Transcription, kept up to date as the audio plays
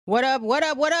What up, what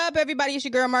up, what up, everybody? It's your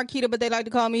girl Marquita, but they like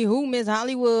to call me Who Miss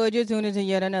Hollywood. You're tuning into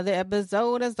yet another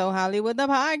episode of So Hollywood the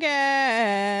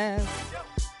Podcast.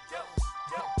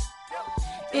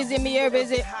 Is it me or is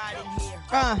it?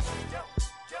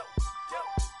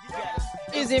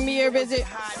 Is it me or is it?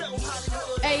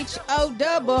 H-O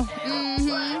double.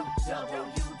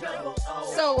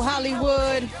 So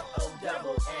Hollywood.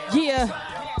 Yeah.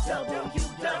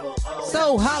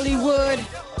 So Hollywood.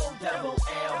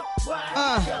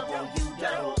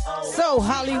 So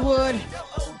Hollywood.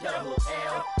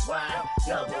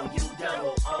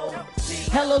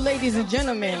 Hello, ladies and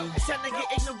gentlemen.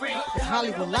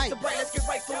 Hollywood Lights.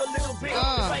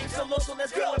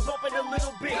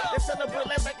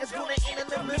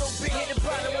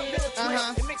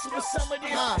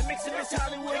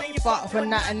 Fought for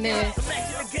nothing this.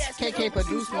 KK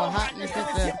produced more hotness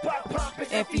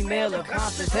and female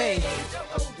accomplice. Hey.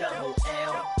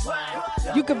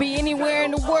 You could be anywhere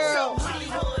in the world,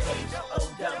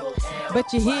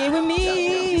 but you're here with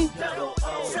me.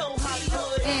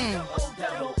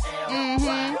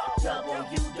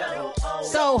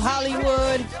 So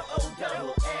Hollywood.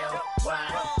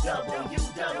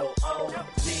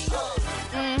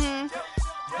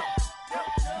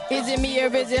 Is it me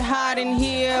or is it hot in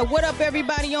here? What up,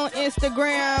 everybody on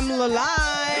Instagram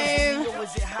Live?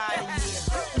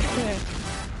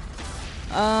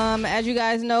 As you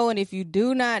guys know, and if you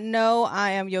do not know,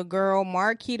 I am your girl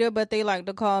Marquita, but they like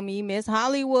to call me Miss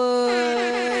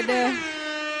Hollywood.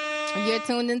 You're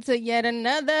tuned into yet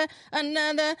another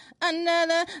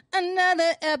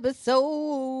episode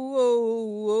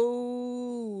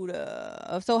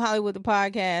of So Hollywood the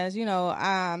Podcast. You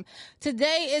know,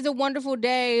 today is a wonderful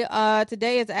day.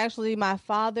 Today is actually my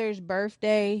father's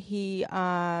birthday. He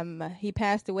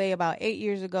passed away about 8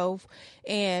 years ago,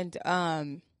 and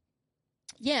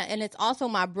yeah, and it's also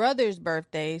my brother's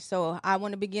birthday, so I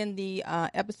want to begin the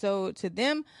episode to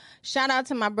them. Shout out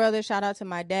to my brother, shout out to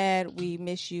my dad. We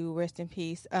miss you. Rest in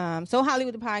peace. So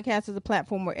Hollywood the Podcast is a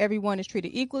platform where everyone is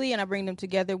treated equally, and I bring them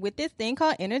together with this thing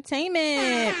called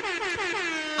entertainment.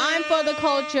 I'm for the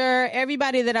culture.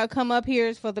 Everybody that I come up here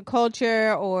is for the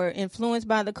culture or influenced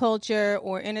by the culture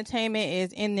or entertainment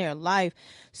is in their life.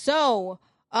 So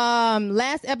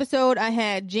last episode I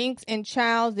had Jinx and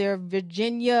Childs. They're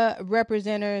Virginia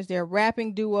representatives. They're a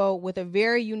rapping duo with a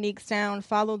very unique sound.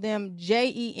 Follow them,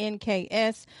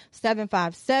 JENKS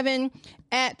 757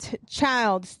 at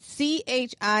Childs,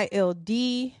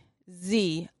 CHILDZ.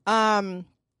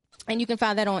 And you can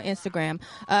find that on Instagram.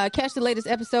 Catch the latest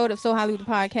episode of So Hollywood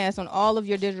Podcast on all of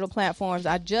your digital platforms.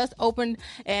 I just opened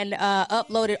and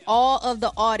uploaded all of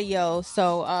the audio.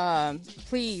 So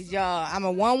please, y'all, I'm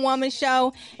a one-woman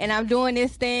show, and I'm doing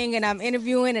this thing, and I'm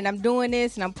interviewing, and I'm doing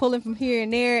this, and I'm pulling from here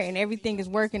and there, and everything is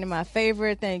working in my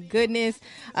favor. Thank goodness.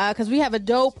 Because we have a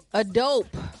dope.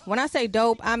 When I say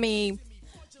dope, I mean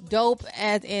dope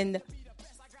as in,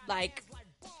 like,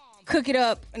 cook it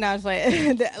up. And I was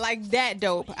like that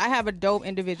dope. I have a dope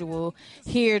individual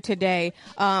here today.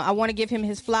 I want to give him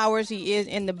his flowers. He is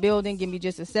in the building. Give me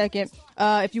just a second.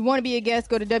 If you want to be a guest,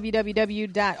 go to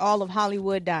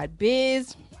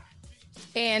www.allofhollywood.biz.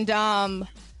 And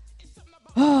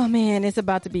oh man, it's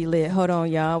about to be lit. Hold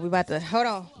on, y'all. Hold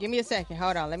on. Give me a second.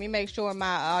 Hold on. Let me make sure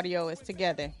my audio is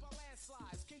together.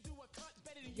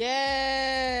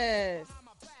 Yes.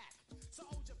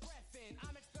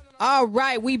 All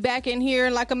right, we back in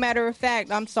here. Like a matter of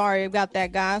fact, I'm sorry about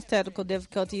that, guys. Technical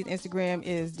difficulties. Instagram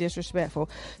is disrespectful.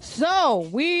 So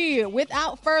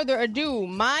without further ado,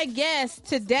 my guest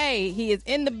today, he is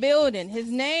in the building. His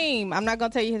name, I'm not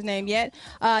going to tell you his name yet.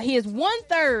 He is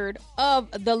 1/3 of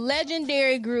the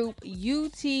legendary group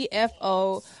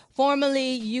UTFO,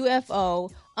 formerly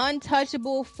UFO,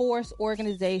 Untouchable Force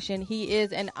Organization. He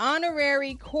is an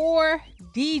honorary core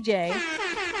DJ.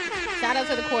 Shout out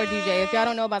to the core DJ. If y'all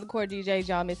don't know about the core DJs,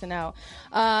 y'all missing out.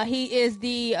 He is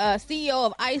the CEO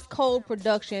of Ice Cold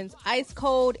Productions, Ice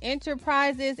Cold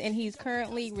Enterprises, and he's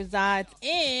currently resides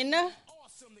in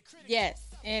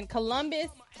Columbus,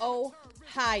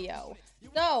 Ohio.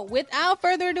 So, without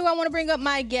further ado, I want to bring up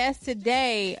my guest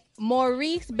today,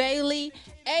 Maurice Bailey,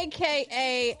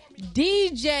 a.k.a.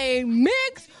 DJ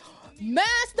Mix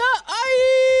Master Ice.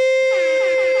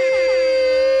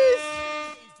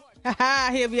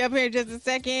 He'll be up here in just a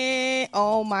second.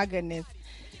 Oh, my goodness.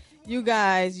 You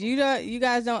guys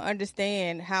don't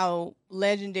understand how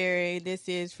legendary this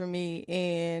is for me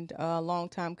and a long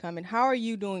time coming. How are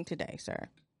you doing today, sir?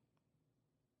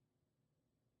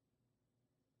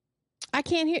 I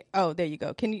can't hear. Oh, there you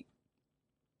go. Can you?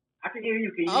 I can hear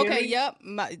you. Can you hear me? Yep.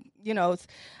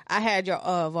 I had your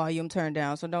volume turned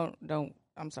down, so don't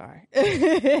I'm sorry,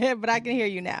 but I can hear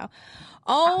you now.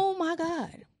 Oh my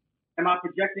God. Am I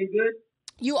projecting good?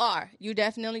 You are. You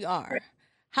definitely are.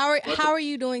 How are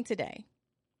you doing today?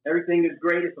 Everything is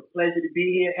great. It's a pleasure to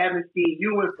be here. Haven't seen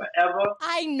you in forever.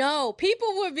 I know. People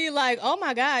would be like, oh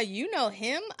my God, you know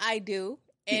him? I do.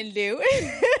 And do.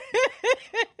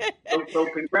 So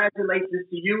congratulations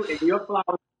to you and your flowers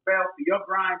as well for your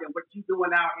grind and what you're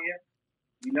doing out here.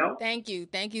 You know? Thank you.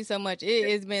 Thank you so much. It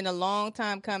has been a long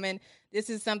time coming. This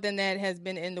is something that has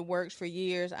been in the works for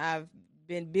years. I've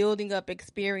been building up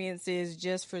experiences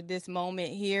just for this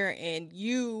moment here. And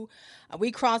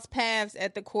we crossed paths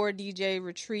at the Core DJ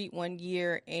retreat one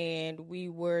year, and we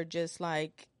were just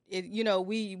like,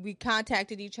 we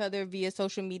contacted each other via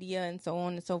social media and so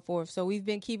on and so forth. So we've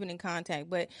been keeping in contact.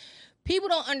 But people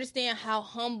don't understand how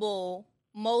humble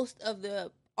most of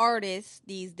the artists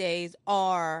these days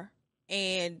are.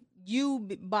 And you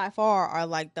by far are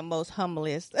like the most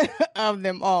humblest of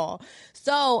them all.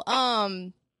 So,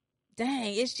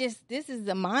 dang, it's just, this is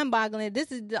the mind-boggling.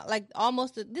 This is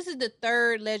this is the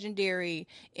third legendary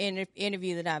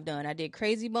interview that I've done. I did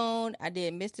Crazy Bone, I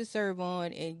did Mr.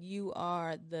 Servon, and you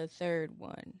are the third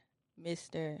one,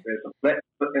 Mr. It's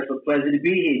a pleasure to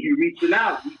be here. You reaching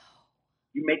out.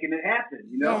 You making it happen,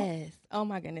 you know? Yes. Oh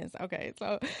my goodness. Okay.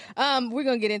 So, we're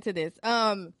going to get into this.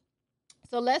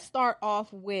 So let's start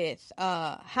off with,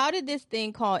 how did this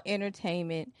thing called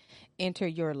entertainment enter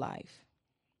your life?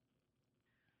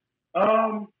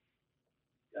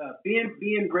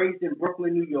 Being raised in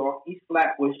Brooklyn, New York, East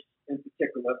Flatbush in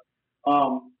particular,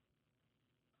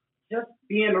 just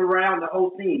being around the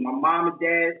whole scene. My mom and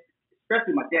dad,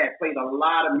 especially my dad, played a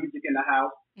lot of music in the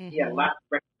house. Mm-hmm. He had lots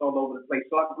of records all over the place.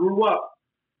 So I grew up,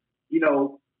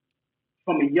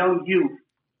 from a young youth,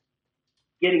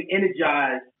 getting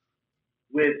energized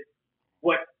with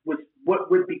what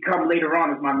would become later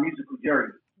on as my musical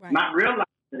journey. Right. Not realizing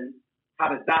how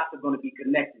the dots are going to be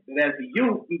connected. But as a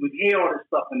youth, we would hear all this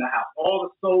stuff in the house, all the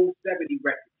Soul 70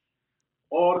 records,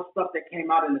 all the stuff that came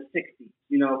out in the 60s,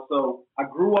 So I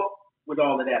grew up with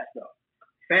all of that stuff.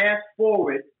 Fast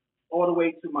forward all the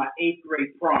way to my 8th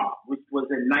grade prom, which was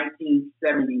in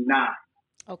 1979.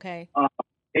 Okay.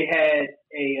 They had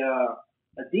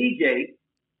a DJ,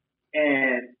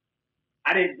 and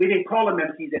we didn't call them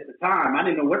MCs at the time. I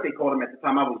didn't know what they called them at the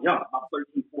time. I was young, about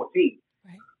 13, 14.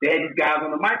 Right. They had these guys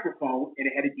on the microphone, and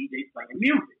they had a DJ playing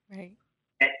music right.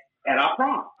 at our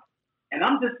prom. And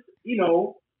I'm just,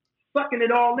 sucking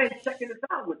it all in, checking this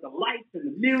out with the lights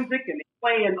and the music, and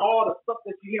playing all the stuff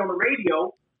that you hear on the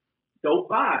radio. Dope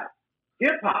vibe.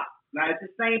 Hip-hop. Now, at the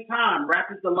same time,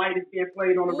 Rappers Delight is being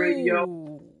played on the radio.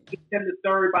 Tim the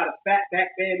Third by the Fat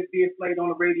Back Band is being played on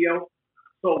the radio.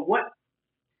 So what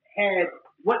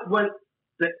was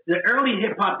the early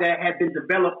hip-hop that had been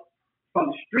developed from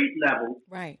the street level,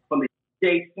 right? From the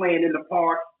DJs playing in the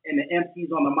park and the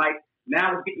MCs on the mic,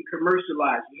 now it's getting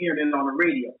commercialized. You're hearing it on the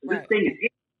radio. So This thing is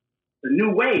the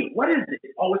new wave. What is it?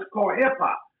 Oh, it's called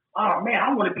hip-hop. Oh, man,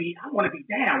 I want to be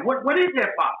down. What is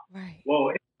hip-hop? Right. Well,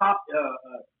 hip-hop,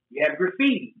 you have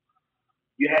graffiti.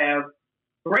 You have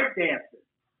breakdancing,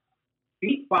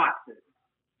 beatboxing,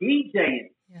 DJing,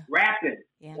 rapping,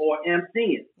 or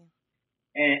MCing.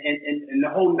 And the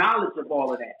whole knowledge of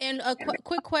all of that. And a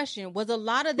quick question: was a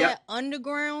lot of that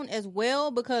underground as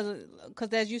well? Because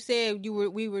as you said,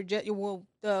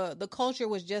 the culture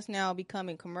was just now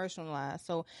becoming commercialized.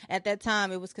 So at that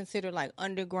time, it was considered like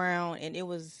underground, and it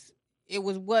was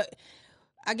what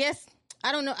I guess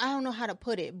I don't know how to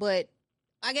put it, but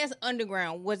I guess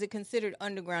underground. Was it considered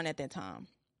underground at that time?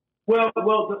 Well,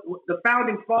 the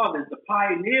founding fathers, the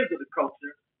pioneers of the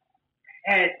culture,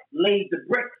 had laid the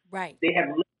bricks. Right. They have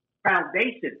laid the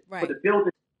foundation for the building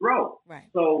to grow. Right.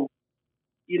 So,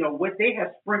 what they have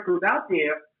sprinkled out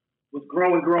there was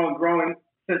growing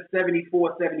since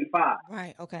 74, 75.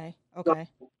 Right. Okay. So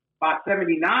by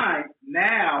 79,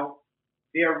 now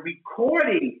they're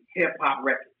recording hip hop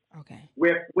records. Okay.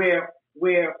 Where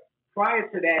prior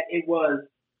to that it was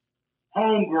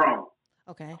homegrown.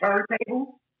 Okay. Turntables,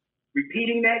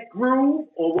 repeating that groove,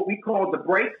 or what we call the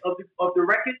break of the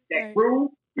record, that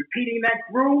groove, repeating that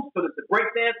groove so that the break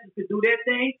dancers can do their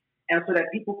thing, and so that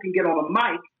people can get on a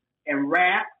mic and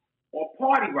rap or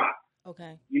party rock.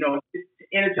 Okay. To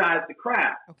energize the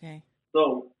crowd. Okay.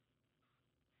 So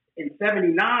in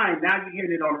 79, now you're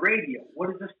hearing it on the radio. What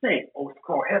is this thing? Oh, it's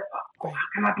called hip hop. Oh, how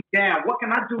can I be down? What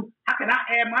can I do? How can I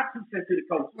add my 2 cents to the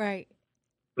culture? Right.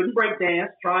 Couldn't break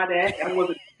dance. Try that. That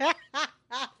wasn't.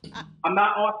 I'm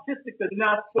not artistic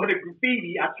enough for the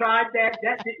graffiti. I tried that.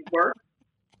 That didn't work.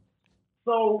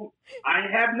 So I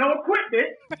have no equipment.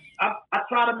 I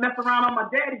try to mess around on my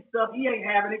daddy's stuff. He ain't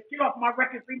having it. Get off my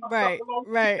record, leave my stuff alone.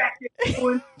 Right. Back there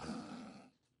doing.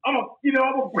 I'm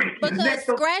gonna break his neck.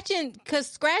 Because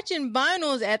scratching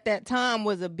vinyls at that time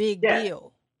was a big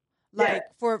deal. Like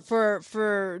for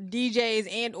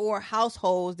DJs and or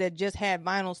households that just had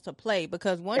vinyls to play,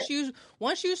 because once you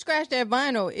scratch that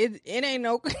vinyl, it ain't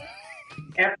no.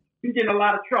 You get in a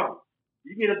lot of trouble.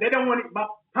 They don't want it. My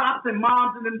pops and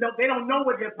moms and them, they don't know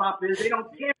what hip hop is. They don't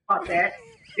care about that.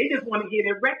 They just want to hear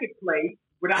their record played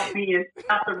without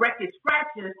the record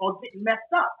scratching or getting messed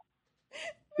up.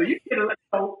 So you get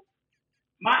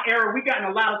my era, we got in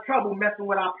a lot of trouble messing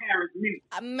with our parents'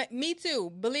 music. Me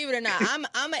too. Believe it or not,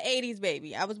 I'm an '80s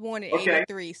baby. I was born in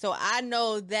 '83, so I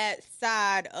know that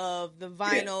side of the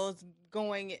vinyls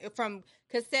going from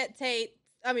cassette tape.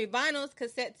 I mean, vinyls,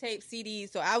 cassette tape,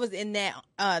 CDs. So I was in that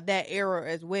era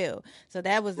as well. So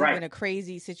that was even a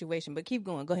crazy situation. But keep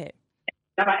going. Go ahead.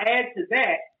 Now, I add to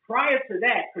that. Prior to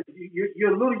that, because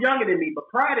you're a little younger than me, but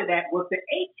prior to that was the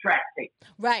 8-track tape.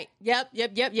 Right. Yep. You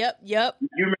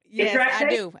remember yes, 8-track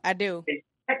tape? I do.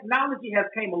 Technology has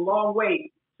came a long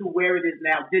way to where it is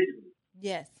now digitally.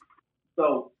 Yes.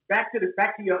 So back to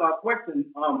your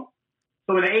question. So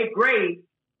in the 8th grade,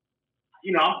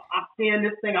 I'm seeing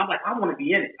this thing. I'm like, I want to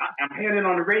be in it. I'm hearing it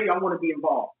on the radio. I want to be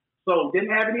involved. So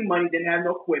didn't have any money, didn't have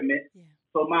no equipment. Yeah.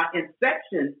 So my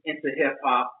inception into hip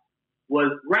hop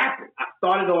was rapping. I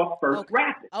started off first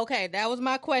rapping. Okay, that was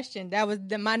my question. That was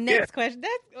my next question.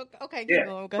 That's okay. Keep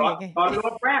going. Go ahead. I started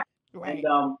off rapping, right?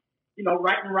 And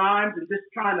writing rhymes and just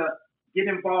trying to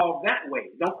get involved that way.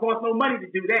 It don't cost no money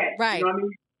to do that. Right. You know what I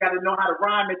mean? You got to know how to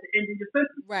rhyme at the end of your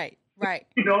sentence. Right.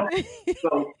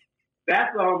 So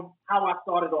that's how I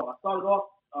started off. I started off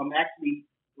actually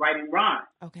writing rhymes.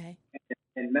 Okay.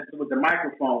 And messing with the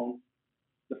microphone,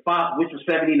 which was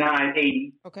 79,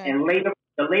 80. Okay. And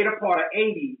the later part of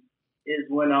 80 is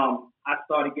when I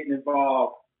started getting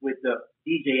involved with the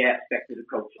DJ aspect of the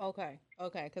culture.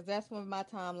 Okay, because that's what my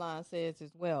timeline says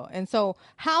as well. And so,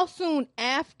 how soon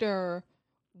after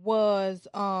was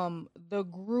the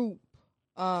group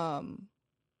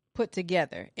put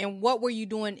together, and what were you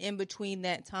doing in between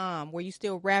that time? Were you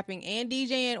still rapping and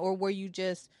DJing, or were you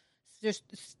just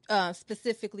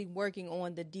specifically working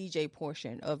on the DJ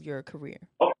portion of your career?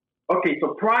 Okay,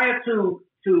 so prior to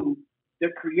the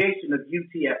creation of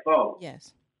UTFO,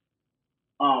 yes,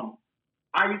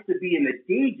 I used to be in a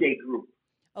DJ group.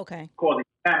 Okay. Called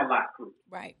the Camelot Crew.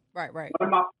 Right. One of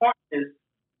my partners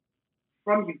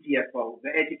from UTFO, the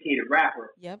educated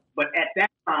rapper. Yep. But at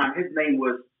that time, his name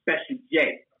was Special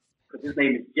J, because his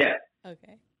name is Jeff.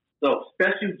 Okay. So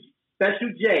Special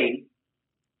J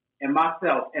and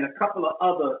myself and a couple of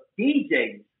other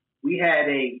DJs, we had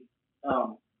a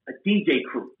DJ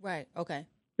crew. Right. Okay.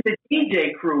 The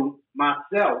DJ crew,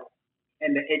 myself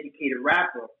and the educated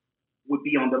rapper would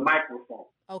be on the microphone.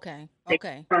 Okay.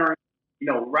 Turn,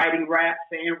 writing rap,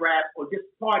 saying rap, or just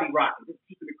party rocking, just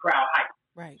keeping the crowd hyped.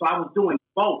 Right. So I was doing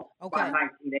both by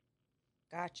 1980.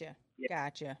 Gotcha. Yeah.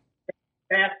 Gotcha.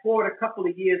 Fast forward a couple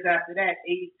of years after that,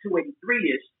 82,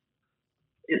 83-ish,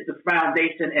 is the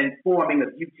foundation and forming of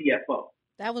UTFO.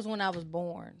 That was when I was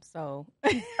born, so.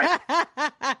 That's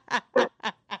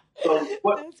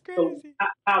crazy. So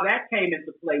how that came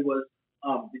into play was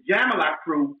the Jamalot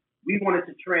crew, we wanted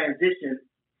to transition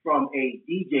from a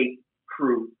DJ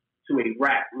crew to a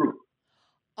rap group.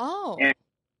 Oh. And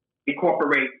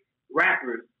incorporate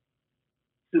rappers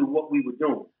to what we were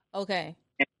doing. Okay.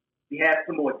 And we had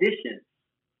some auditions.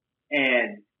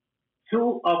 And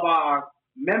two of our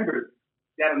members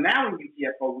that are now in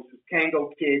UTFO, which was Kango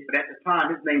Kid, but at the time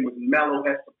his name was Mellow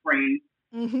S. Supreme.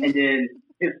 Mm-hmm. And then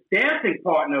his dancing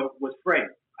partner was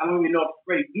Freddie. I don't even know if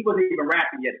Freddie, he wasn't even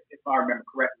rapping yet, if I remember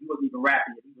correctly. He wasn't even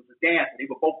rapping yet. He was a dancer. They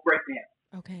were both break dancers.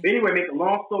 Okay. But anyway, make a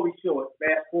long story short,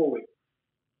 fast forward.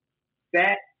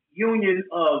 That union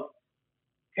of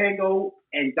Kango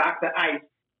and Dr. Ice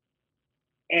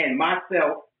and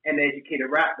myself and the educated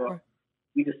rapper,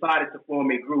 we decided to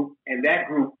form a group, and that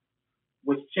group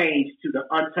was changed to the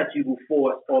Untouchable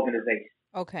Force organization.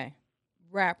 Okay.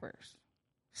 Rappers.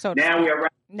 So now we are rappers.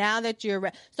 Now that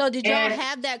you're so did y'all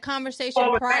have that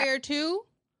conversation prior to?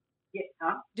 Yeah,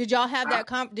 huh? Did y'all have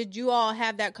did you all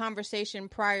have that conversation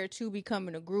prior to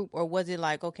becoming a group, or was it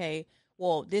like, okay,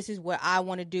 well, this is what I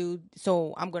want to do,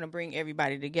 so I'm going to bring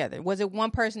everybody together? Was it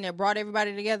one person that brought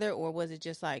everybody together, or was it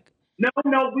just like? No,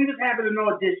 we was having an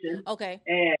audition. Okay.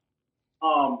 And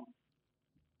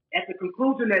at the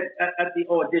conclusion at the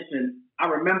audition, I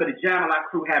remember the Jamalot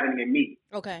crew having a meeting.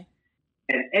 Okay.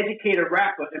 An educated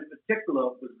rapper in particular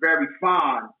was very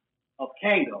fond of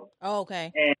Kango. Oh,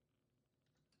 okay.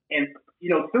 And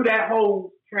through that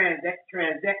whole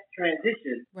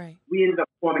transition, right. we ended up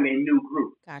forming a new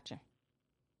group. Gotcha.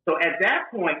 So at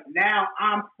that point, now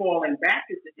I'm falling back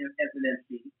as an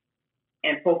MC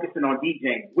and focusing on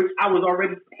DJing, which I was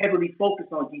already heavily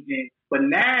focused on DJing. But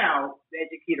now, the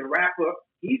educated rapper,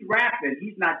 he's rapping.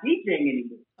 He's not DJing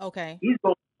anymore. Okay. He's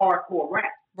going hardcore rap.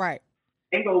 Right.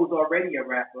 Kango's already a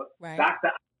rapper. Right.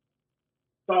 Dr.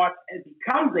 starts and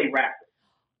becomes a rapper.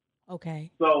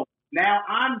 Okay. So now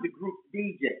I'm the group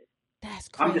DJ. That's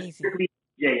crazy. I'm just strictly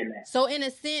DJing that. So in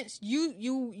a sense,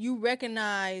 you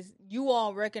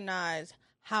all recognize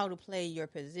how to play your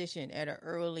position at an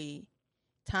early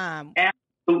time.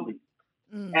 Absolutely.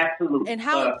 Absolutely. And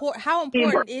how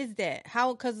important is that?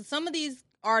 Because some of these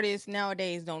artists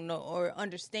nowadays don't know or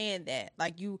understand that.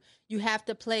 Like you have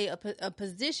to play a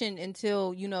position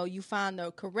until you find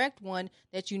the correct one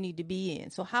that you need to be in.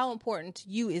 So how important to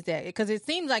you is that? Because it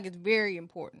seems like it's very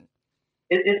important.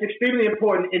 It's extremely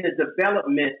important in the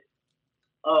development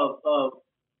of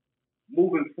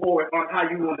moving forward on how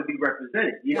you want to be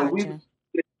represented. Gotcha.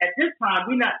 At this time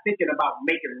we're not thinking about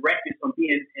making records or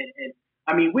being and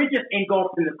I mean, we're just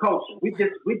engulfed in the culture.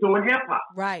 We're doing hip hop.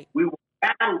 Right. We were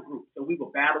battle groups, so we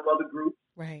will battle other groups.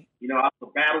 Right. I was a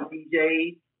battle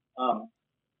DJ.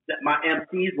 My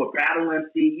MCs were battle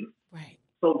MCs. Right.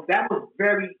 So that was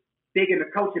very big in the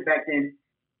culture back then,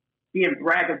 being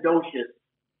braggadocious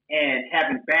and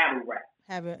having battle rap.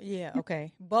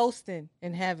 Okay. Boasting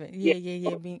and having,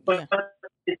 But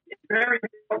it's very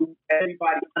important that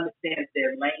everybody understands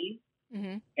their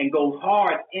lane and goes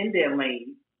hard in their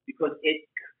lane, because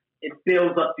it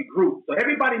builds up the group. So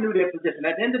everybody knew their position.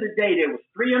 At the end of the day, there was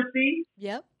 3 MCs,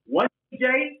 yep, 1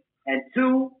 DJ, and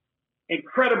 2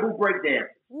 incredible breakdancers.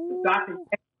 Dr.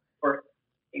 were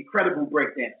incredible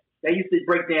breakdancers. They used to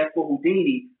breakdance for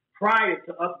Houdini prior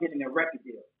to us getting a record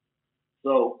deal.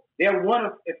 So they're one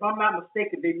of, if I'm not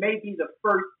mistaken, they may be the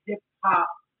first hip-hop,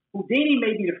 Houdini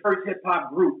may be the first hip-hop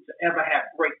group to ever have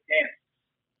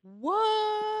breakdancers.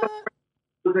 What?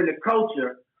 Within the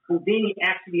culture, Houdini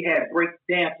actually had break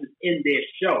dancers in their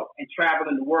show and traveled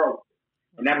in the world.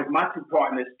 And that was my 2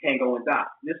 partners, Kango and Doc.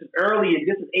 This is early, and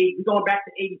we're going back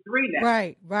to 83 now.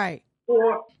 Right.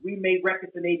 Before we made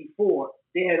records in 84,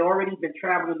 they had already been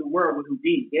traveling the world with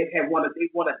Houdini. They won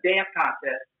a dance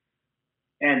contest.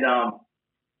 And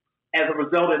as a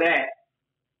result of that,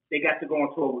 they got to go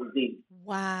on tour with Houdini.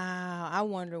 Wow. I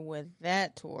wonder what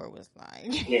that tour was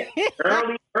like. Yeah.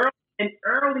 Early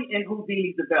in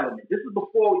Houdini's development. This is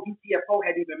before UTFO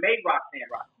had even made Roxanne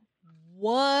Rock.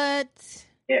 What?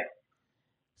 Yeah.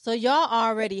 So y'all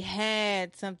already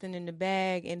had something in the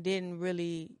bag and didn't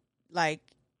really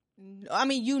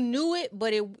you knew it,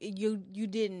 but you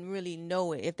didn't really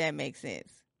know it, if that makes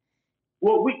sense.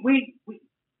 Well,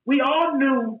 we all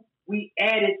knew we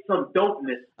added some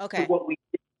dopeness to what we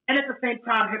did. And at the same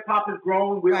time, hip hop is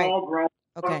growing. We're all growing.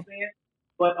 Okay. You know what I'm saying?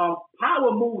 But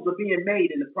power moves are being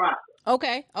made in the process.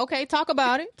 Okay. Talk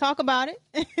about it.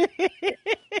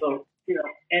 So,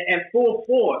 and Full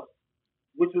Force,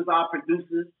 which was our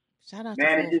producers. Shout out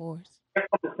to Full Force. They're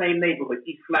from the same neighborhood,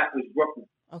 East Flatbush, Brooklyn.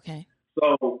 Okay.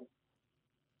 So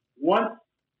once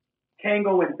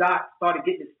Kango and Doc started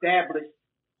getting established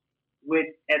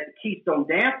as the Keystone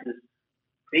Dancers,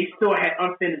 they still had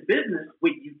unfinished business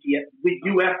with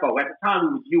UFO. At the time,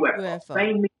 it was UFO.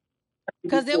 Same.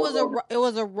 Because it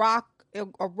was a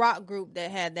rock group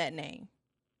that had that name.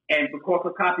 And because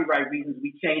of copyright reasons,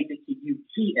 we changed it to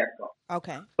UTFO.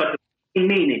 Okay. But the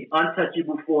meaning,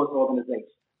 Untouchable Force Organization.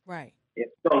 Right. Yeah.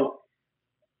 So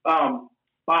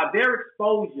by their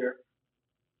exposure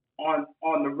on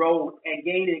the road and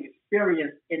gaining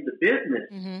experience in the business,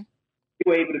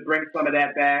 we were able to bring some of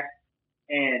that back.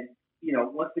 And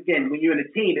once again, when you're in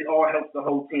a team, it all helps the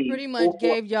whole team. Pretty much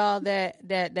gave y'all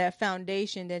that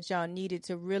foundation that y'all needed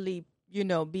to really,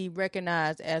 be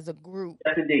recognized as a group.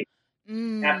 Yes, indeed.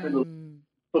 Absolutely.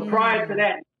 So prior to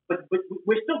that, but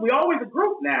we're always a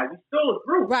group now. We're still a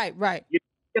group. Right. You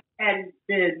just hadn't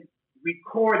been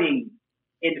recording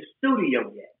in the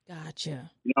studio yet.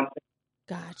 Gotcha. You know what I'm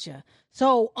saying? Gotcha.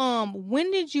 So,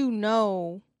 when did you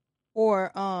know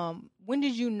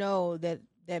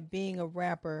that being a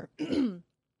rapper,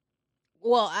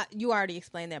 well, you already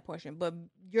explained that portion, but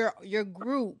your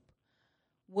group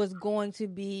was going to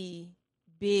be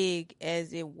big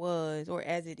as it was, or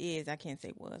as it is. I can't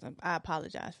say was. I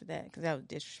apologize for that because that was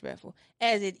disrespectful.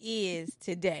 As it is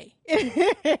today.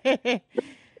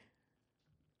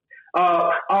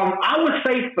 I would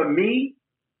say for me,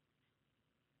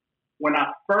 when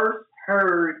I first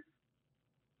heard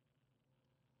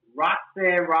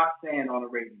Roxanne on the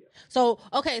radio. So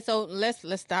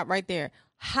let's stop right there.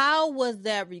 How was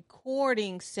that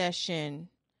recording session?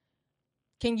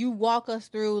 Can you walk us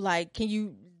through, like,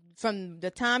 from the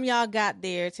time y'all got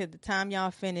there to the time y'all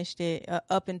finished it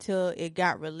up until it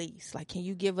got released? Like, can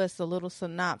you give us a little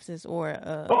synopsis or,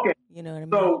 okay, you know what I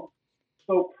mean?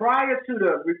 So prior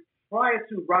to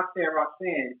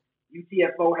Roxanne,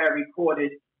 UTFO had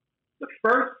recorded the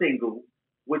first single,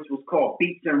 which was called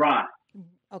Beats and Rhymes.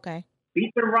 Okay.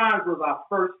 Beats and Rhymes was our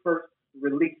first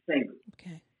release single.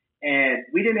 Okay. And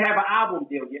we didn't have an album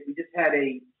deal yet. We just had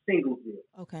a single deal.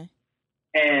 Okay.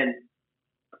 And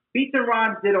Beats and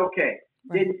Rhymes did okay.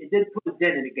 Right. It didn't put a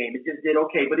dent in the game. It just did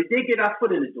okay. But it did get our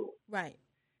foot in the door. Right.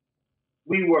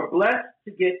 We were blessed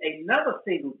to get another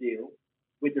single deal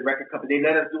with the record company. They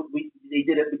let us do. We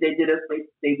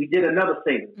did another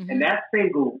single, mm-hmm. and that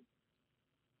single,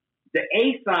 the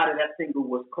A side of that single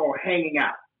was called "Hanging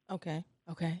Out." Okay.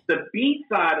 Okay. The B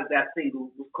side of that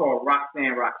single was called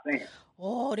 "Roxanne."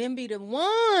 Oh, them be the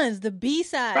ones. The B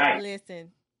side. Right.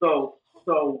 Listen. So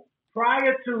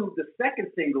prior to the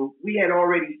second single, they had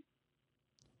already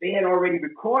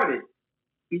recorded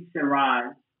Beats and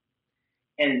Rhymes.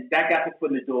 And that got the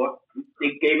foot in the door.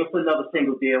 They gave us another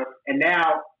single deal, and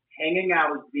now Hanging Out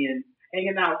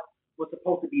was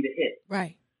supposed to be the hit.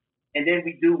 Right. And then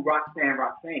we do Roxanne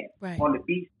right. on the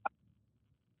B side,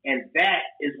 and that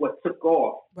is what took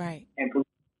off. Right. And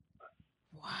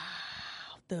wow,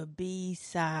 the B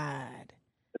side.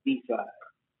 The B side.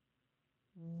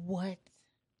 What?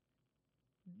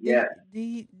 Yeah.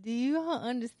 Do you all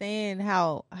understand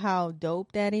how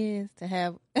dope that is to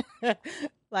have?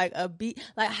 Like a beat,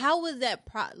 like how was that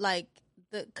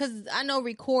because I know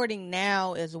recording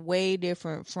now is way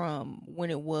different from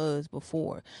when it was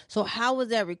before. So how was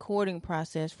that recording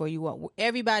process for you?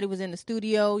 Everybody was in the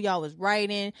studio, y'all was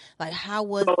writing. Like how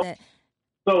was that?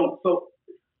 So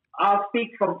I'll speak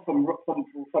from Roxanne's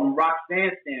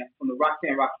stand, from the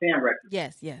Roxanne record.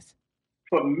 Yes, yes.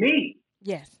 For me,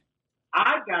 yes,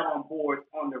 I got on board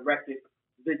on the record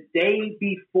the day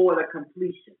before the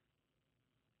completion.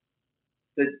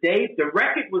 The day the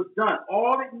record was done,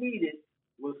 all it needed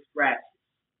was scratches.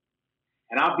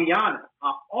 And I'll be honest,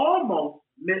 I almost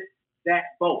missed that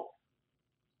boat.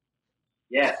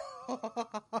 Yes.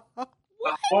 I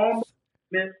almost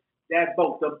missed that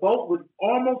boat. The boat was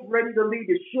almost ready to leave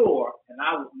the shore, and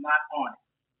I was not on it.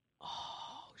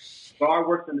 Oh, shit. God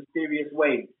works in mysterious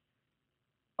ways.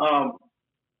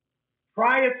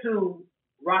 Prior to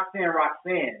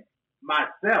Roxanne,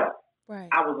 myself, right.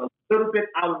 I was in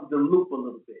the loop a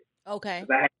little bit. Okay.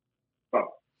 I had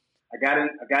trouble. I got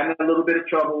in a little bit of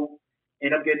trouble,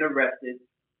 ended up getting arrested,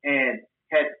 and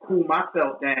had to cool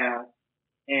myself down,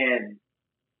 and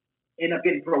ended up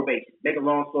getting probation. Make a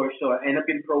long story short, ended up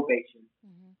getting probation.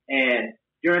 Mm-hmm. And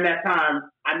during that time,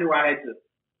 I knew I had to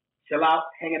chill out,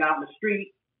 hanging out in the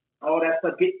street, all that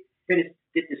stuff, get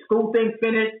the school thing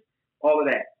finished, all of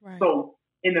that. Right. So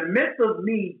in the midst of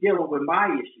me dealing with my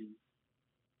issues,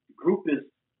 the group is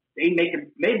they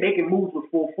making moves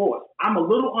with full force. I'm a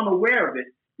little unaware of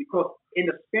it because in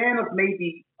the span of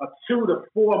maybe a 2 to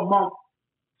 4 month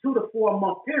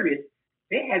period,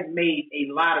 they had made a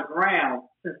lot of ground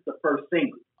since the first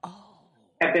single. Oh.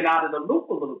 Had been out of the loop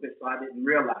a little bit, so I didn't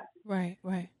realize it. Right,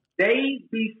 right. Days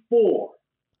before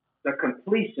the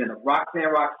completion of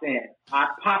Roxanne, I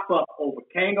pop up over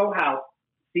Kango House,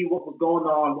 see what was going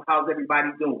on, how's everybody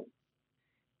doing.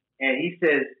 And he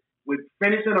says, we're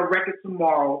finishing a record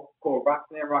tomorrow called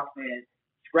Roxanne.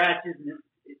 Scratches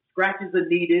are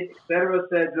needed, et cetera, et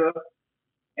cetera.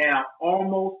 And I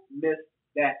almost missed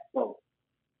that boat.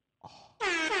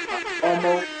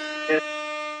 Almost missed.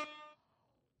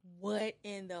 What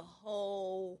in the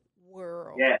whole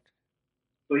world? Yeah.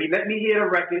 So he let me hear the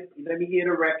record. Let me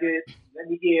hear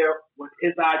what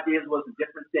his ideas was and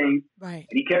different things. Right.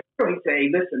 And he said, hey,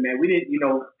 listen, man, we didn't,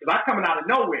 because I'm coming out of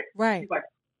nowhere. Right. He's like,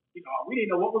 we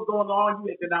didn't know what was going on.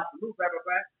 You had been out the loop, blah, blah,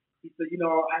 blah. He said,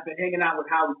 I've been hanging out with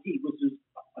Howard T, which is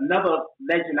another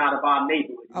legend out of our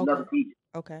neighborhood, another DJ.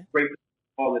 Okay. Great,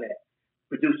 all of that.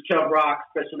 Produced Chubb Rock,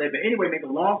 Special Ed. But anyway, make a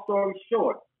long story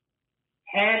short,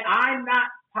 had I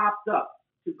not popped up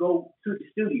to go to the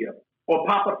studio or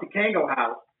pop up to Kango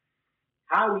House,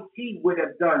 Howie T would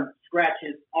have done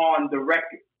scratches on the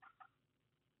record.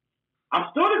 I'm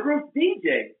still the group's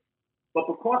DJ, but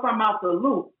because I'm out the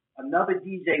loop, another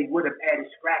DJ would have added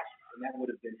scratches, and that would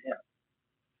have been him.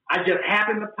 I just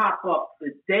happened to pop up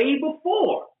the day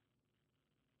before.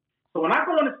 So when I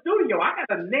go in the studio, I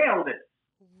got to nail this.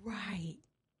 Right.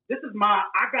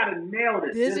 I got to nail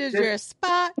this. This is your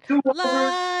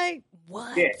spotlight.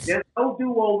 What? Yeah, there's no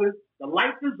do-overs. The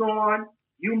lights is on.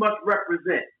 You must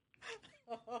represent.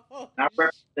 I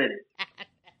represented.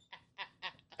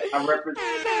 I represent.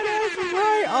 That's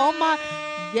right. Oh my,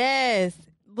 yes.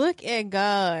 Look at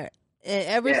God. And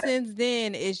ever since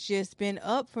then, it's just been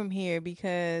up from here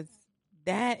because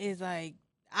that is like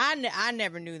I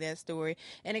never knew that story,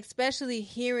 and especially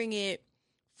hearing it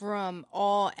from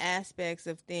all aspects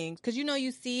of things, because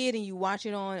you see it and you watch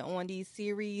it on these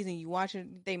series and you watch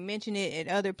it, they mention it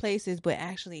at other places, but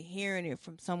actually hearing it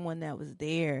from someone that was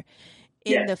there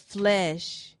in the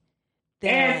flesh.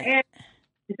 And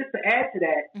just to add to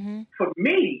that, for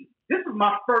me, this is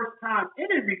my first time in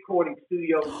a recording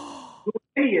studio doing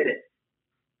any of this.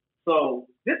 So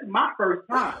this is my first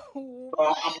time. So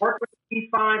I'm working with Steve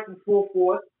Fine from Full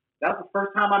Force. That was the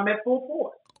first time I met Full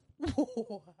Force.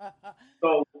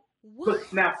 So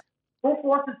now Full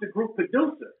Force is the group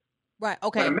producer. Right.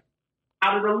 Okay. But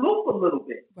out of the loop a little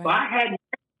bit. Right. So I hadn't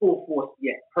met Full Force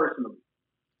yet personally.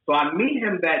 So I meet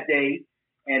him that day,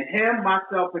 and him,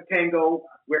 myself, and Kango,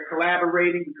 we're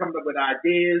collaborating. We come up with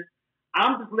ideas.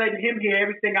 I'm just letting him hear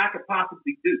everything I could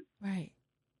possibly do. Right.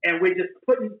 And we're just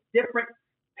putting different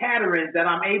patterns that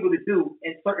I'm able to do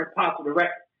in certain parts of the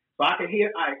record. So I can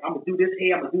hear, I'm going to do this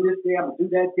here, I'm going to do this there, I'm going to do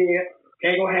that there.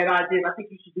 Kango had ideas. I think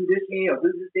you should do this here or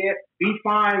do this there. Be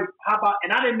fine. How about,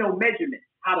 and I didn't know measurements,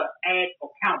 how to add or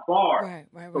count bars.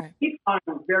 Right. So Be Fine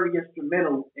was very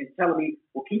instrumental in telling me,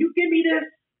 well, can you give me this?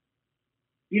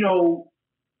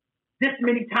 This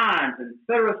many times, and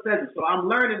et cetera, et cetera. So I'm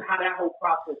learning how that whole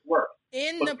process works.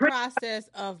 Process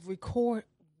of record.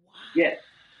 Wow. Yes.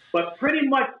 But pretty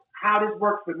much how this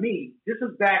worked for me, this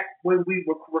is back when we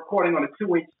were recording on a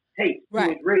 2-inch tape,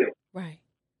 2-inch reel. Right.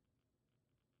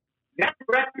 That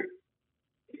record,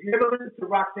 if you ever listen to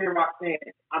Roxanne,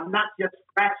 I'm not just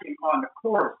scratching on the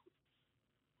chorus.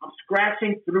 I'm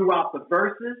scratching throughout the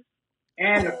verses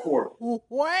and the chorus.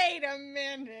 Wait a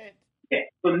minute. Yeah.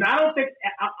 So now I don't think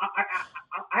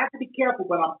I have to be careful,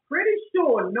 but I'm pretty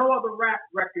sure no other rap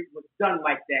record was done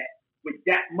like that with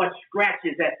that much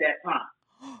scratches at that time,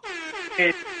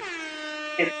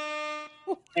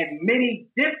 and many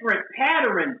different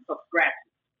patterns of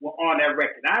scratches were on that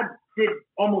record. I did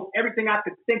almost everything I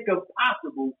could think of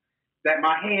possible that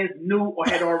my hands knew or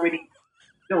had already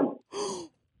done.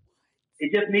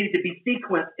 It just needed to be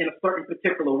sequenced in a certain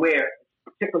particular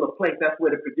place. That's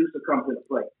where the producer comes into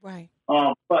play. Right.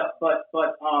 But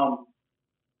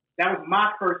that was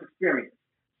my first experience.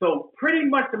 So pretty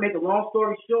much, to make a long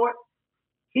story short,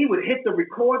 he would hit the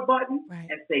record button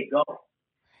and say go.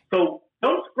 So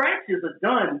those scratches are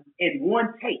done in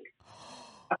one take.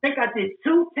 I think I did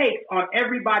 2 takes on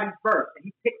everybody's verse, and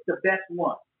he picked the best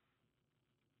one.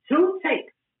 2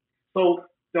 takes. So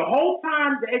the whole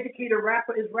time the educated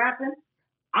rapper is rapping,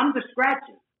 I'm just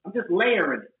scratching. I'm just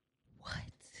layering it. What?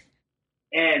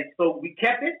 And so we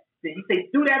kept it. Then he said,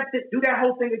 do that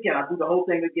whole thing again. I'll do the whole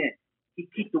thing again. He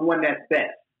keep the one that's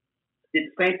best. Did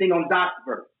the same thing on Doc's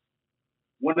verse.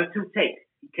 1 or 2 takes.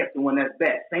 He kept the one that's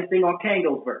best. Same thing on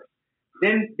Kango's verse.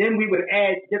 Then we would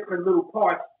add different little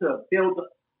parts to build the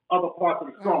other parts of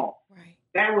the song. Right.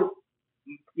 That was,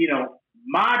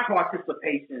 my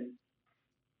participation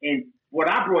in what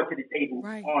I brought to the table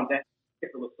on that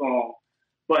particular song.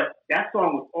 But that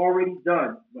song was already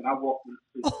done when I walked in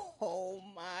the studio. Oh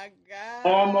my God.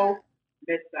 Almost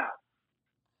missed out.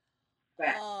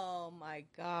 Fact. Oh my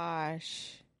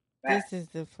gosh. Fact. This is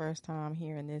the first time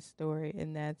hearing this story,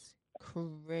 and that's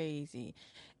crazy.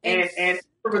 And as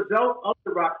a result of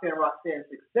the Roxanne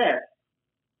success,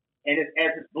 and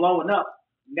as it's blowing up,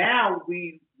 now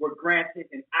we were granted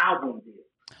an album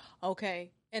deal.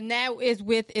 Okay. And that is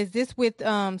this with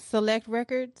Select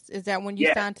Records? Is that when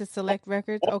you signed to Select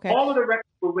Records? Okay. All of the records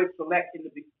were with Select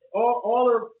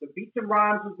all of the Beats and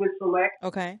Rhymes was with Select.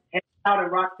 Okay. And Out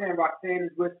and Roxanne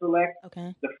is with Select.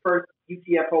 Okay. The first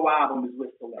UTFO album is with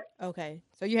Select. Okay.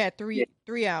 So you had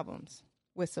three albums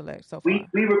with Select so far. We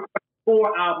recorded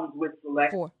 4 albums with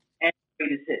Select. 4. And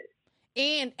greatest hits.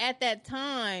 And at that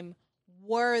time,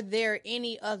 were there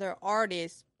any other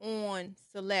artists on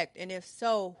Select? And if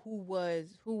so, who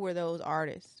were those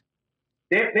artists?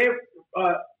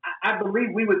 I believe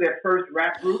we were their first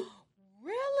rap group.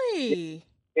 Really?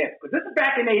 Yes, because this is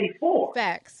back in '84.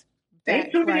 Facts.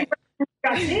 Ain't too many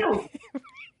got deals.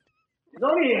 There's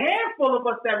only a handful of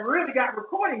us that really got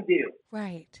recording deals.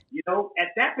 Right. At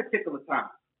that particular time.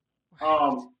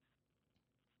 Right.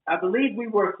 I believe we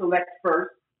were Select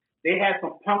first. They had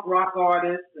some punk rock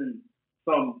artists and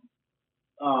some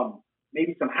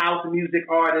maybe some house music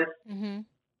artists. Mm-hmm.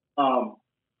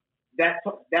 That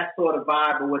sort of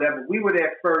vibe or whatever. We were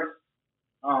their first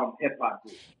hip hop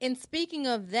group. And speaking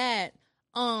of that,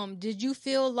 did you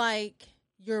feel like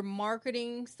your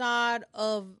marketing side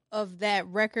of that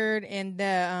record and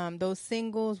the those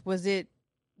singles, was it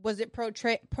was it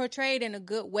portrayed in a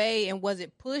good way, and was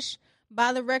it pushed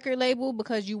by the record label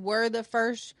because you were the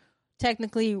first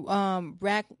technically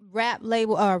rap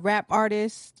label rap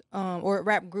artist or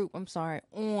rap group, I'm sorry,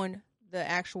 on the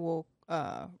actual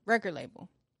record label?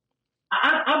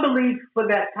 I believe for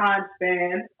that time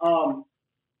span,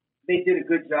 they did a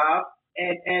good job,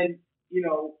 and you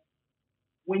know,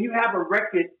 when you have a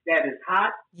record that is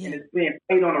hot and it's being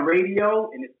played on the radio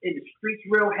and it's in the streets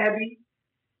real heavy,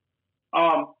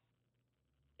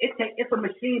 it's a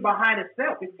machine behind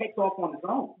itself. It takes off on its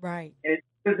own, right? And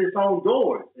it's its own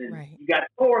doors, and you got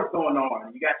tours going on,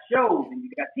 and you got shows, and you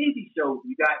got TV shows, and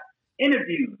you got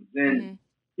interviews, and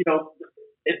you know,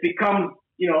 it becomes,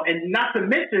 you know, and not to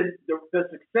mention the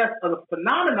success of the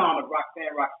phenomenon of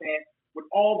Roxanne, with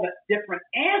all the different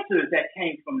answers that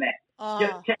came from that.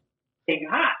 Just kept getting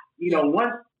hot. You know,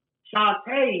 once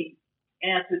Shantae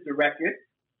answered the record,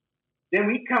 then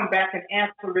we come back and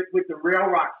answer it with the real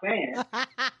Roxanne.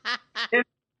 And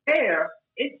there,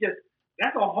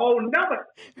 that's a whole nother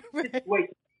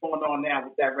situation going on now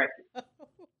with that record.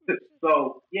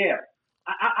 So, yeah.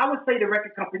 I would say the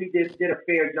record company did a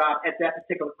fair job at that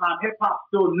particular time. Hip hop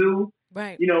still new,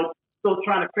 right? You know, still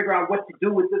trying to figure out what to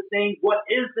do with this thing. What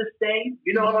is this thing?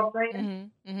 You know what I'm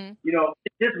saying? You know,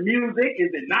 is this music? Is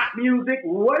it not music?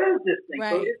 What is this thing?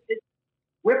 Right. So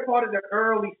we're part of the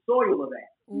early soil of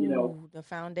that. Ooh, you know, the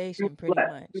foundation, pretty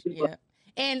much. Yeah.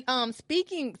 And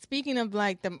speaking of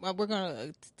like we're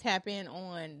gonna tap in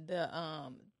on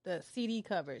the CD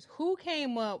covers. Who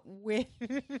came up with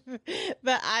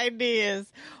the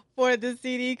ideas for the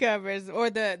CD covers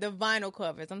or the vinyl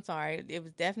covers? I'm sorry, it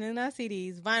was definitely not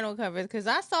CDs, vinyl covers. Because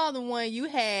I saw the one you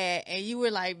had, and you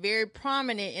were like very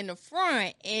prominent in the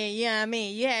front, and you know what I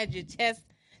mean, you had your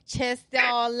chest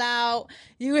all out.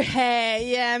 You had,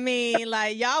 yeah, I mean,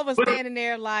 like y'all was standing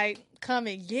there like, come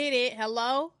and get it.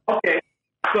 Hello. Okay,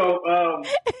 so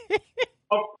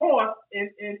of course, in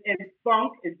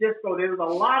funk and disco, there was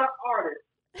a lot of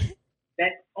artists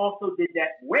that also did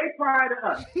that way prior to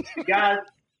us. The guys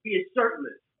being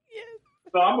shirtless. Yes.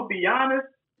 So I'm gonna be honest.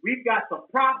 We've got some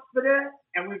props for that,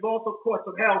 and we've also caught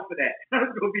some hell for that.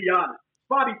 I'm gonna be honest.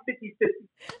 Probably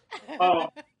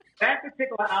 50-50. That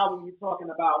particular album you're talking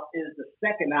about is the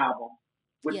second album,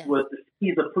 which was the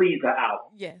Skeezer Pleaser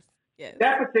album. Yes. Yes.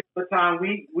 That particular time,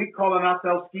 we calling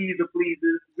ourselves Skeezer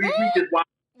Pleasers. We just watched.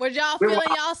 Was y'all feeling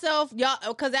yourself? Y'all,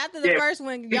 because after the first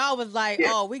one, y'all was like,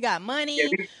 "Oh, we got money.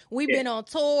 We've been on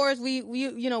tours. We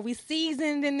we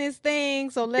seasoned in this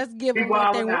thing. So let's give them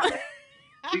what they want."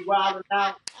 We wilding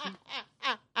out.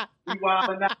 We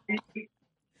wilding out.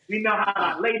 We know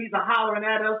how the ladies are hollering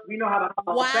at us. We know how to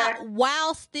holler back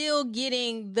while still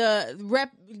getting the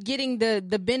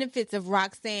benefits of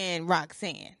Roxanne.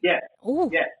 Yes. Ooh.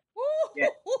 Yes.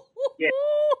 Yes. Yes.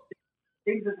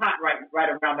 Things is hot right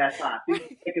around that time.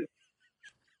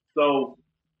 So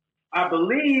I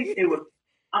believe it was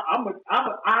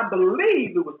I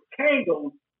believe it was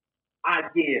Kango's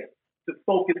idea to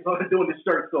focus on doing the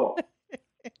shirts off.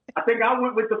 I think I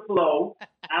went with the flow.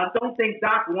 I don't think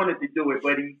Doc wanted to do it,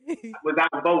 but he was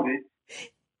outvoted.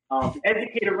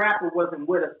 Educated Rapper wasn't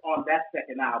with us on that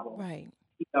second album. Right.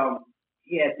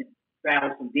 He had to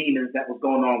battle some demons that was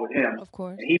going on with him. Of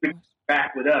course. And he was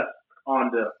back with us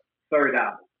on the third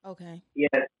album. Okay. He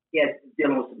had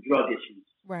dealing with some drug issues.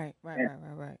 Right.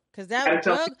 Because that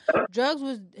drugs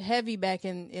was heavy back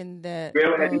in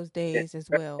those days as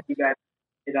well.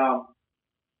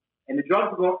 And the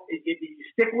drugs are going. If you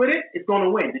stick with it, it's going to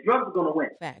win. The drugs are going to win.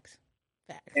 Facts.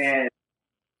 And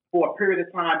for a period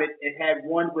of time, it had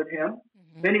won with him.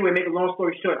 Mm-hmm. Anyway, make a long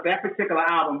story short, that particular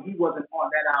album, he wasn't on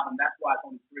that album. That's why it's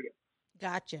only 3 of them.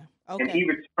 Gotcha. Okay. And he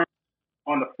returned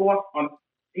on the fourth.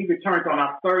 He returned on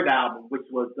our third album, which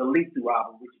was the Lethal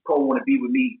album, which is "Cold Wanna Be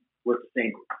With Me" was the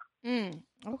single.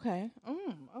 Okay.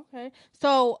 Okay.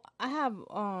 So I have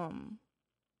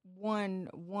one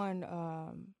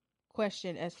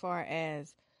question as far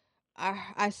as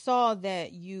I saw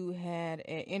that you had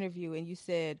an interview and you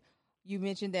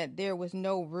mentioned that there was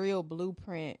no real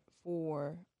blueprint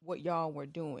for what y'all were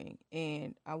doing,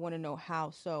 and I want to know how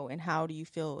so, and how do you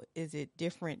feel? Is it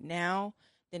different now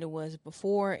than it was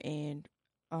before, and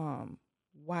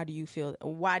why did you feel that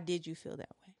way?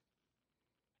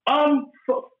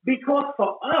 Because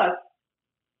for us,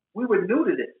 we were new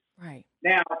to this. Right.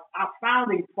 Now, our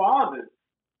founding fathers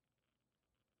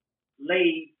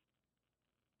laid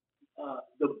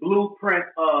the blueprint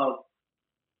of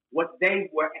what they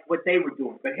were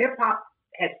doing, but hip hop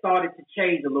had started to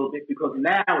change a little bit because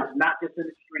now it's not just in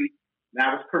the street.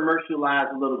 Now it's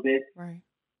commercialized a little bit. Right.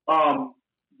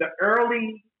 The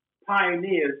early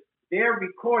pioneers, their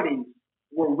recordings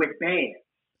were with bands.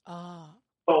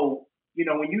 So,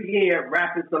 when you hear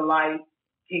Rappers Delight,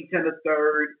 King Ten the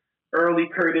Third, early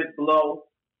Curtis Blow,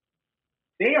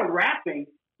 they are rapping,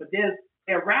 but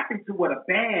they're rapping to what a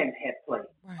band had played.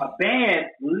 Right. A band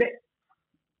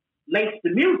laced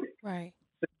the music. Right.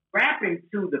 So rapping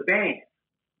to the band.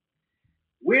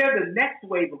 We're the next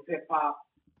wave of hip hop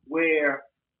where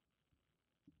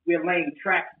we're laying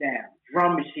tracks down,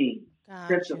 drum machines,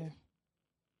 gotcha.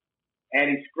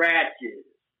 Adding scratches.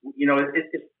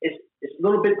 It's a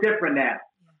little bit different now.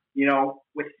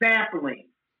 With sampling.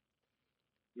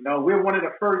 We're one of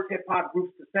the first hip hop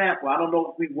groups to sample. I don't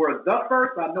know if we were the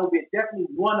first, but I know we're definitely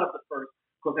one of the first.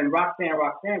 Because in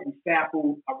Roxanne, we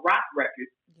sampled a rock record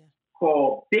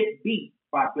called Big Beat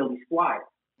by Billy Squier.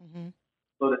 Mm-hmm.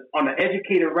 So on the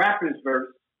Educated Rapper's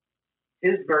verse,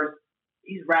 his verse,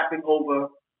 he's rapping over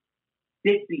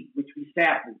Big Beat, which we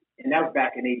sampled, and that was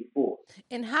back in '84.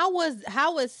 And how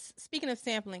was speaking of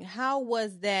sampling, how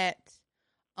was that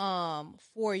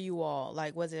for you all?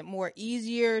 Like, was it more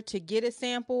easier to get a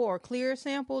sample or clear a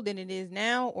sample than it is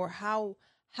now, or how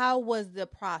was the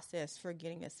process for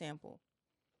getting a sample?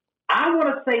 I want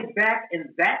to say back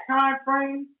in that time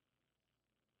frame,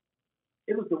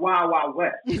 it was the Wild Wild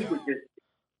West. You was just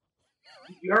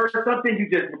you heard something, you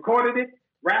just recorded it,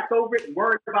 rapped over it, and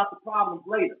worried about the problems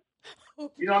later.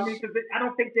 You know what I mean? Because I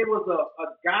don't think there was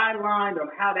a guideline on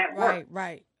how that worked.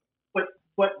 Right.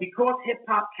 But because hip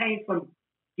hop came from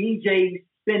DJs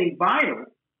spinning vinyl,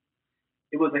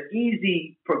 it was an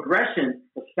easy progression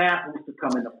for samples to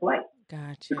come into play.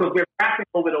 Gotcha. Because we're rapping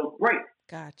over those breaks.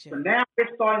 Gotcha. So now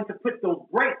we're starting to put those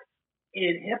breaks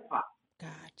in hip hop.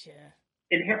 Gotcha.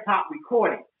 In hip hop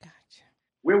recording. Gotcha.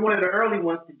 We're one of the early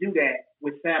ones to do that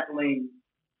with sampling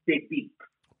Big Beat.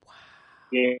 Wow.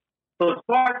 Yeah. So as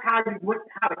far as how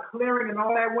the clearing and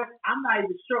all that went, I'm not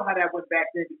even sure how that went back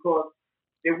then because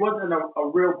there wasn't a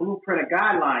real blueprint or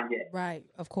guideline yet. Right,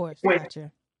 of course.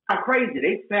 Gotcha. How crazy.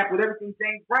 They sampled everything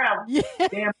James Brown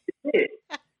damn did.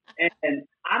 And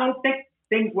I don't think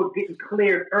things were getting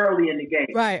cleared early in the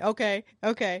game. Right, okay.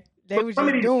 They were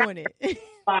just doing it.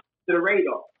 To the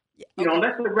radar.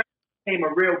 Unless the record became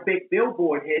a real big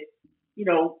Billboard hit,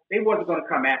 they wasn't going to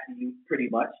come after you pretty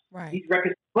much. Right. These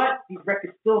records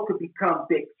still could become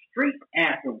big street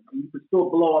anthems. And you could still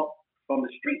blow up from the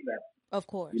street level. Of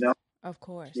course. Of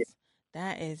course. Yeah.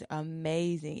 That is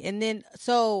amazing. And then,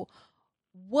 so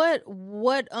what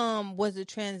was the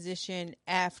transition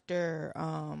after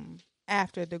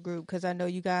the group? Because I know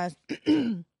you guys,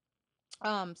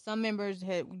 some members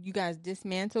you guys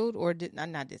dismantled or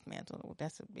not dismantled.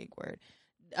 That's a big word.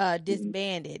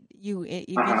 Disbanded. You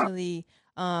eventually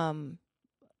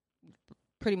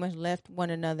pretty much left one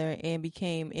another and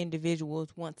became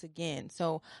individuals once again.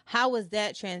 So how was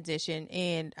that transition?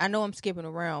 And I know I'm skipping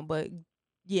around, but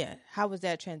yeah, how was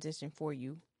that transition for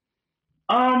you?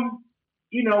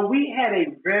 We had a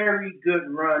very good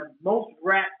run. Most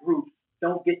rap groups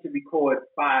don't get to record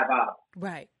 5 albums.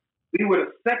 Right. We were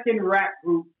the second rap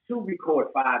group to record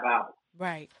 5 albums.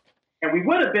 Right. And we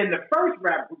would have been the first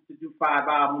rap group to do 5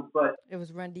 albums, but it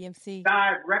was Run DMC.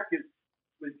 Jive Records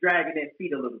was dragging their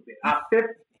feet a little bit. Our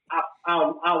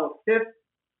fifth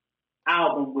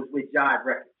album was with Jive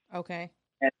Records. Okay.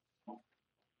 And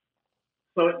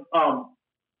so,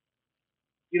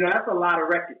 that's a lot of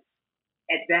records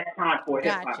at that time for a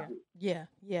hip hop group. Yeah.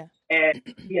 And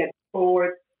we had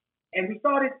toured, and we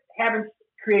started having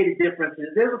creative differences.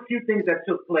 There's a few things that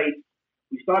took place.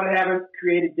 We started having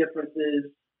creative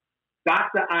differences.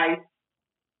 Dr. Ice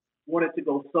wanted to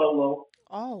go solo,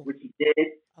 which he did.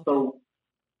 Okay. So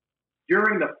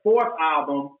during the 4th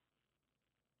album,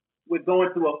 we're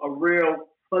going through a real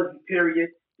fuzzy period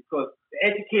because the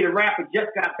Educated Rapper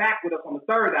just got back with us on the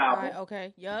 3rd album. Right,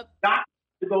 okay, yep. Dr.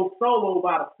 to go solo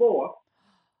by the 4th.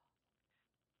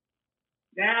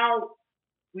 Now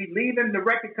we leaving the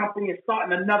record company and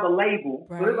starting another label.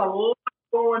 Right. So there's a lot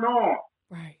going on.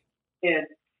 Right. And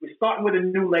we're starting with a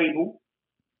new label.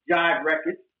 Jive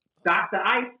Records. Dr.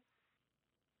 Ice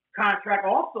contract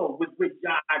also was with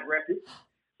Jive Records.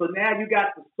 So now you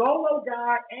got the solo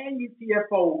guy and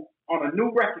UTFO on a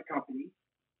new record company,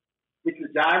 which was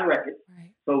Jive Records.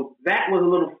 Right. So that was a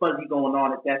little fuzzy going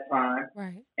on at that time.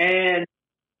 Right. And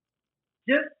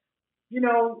just,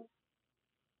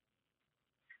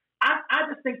 I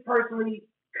just think personally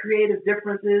creative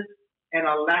differences and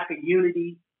a lack of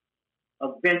unity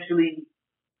eventually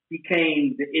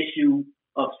became the issue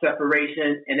of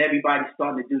separation, and everybody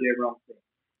starting to do their own thing.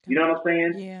 You know what I'm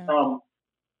saying? Yeah.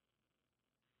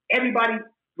 Everybody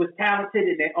was talented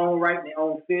in their own right, in their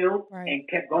own field, right. And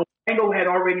kept going. Tango had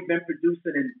already been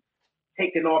producing and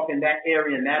taking off in that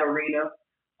area, in that arena.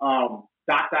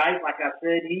 Dr. Ice, like I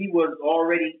said, he was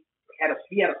already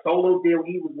he had a solo deal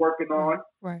he was working on.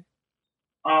 Right.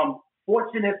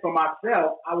 Fortunate for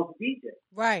myself, I was a DJ.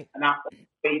 Right. And I was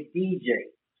a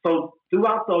DJ. So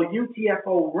throughout the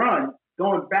UTFO run,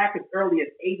 going back as early as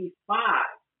 85,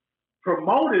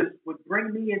 promoters would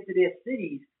bring me into their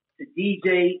cities to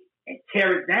DJ and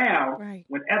tear it down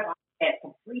whenever I had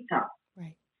some free time.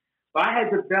 Right. So I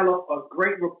had developed a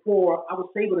great rapport, I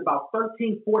would say, with about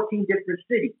 13, 14 different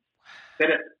cities. That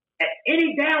at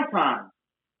any downtime,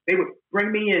 they would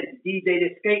bring me in to DJ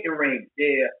their skating rink,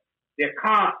 their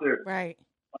concert,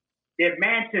 their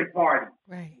mansion party,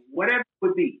 whatever it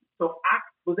would be. So I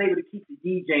was able to keep the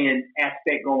DJing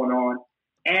aspect going on,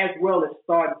 as well as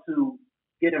starting to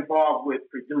get involved with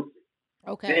producing.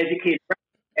 Okay. The educated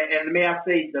rapper, and may I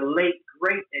say the late,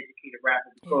 great educated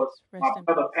rapper, because my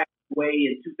brother passed away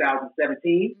in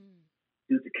 2017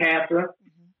 due to cancer.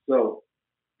 Mm-hmm. So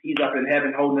he's up in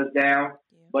heaven holding us down.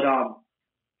 Yeah. But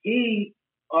he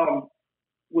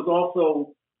was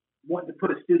also wanting to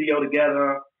put a studio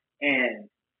together and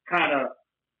kind of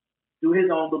do his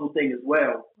own little thing as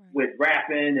well with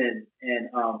rapping and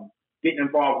getting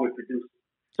involved with producing.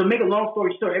 So make a long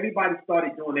story short, everybody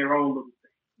started doing their own little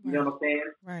thing. You know what I'm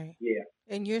saying? Right. Yeah.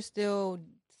 And you're still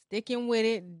sticking with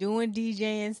it, doing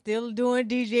DJing, still doing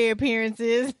DJ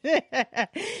appearances.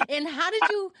 And how did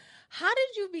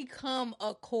you become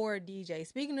a core DJ?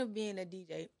 Speaking of being a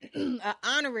DJ, an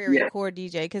honorary core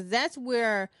DJ, because that's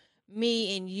where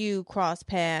me and you crossed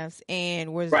paths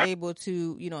and was able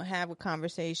to, have a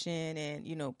conversation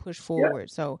and, push forward.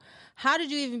 Yeah. So how did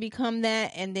you even become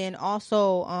that? And then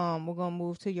also, we're going to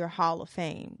move to your Hall of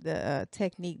Fame, the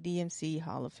Technique DMC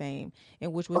Hall of Fame,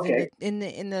 and which was in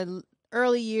the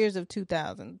early years of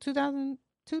 2000,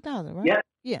 right? Yeah.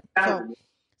 Yeah.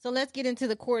 So let's get into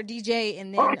the core DJ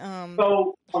and then,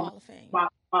 Hall of Fame. My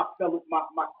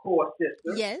core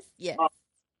sister. Yes.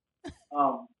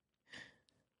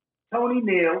 Tony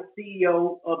Neal,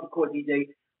 CEO of the Core DJ.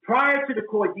 Prior to the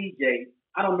Core DJ,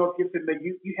 I don't know if you're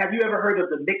familiar. Have you ever heard of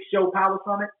the Mix Show Power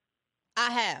Summit?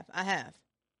 I have.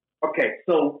 Okay,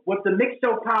 so what the Mix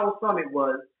Show Power Summit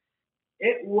was,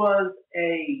 it was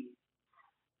a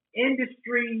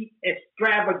industry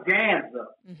extravaganza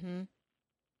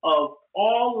of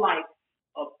all likes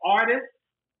of artists,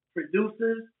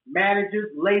 producers,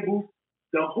 managers, labels,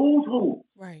 the who's who.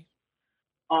 Right.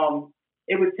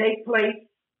 It would take place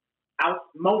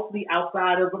mostly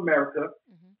outside of America.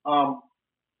 Mm-hmm.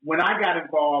 When I got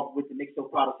involved with the Mix Show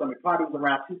Power Summit, probably was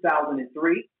around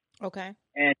 2003. Okay.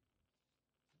 And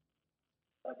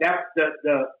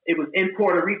it was in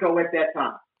Puerto Rico at that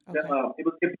time. Okay.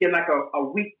 It'd be like a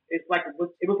week. It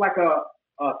was like a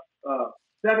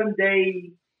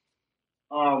 7-day.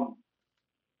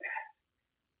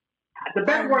 The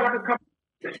best word I could come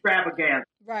extravaganza.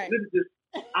 Right. This is just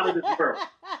out of this world.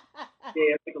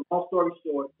 Yeah, make a long story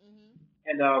short.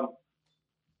 And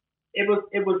it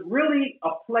was really a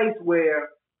place where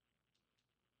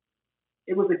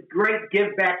it was a great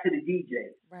give back to the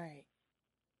DJs. Right.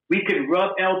 We could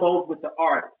rub elbows with the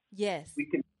artists. Yes. We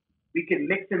can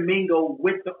mix and mingle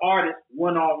with the artists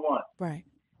one on one. Right.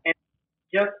 And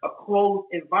just a closed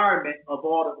environment of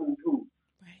all the who's who.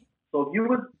 Right. So if you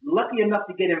were lucky enough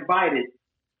to get invited,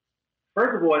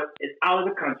 first of all, it's out of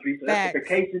the country, so that's a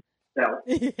vacation itself.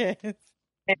 Yes.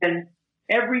 And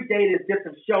every day there's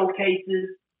different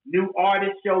showcases, new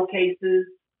artist showcases.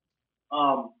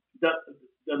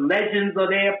 The legends are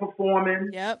there performing.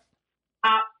 Yep.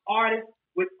 Top artists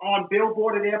on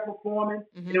Billboard are there performing.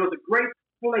 Mm-hmm. And it was a great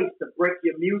place to break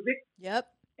your music. Yep.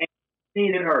 And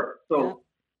seen and heard. So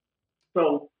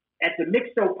at the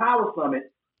Mix Show Power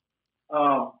Summit,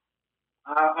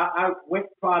 I went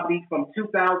probably from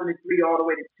 2003 all the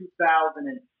way to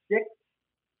 2006.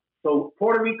 So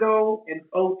Puerto Rico in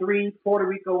 2003, Puerto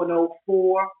Rico in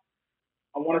 2004.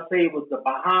 I want to say it was the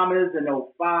Bahamas in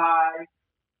 2005.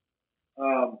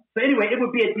 So anyway, it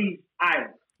would be at these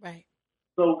islands. Right.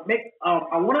 So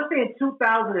I want to say in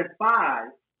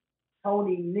 2005,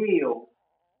 Tony Neal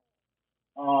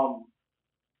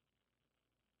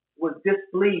was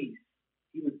displeased.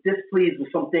 He was displeased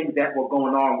with some things that were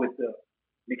going on with the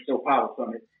Mix Show Power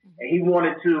Summit. Mm-hmm. And he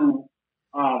wanted to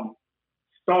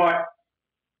start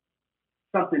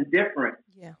something different.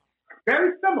 Yeah.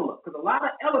 Very similar, because a lot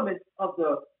of elements of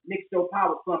the Mix Show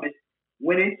Power Summit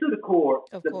went into the core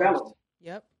development.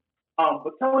 Yep.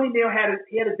 But Tony Neal had a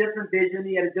different vision.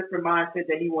 He had a different mindset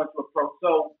that he wanted to approach.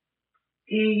 So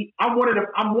I'm one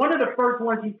of the first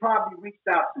ones he probably reached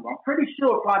out to. I'm pretty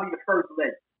sure probably the first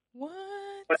legend. What?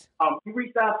 But he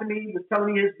reached out to me. He was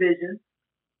telling me his vision,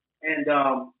 and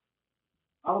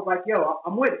I was like, "Yo,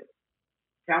 I'm with it.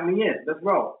 Count me in. Let's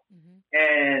roll." Mm-hmm.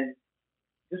 And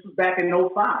this was back in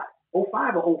 2005.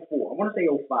 '05 or '04. I want to say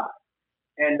 '05.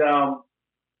 And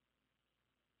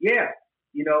yeah,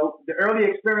 the early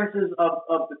experiences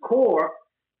of the core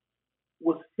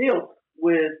was filled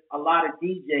with a lot of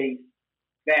DJs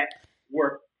that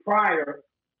were prior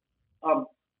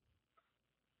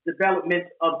development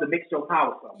of the Mixed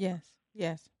Power Summit.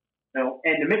 Yes. And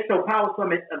the Mixed Power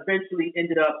Summit eventually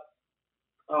ended up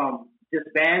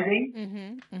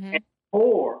disbanding, and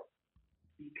core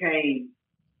became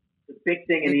the big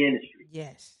thing in the industry.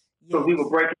 Yes. So we were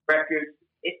breaking records.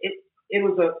 It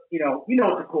was a you know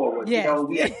what the core was. Yes.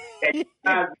 We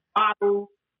had models.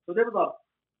 So there was a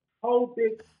whole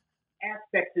big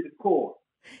aspect to the core.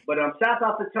 But shout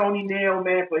out to Tony Neal,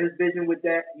 man, for his vision with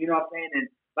that. You know what I'm saying? And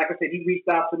like I said, he reached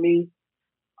out to me.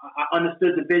 I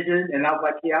understood the vision, and I was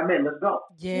like, yeah, I'm in. Let's go.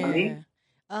 Yeah. You know what I mean?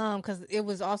 Because it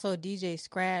was also DJ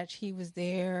Scratch. He was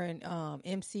there, and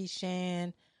MC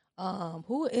Shan,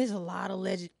 who is a lot of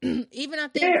legend. Even I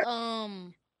think,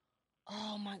 oh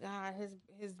my God,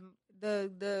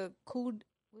 the cool. Was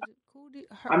it cool?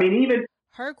 I mean, even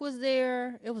Herc was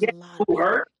there. It was a lot. Of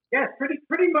Herc. Yes,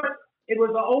 pretty much. It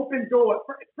was an open door.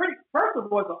 First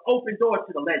of all, it's an open door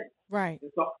to the legends. Right.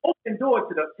 It's an open door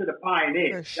to the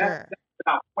pioneers. For sure. That's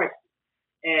without question.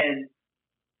 And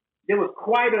there was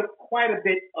quite a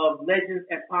bit of legends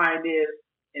and pioneers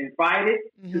invited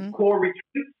to core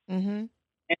retreats and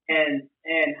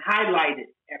highlighted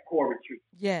at core retreats.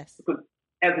 Yes. Because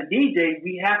as a DJ,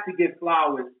 we have to give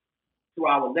flowers to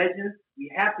our legends. We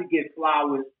have to give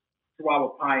flowers to our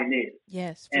pioneers.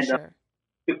 Yes, for sure.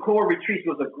 The core retreats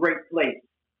was a great place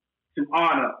to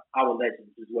honor our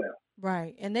legends as well.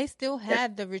 Right. And they still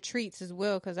have the retreats as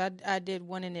well, because I did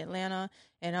one in Atlanta,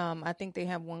 and I think they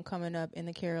have one coming up in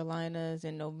the Carolinas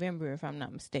in November, if I'm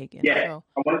not mistaken. Yeah. So,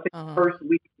 I want to say first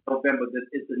week of November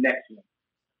is the next one.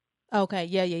 Okay.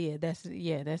 Yeah. That's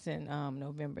in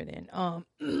November then.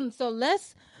 So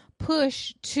let's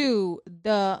push to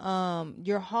the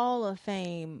your Hall of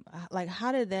Fame. Like,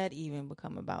 how did that even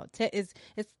become about? It's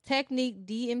Technique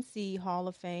DMC Hall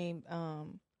of Fame.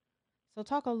 So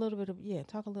talk a little bit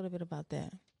about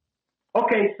that.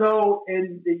 Okay, so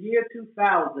in the year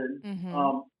 2000,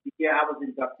 the year I was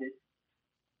inducted,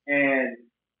 and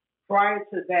prior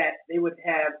to that, they would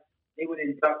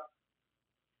induct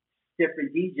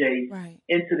different DJs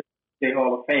into the DJ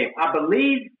Hall of Fame. I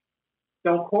believe,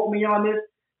 don't quote me on this,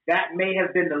 that may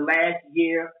have been the last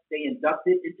year they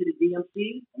inducted into the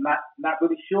DMC. I'm not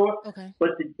really sure. Okay.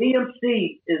 But the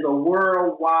DMC is a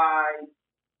worldwide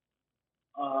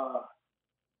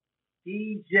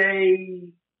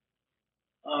DJ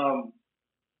I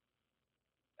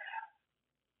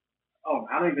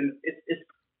don't even it's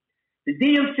the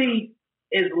DMC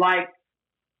is like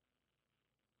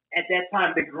at that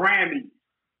time the Grammys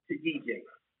to DJs.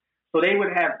 So they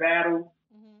would have battles.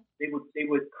 They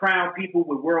would crown people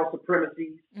with world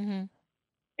supremacies, and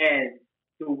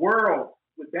the world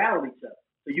would battle each other.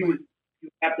 So you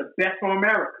have the best from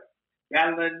America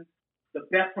battling the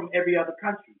best from every other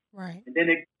country. Right. And then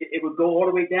it would go all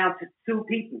the way down to two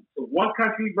people. So one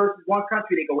country versus one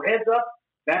country, they go heads up.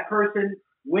 That person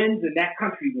wins, and that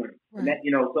country wins. Right. And that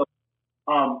so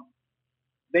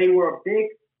they were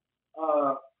big.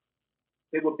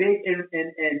 They were big in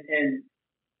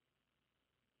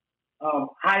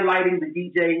highlighting the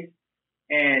DJs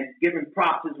and giving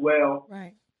props as well,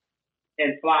 right,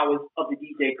 and flowers of the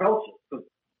DJ culture. So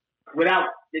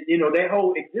without, their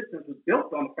whole existence was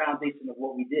built on the foundation of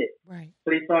what we did. Right.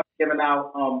 So they started giving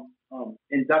out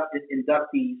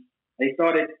inductees. They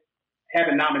started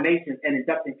having nominations and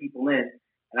inducting people in.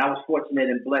 And I was fortunate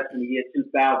and blessed in the year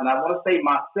 2000. I want to say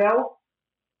myself,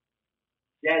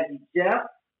 Jazzy Jeff,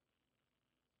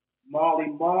 Marley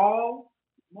Marl.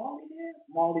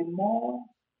 Marley Marl.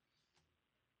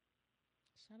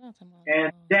 Shout out to Marley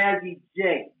and Jazzy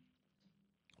J.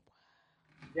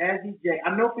 Jazzy J. I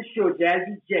know for sure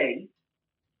Jazzy J.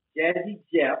 Jazzy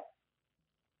Jeff.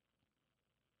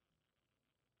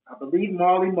 I believe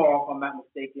Marley Marl, if I'm not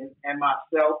mistaken, and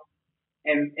myself,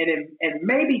 and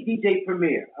maybe DJ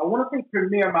Premier. I want to say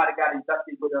Premier might have got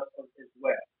inducted with us as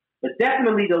well. But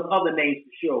definitely those other names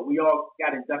for sure. We all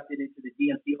got inducted into the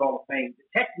DMC Hall of Fame, the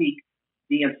Technique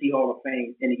DMC Hall of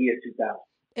Fame in the year 2000.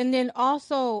 And then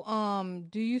also,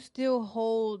 do you still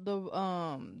hold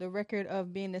the record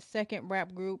of being the second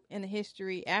rap group in the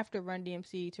history after Run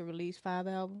DMC to release 5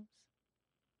 albums?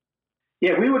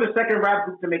 Yeah, we were the second rap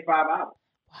group to make 5 albums.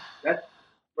 Wow.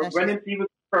 Run DMC was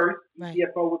the first, right.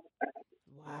 ECFO was the second.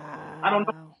 Wow. I don't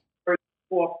know first,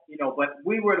 fourth, but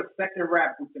we were the second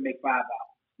rap group to make 5 albums.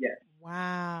 Yes.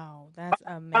 Wow, that's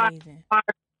amazing.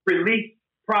 Release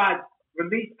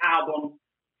albums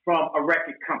from a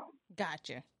record company.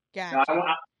 Gotcha.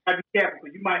 I be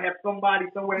might have somebody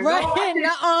somewhere. Right.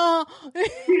 No,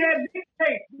 he had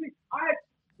mixtapes.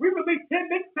 We released 10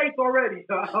 mixtapes already.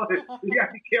 So you got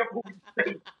to be careful when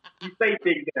you say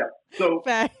things there. So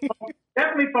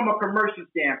definitely from a commercial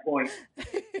standpoint,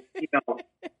 you know,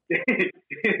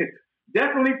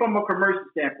 definitely from a commercial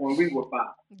standpoint, we were fine.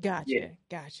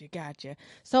 Gotcha.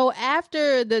 So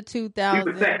after the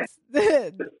 2000s,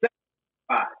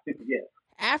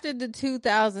 after the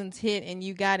 2000s hit and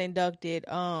you got inducted,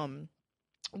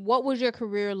 what was your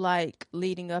career like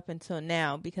leading up until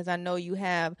now? Because I know you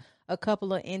have a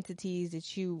couple of entities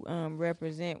that you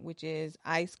represent, which is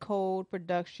Ice Cold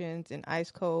Productions and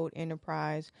Ice Cold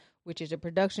Enterprise, which is a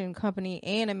production company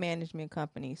and a management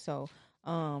company. So,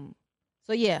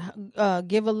 give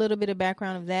a little bit of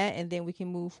background of that, and then we can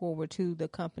move forward to the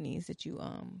companies that you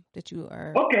are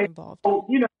involved in.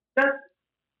 You know, that's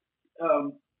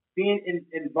being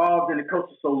involved in the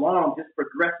culture so long, just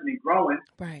progressing and growing.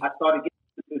 Right. I started getting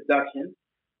into production,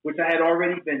 which I had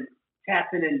already been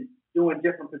tapping and doing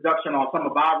different production on some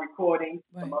of our recordings,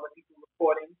 some other people's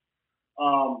recordings,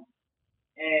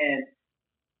 and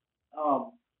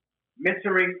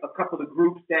mentoring a couple of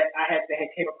groups that had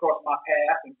came across my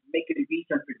path, and making beats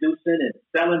and producing and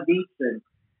selling beats and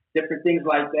different things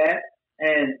like that,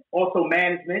 and also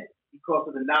management because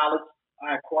of the knowledge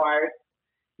I acquired.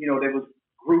 You know, there was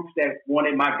groups that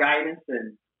wanted my guidance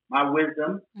and my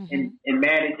wisdom in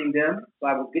managing them. So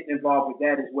I was getting involved with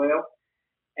that as well.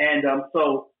 And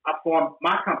so I formed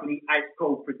my company, Ice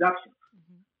Cold Productions.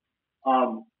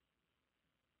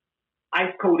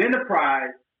 Ice Cold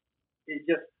Enterprise is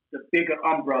just the bigger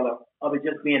umbrella of it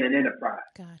just being an enterprise.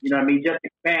 Gotcha. You know what I mean? Just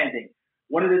expanding.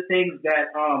 One of the things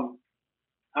that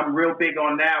I'm real big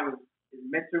on now is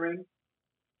mentoring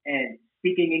and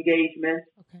speaking engagements.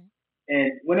 Okay.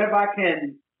 And whenever I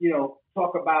can, you know,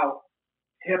 talk about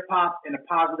hip hop in a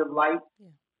positive light,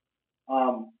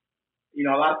 you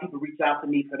know, a lot of people reach out to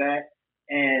me for that.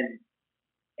 And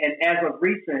as of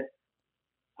recent,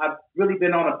 I've really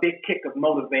been on a big kick of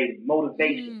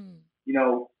motivation, you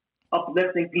know,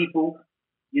 uplifting people,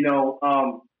 you know,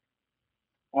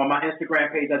 on my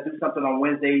Instagram page, I do something on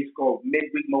Wednesdays called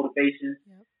Midweek Motivation.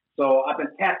 Yep. So I've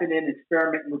been tapping in,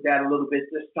 experimenting with that a little bit,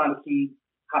 just trying to see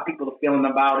how people are feeling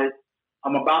about it.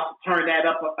 I'm about to turn that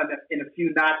up in a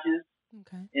few notches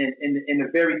in the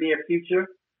very near future.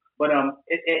 But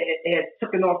it has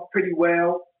taken off pretty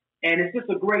well, and it's just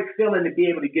a great feeling to be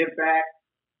able to give back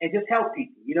and just help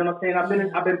people. You know what I'm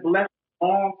saying? I've been blessed a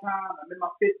long time. I'm in my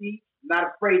 50s.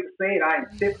 Not afraid to say it. I am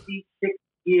 56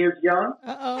 years young.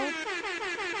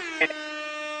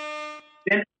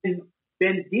 And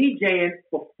been DJing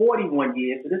for 41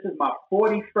 years. So this is my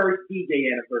 41st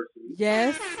DJ anniversary.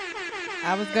 Yes.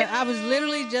 I was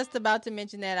literally just about to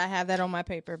mention that. I have that on my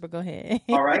paper, but go ahead.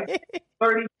 All right.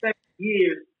 37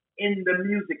 years in the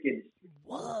music industry.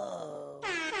 Whoa.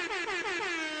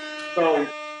 So,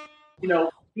 you know,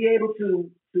 be able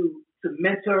to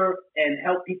mentor and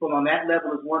help people on that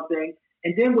level is one thing.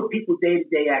 And then with people's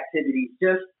day-to-day activities,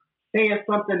 just saying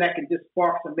something that can just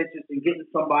spark some interest in getting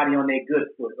somebody on their good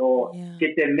foot or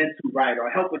get their mental right or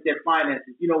help with their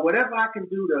finances. You know, whatever I can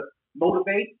do to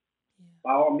motivate,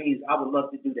 by all means, I would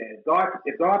love to do that.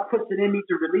 If God puts it in me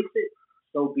to release it,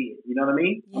 so be it. You know what I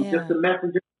mean? Yeah. I'm just a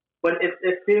messenger. But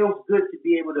it feels good to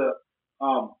be able to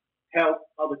help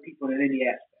other people in any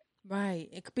aspect. Right,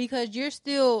 because you're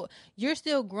still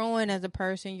growing as a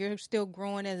person. You're still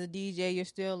growing as a DJ. You're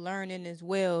still learning as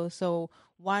well. So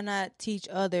why not teach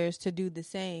others to do the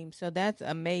same? So that's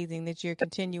amazing that you're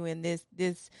continuing this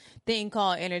thing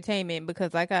called entertainment.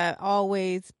 Because like I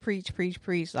always preach.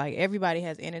 Like everybody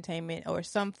has entertainment or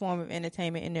some form of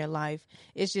entertainment in their life.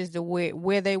 It's just the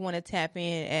where they want to tap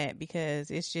in at,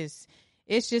 because it's just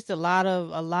a lot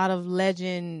of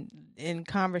legend in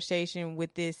conversation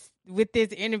with this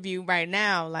interview right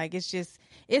now. Like it's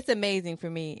amazing for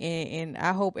me, and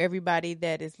I hope everybody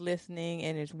that is listening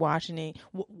and is watching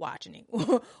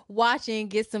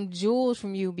get some jewels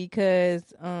from you, because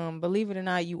believe it or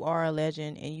not, you are a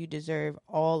legend and you deserve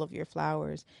all of your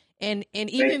flowers. And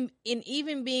even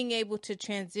being able to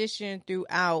transition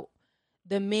throughout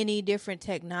the many different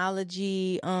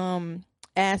technology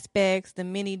aspects, the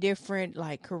many different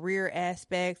like career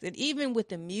aspects, and even with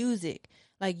the music,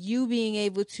 like you being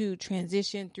able to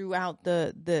transition throughout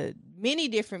the many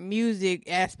different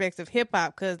music aspects of hip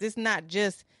hop, because it's not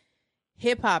just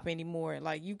hip hop anymore.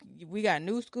 Like we got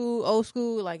new school, old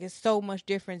school, like it's so much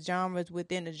different genres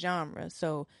within a genre.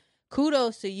 So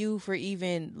kudos to you for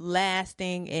even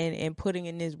lasting and putting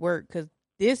in this work, because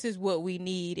this is what we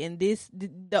need, and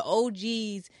the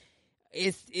OGs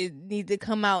it need to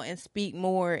come out and speak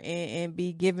more and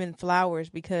be given flowers,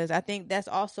 because I think that's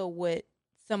also what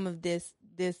some of this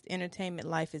entertainment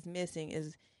life is missing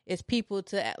is people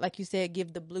to, like you said,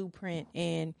 give the blueprint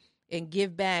and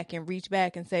give back and reach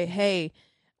back and say, hey,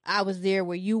 I was there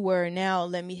where you were, now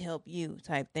let me help you,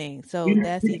 type thing. So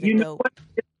that's even dope.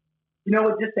 You know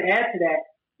what, just to add to that,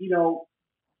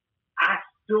 I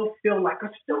still feel like a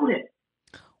student.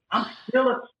 I'm still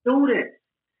a student.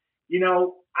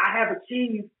 I have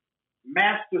achieved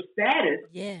master status,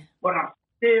 but I'm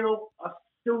still a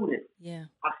student. Yeah.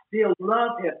 I still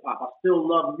love hip hop. I still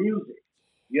love music.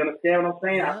 You understand what I'm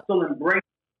saying? Yep. I still embrace.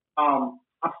 I'm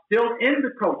still in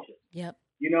the culture. Yep.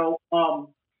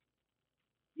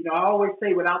 I always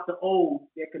say, without the old,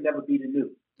 there can never be the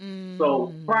new.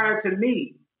 So prior to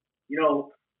me,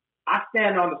 I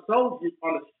stand on the soldiers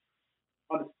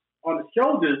on the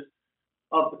shoulders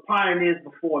of the pioneers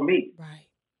before me. Right.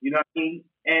 You know what I mean?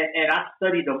 And I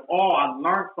studied them all. I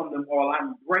learned from them all. I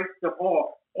embraced them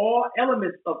all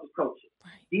elements of the culture.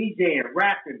 Right. DJing,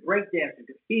 rapping, breakdancing,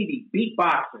 graffiti,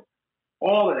 beatboxing,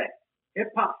 all of that.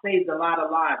 Hip hop saved a lot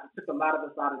of lives. It took a lot of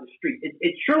us out of the street.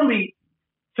 It truly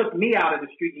took me out of the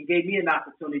street and gave me an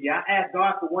opportunity. I asked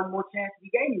God for one more chance, and He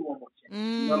gave me one more chance.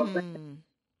 You know what I'm saying?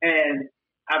 And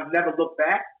I've never looked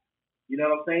back. You know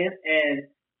what I'm saying? And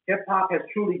hip hop has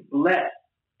truly blessed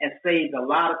and saved a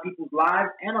lot of people's lives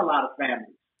and a lot of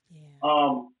families.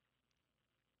 Yeah.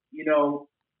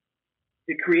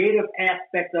 The creative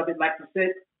aspect of it, like you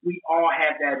said, we all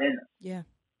have that in us. Yeah.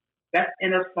 That's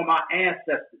in us from our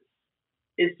ancestors.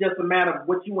 It's just a matter of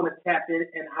what you want to tap in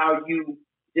and how you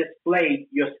display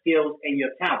your skills and your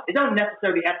talent. It doesn't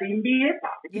necessarily have to even be hip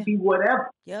hop. It can be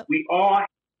whatever. Yep. We all have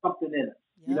something in us.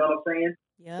 Yep. You know what I'm saying?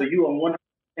 Yep. So you are 100%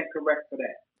 correct for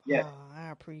that. Yes. Oh,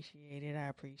 I appreciate it.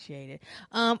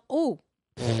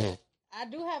 I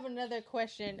do have another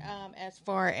question. As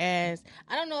far as,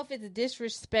 I don't know if it's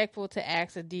disrespectful to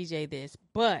ask a DJ this,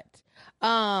 but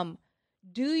do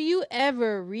you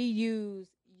ever reuse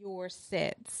your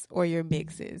sets or your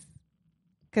mixes?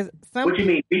 Because what do you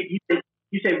mean? You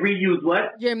say reuse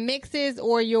what? Your mixes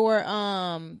or your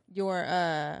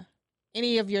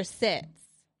any of your sets.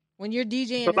 When you're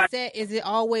DJing a set, is it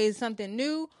always something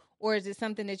new, or is it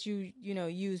something that you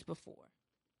used before?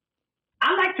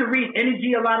 I like to read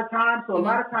energy a lot of times, so a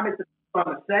lot of times it's on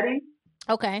the setting.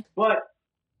 Okay. But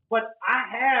I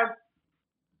have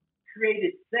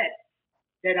created sets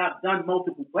that I've done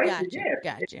multiple places.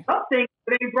 Gotcha. Some things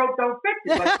that ain't broke, don't fix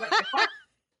it. Like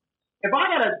if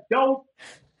I got a dope,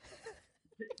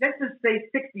 let's just say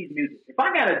 60s music. If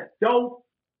I got a dope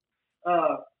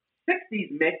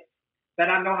 60s mix that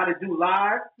I know how to do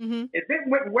live, if it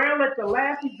went well at the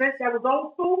last event that was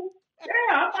old school,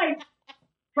 I might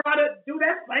try to do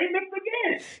that same mix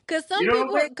again.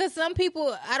 Because some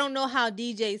people, I don't know how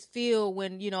DJs feel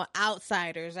when,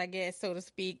 outsiders, I guess, so to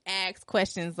speak, ask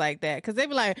questions like that. Because they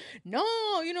be like, no,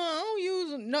 I don't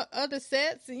use other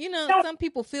sets. Some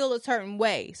people feel a certain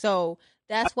way. So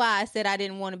that's why I said I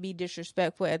didn't want to be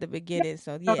disrespectful at the beginning.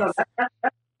 So, yes. No, that's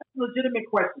a legitimate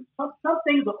question. Some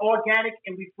things are organic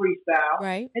and we freestyle.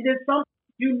 Right. And then some,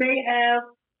 you may have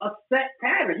a set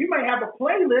pattern. You may have a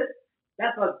playlist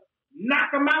that's a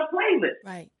knock 'em out playlist.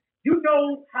 Right. You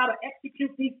know how to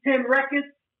execute these 10 records,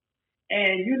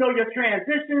 and you know your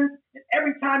transitions. And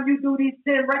every time you do these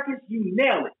 10 records, you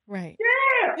nail it. Right.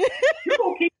 Yeah. You're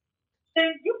gonna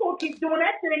keep doing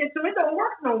that thing until it don't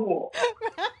work no more.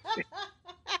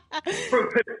 for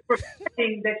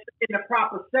saying that you're in the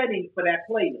proper setting for that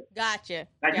playlist. Gotcha.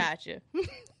 You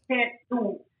can't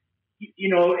do.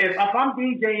 If I'm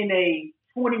DJing a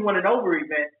 21 and over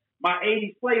event, my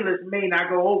 80s playlist may not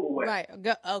go over well. Right.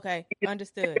 Okay.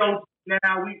 Understood. Now,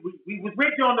 we was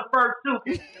rich on the first two.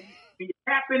 You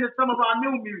tap into some of our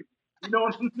new music. You know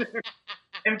what I'm saying?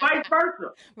 And vice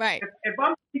versa. Right. If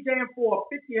I'm DJing for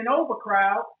a 50 and over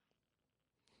crowd,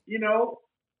 they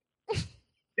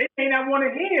may not want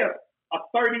to hear a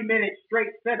 30-minute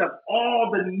straight set of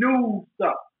all the new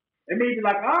stuff. They may be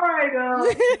like, all right,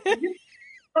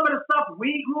 some of the stuff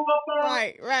we grew up on.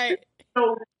 Right.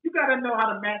 So you got to know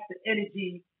how to match the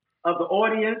energy of the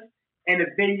audience and the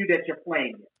venue that you're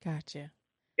playing in. Gotcha.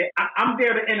 I'm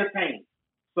there to entertain.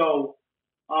 So,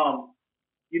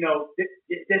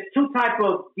 there's two types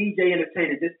of DJ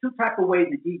entertainers. There's two types of ways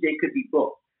the DJ could be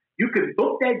booked. You could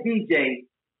book that DJ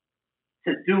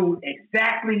to do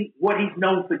exactly what he's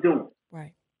known for doing.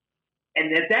 Right.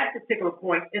 And at that particular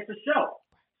point, it's a show.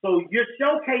 So you're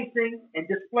showcasing and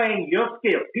displaying your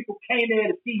skills. People came there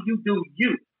to see you do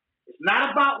you. It's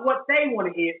not about what they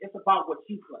want to hear. It's about what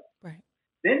you play. Right.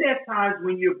 Then there's times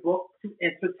when you're booked to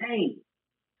entertain.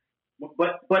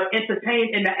 But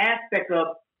entertain in the aspect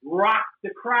of rock the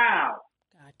crowd.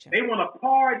 Gotcha. They want to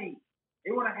party.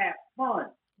 They want to have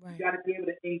fun. Right. You got to be able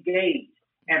to engage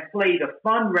and play the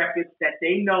fun records that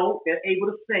they know they're able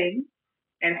to sing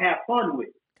and have fun with.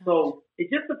 Gotcha. So it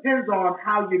just depends on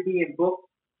how you're being booked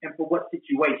and for what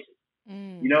situation.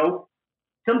 You know,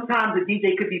 sometimes a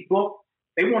DJ could be booked.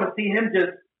 They want to see him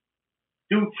just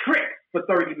do tricks for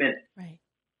 30 minutes. Right.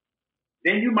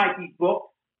 Then you might be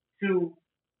booked to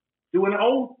do an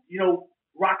old,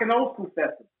 rock and old school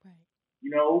festival. Right.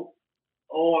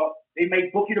 Or they may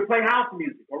book you to play house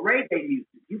music or reggae music.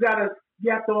 You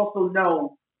have to also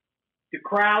know the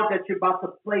crowd that you're about to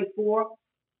play for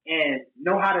and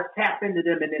know how to tap into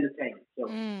them and entertain them. So,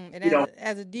 and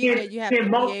as a DJ, you have to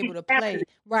be able to play.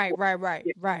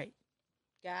 Right.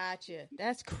 Gotcha.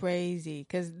 That's crazy.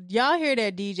 Because y'all hear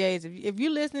that DJs. If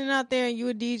you're listening out there and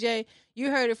you're a DJ,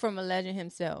 you heard it from a legend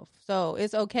himself. So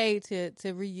it's okay to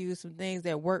reuse some things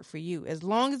that work for you. As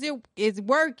long as it's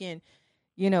working,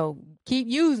 keep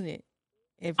using it.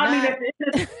 If at not,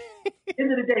 the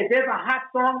end of the day, if there's a hot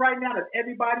song right now that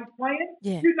everybody's playing,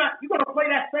 you're going to play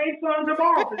that same song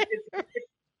tomorrow.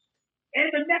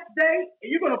 And the next day,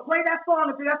 you're going to play that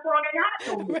song until that song ain't hot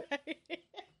no more. Right.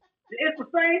 It's the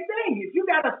same thing. If you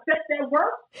got a set that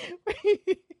works,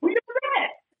 we do that.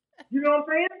 You know what I'm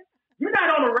saying? You're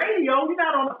not on the radio. You're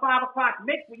not on the 5 o'clock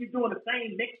mix when you're doing the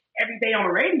same mix every day on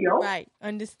the radio. Right.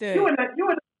 Understood. You know what I'm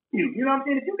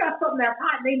saying? If you got something that's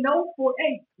hot and they know for,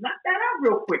 hey, knock that out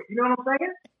real quick. You know what I'm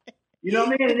saying? You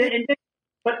know what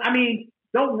I mean?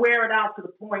 But don't wear it out to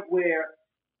the point where,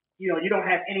 you don't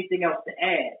have anything else to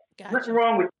add. Gotcha. Nothing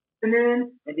wrong with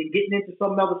listening and then getting into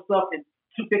some other stuff and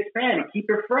keep expanding, keep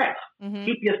it fresh,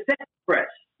 keep your sets fresh.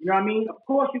 You know what I mean? Of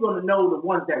course, you're going to know the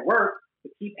ones that work,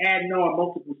 but keep adding on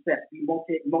multiple sets. Be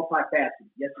multifaceted.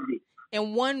 Yes, indeed.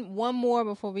 And one more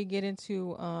before we get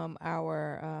into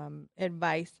our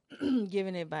advice,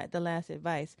 giving advice, the last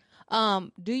advice.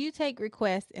 Do you take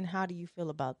requests, and how do you feel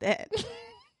about that?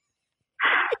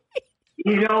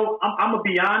 I'm gonna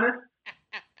be honest.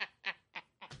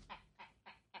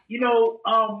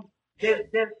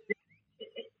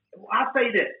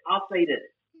 I'll say this.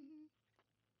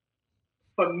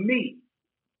 For me,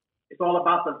 it's all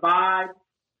about the vibe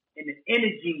and the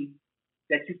energy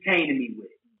that you came to me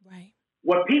with. Right.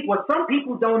 What some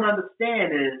people don't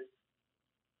understand is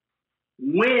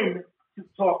when to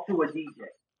talk to a DJ.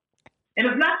 And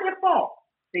it's not their fault.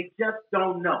 They just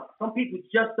don't know. Some people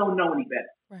just don't know any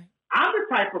better. Right. I'm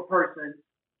the type of person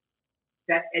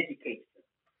that educates them.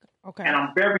 Okay. And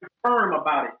I'm very firm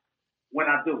about it when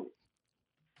I do it.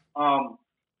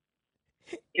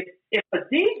 If a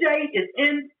DJ is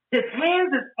his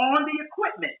hands is on the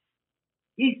equipment,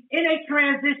 he's in a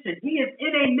transition, he is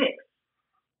in a mix.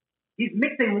 He's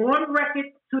mixing one record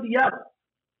to the other.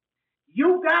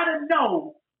 You gotta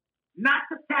know not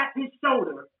to tap his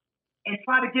shoulder and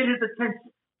try to get his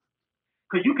attention.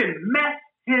 Because you can mess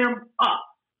him up.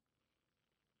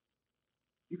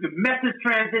 You can mess his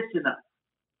transition up.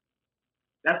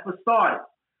 That's for starters.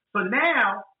 So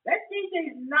now, that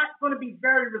DJ is not going to be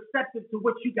very receptive to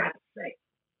what you got to say.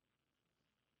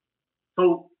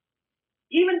 So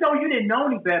even though you didn't know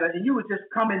any better and you were just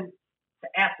coming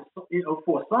to ask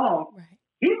for a song, right.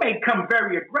 He may come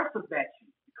very aggressive at you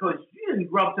because you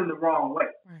didn't rub him the wrong way.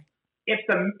 Right. If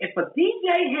a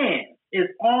DJ hand is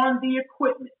on the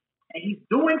equipment and he's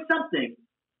doing something,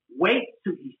 wait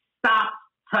till he stops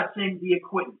touching the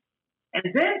equipment. And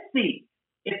then see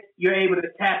if you're able to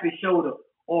tap his shoulder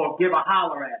or give a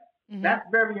holler at him. Mm-hmm. That's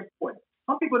very important.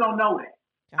 Some people don't know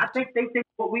that. Gotcha. I think they think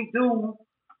what we do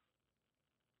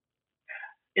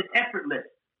is effortless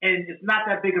and it's not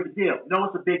that big of a deal. No,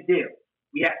 it's a big deal.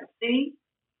 We have to see,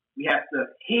 we have to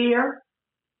hear,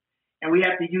 and we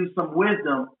have to use some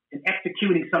wisdom in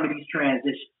executing some of these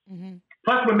transitions. Mm-hmm.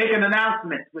 Plus, we're making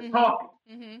announcements. We're mm-hmm. talking.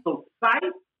 Mm-hmm. So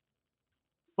sight,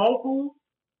 vocals,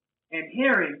 and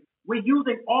hearing, we're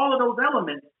using all of those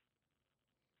elements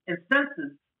and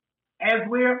senses as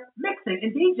we're mixing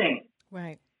and DJing.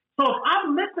 Right. So if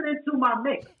I'm listening to my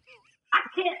mix, I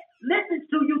can't listen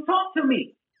to you talk to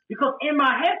me because in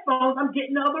my headphones, I'm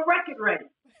getting the other record ready.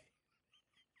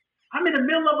 I'm in the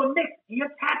middle of a mix and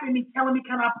you're tapping me, telling me,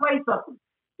 can I play something?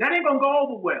 That ain't going to go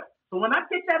over well. So when I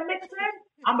get that mix in,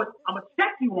 I'm gonna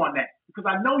check you on that because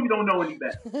I know you don't know any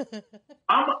better.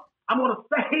 I'm going to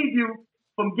save you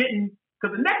from getting,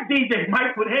 because the next DJ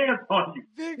might put hands on you.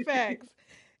 Big facts.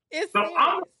 So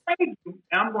I'm going to save you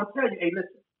and I'm going to tell you, hey,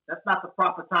 listen, that's not the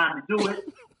proper time to do it. In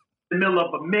the middle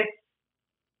of a mix,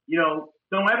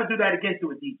 don't ever do that again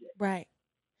to a DJ. Right.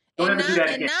 Don't ever do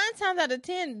that again. And 9 times out of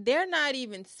 10, they're not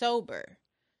even sober.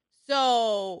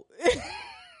 So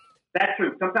that's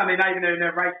true. Sometimes they're not even in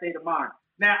their right state of mind.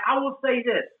 Now, I will say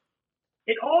this.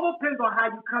 it all depends on how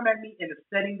you come at me in the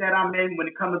setting that I'm in when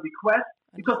it comes to requests.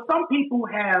 Because some people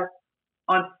have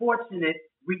unfortunate,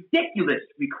 ridiculous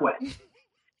requests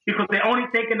because they're only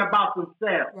thinking about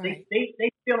themselves. Right.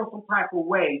 They feel in some type of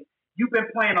way. You've been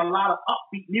playing a lot of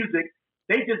upbeat music.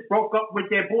 They just broke up with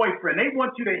their boyfriend. They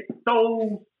want you to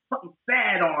throw something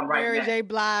sad on right Mary now. J.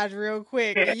 Blige, real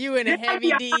quick. Yeah. You in a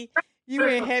heavy D. You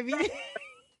in heavy D.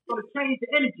 Going to change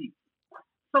the energy.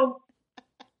 So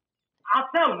I'll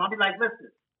tell them. I'll be like,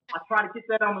 listen, I'll try to get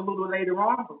that on a little later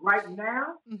on, but right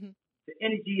now, the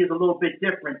energy is a little bit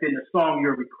different than the song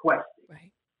you're requesting.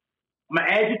 Right. I'm going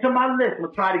to add you to my list. I'm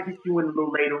going to try to get you in a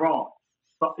little later on.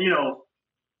 So,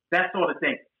 that sort of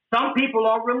thing. Some people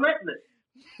are relentless.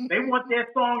 They want their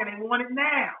song and they want it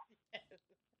now.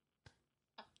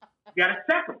 You got to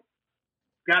check them.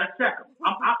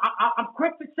 I'm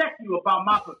quick to check you about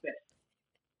my profession.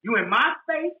 You in my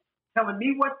space telling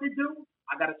me what to do,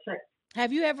 I got to check you.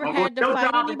 Have you ever had to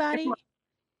fight anybody?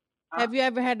 Have you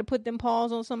ever had to put them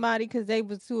paws on somebody because they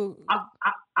was too...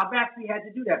 I've actually had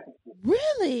to do that before.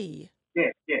 Really?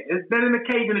 Yeah. It's been an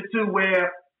occasion or two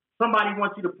where somebody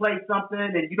wants you to play something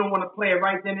and you don't want to play it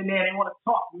right then and there. They want to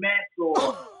talk mess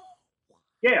or...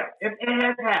 Yeah, it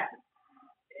has happened.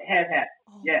 It has happened.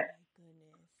 Oh, yes. My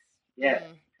goodness. Yes.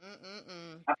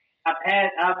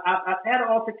 I've had an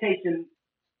altercation,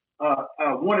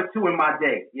 one or two in my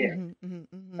day. Yeah.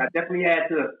 I definitely had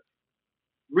to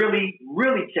really,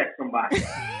 really check somebody.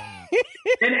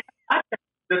 Then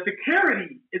the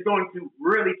security is going to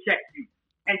really check you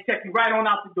and check you right on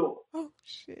out the door. Oh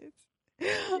shit!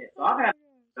 Yeah,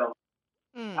 so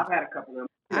I've had a couple of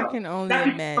them. I can only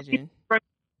imagine.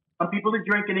 Some people are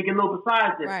drinking and get a little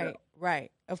beside themselves.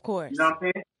 Right. Of course. You know what I'm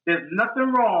saying? There's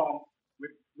nothing wrong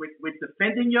with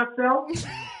defending yourself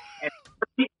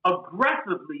and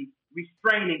aggressively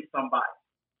restraining somebody.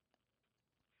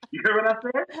 You hear what I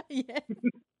said? Yes.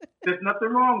 There's nothing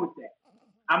wrong with that.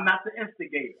 I'm not the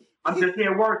instigator. I'm just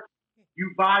here working.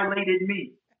 You violated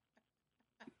me.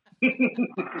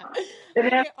 I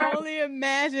can only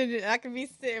imagine it. I can be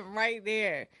sitting right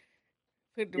there.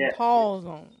 Put the paws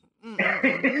on.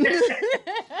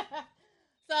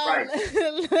 So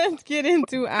let's get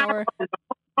into our...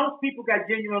 Most people got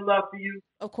genuine love for you.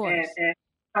 Of course. And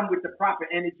come with the proper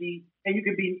energy. And you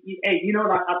can be, hey,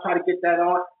 I'll try to get that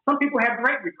on. Some people have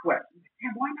great requests.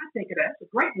 Damn, why not think of that? That's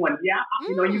a great one. Yeah,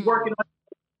 you're working on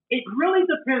it. It really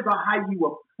depends on how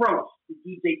you approach the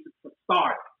DJ to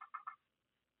start.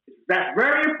 That's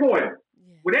very important.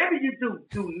 Yeah. Whatever you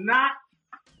do not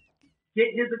get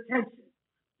his attention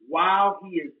while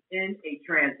he is in a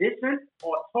transition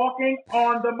or talking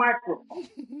on the microphone.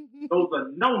 Those are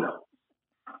no-nos.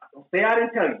 Don't say I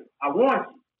didn't tell you. I warned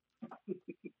you.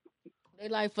 They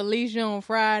like Felicia on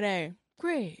Friday.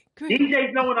 Great.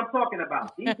 DJs know what I'm talking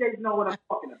about.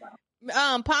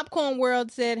 Popcorn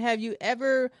World said, have you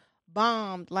ever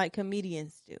bombed like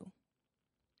comedians do?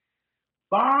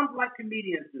 Bombed like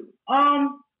comedians do?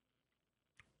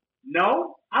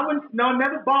 No. I wouldn't. No,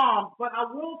 never bombed. But I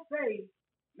will say,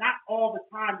 not all the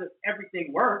time does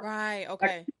everything work. Right.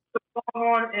 Okay. Like,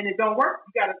 on and it don't work.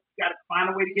 You gotta find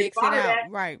a way to get Mix it out.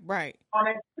 Right. On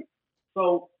it.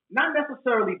 So not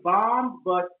necessarily bombed,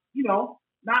 but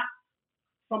not.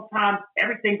 Sometimes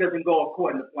everything doesn't go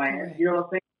according to plan. Right. You know what I'm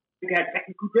saying? You got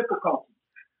technical difficulties.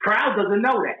 Crowd doesn't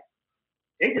know that.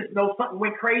 They just know something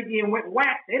went crazy and went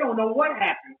whack. They don't know what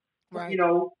happened. Right.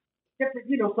 So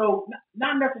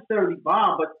not necessarily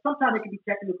bomb, but sometimes it can be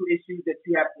technical issues that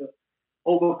you have to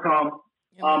overcome.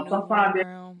 Sometimes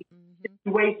there's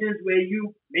situations where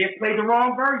you may have played the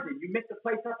wrong version. You meant to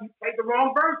play something, you played the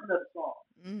wrong version of the song.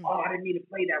 Oh, I didn't mean to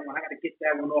play that one. I got to get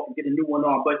that one off and get a new one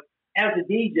on. But as a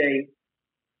DJ,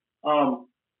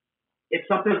 if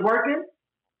something's working,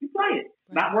 you play it.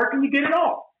 Right. Not working, you get it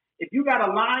off. If you got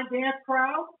a line dance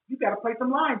crowd, you got to play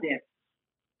some line dance.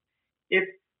 If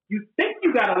you think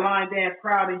you got a line dance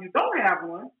crowd and you don't have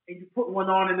one, and you put one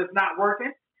on and it's not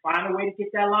working, find a way to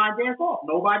get that line dance off.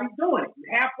 Nobody's doing it.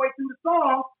 You're halfway through the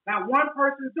song, not one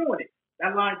person's doing it.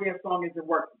 That line dance song isn't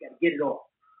working. You got to get it off.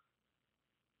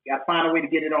 You got to find a way to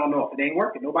get it on off. It ain't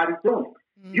working. Nobody's doing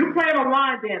it. You playing a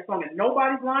line dance song and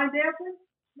nobody's line dancing,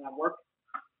 it's not working.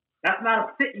 That's not a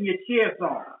sit in your chair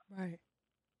song. Right.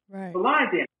 It's a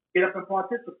line dance. Get up and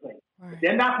participate. Right. If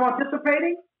they're not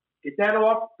participating, get that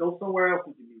off. Go somewhere else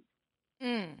with your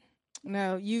music.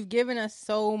 No, you've given us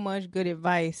so much good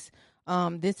advice.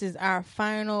 This is our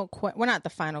final not the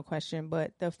final question,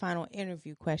 but the final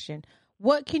interview question.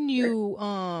 What can you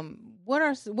what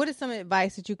is some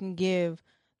advice that you can give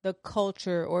the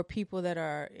culture or people that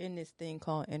are in this thing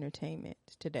called entertainment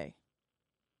today?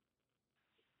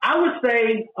 I would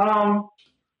say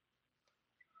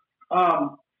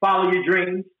Follow your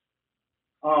dreams.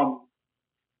 Know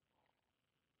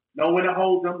when to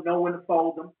hold them, know when to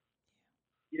fold them.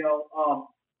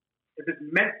 If it's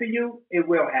meant for you, it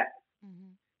will happen.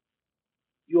 Mm-hmm.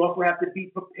 You also have to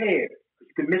be prepared. You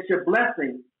can miss your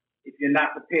blessing if you're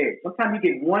not prepared. Sometimes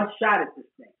you get one shot at this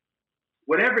thing,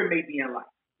 whatever it may be in life.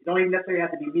 It don't even necessarily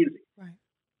have to be music. Right.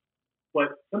 But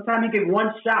sometimes you get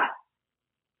one shot,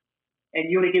 and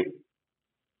you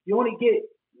only get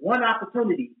one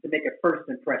opportunity to make a first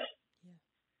impression. Yeah.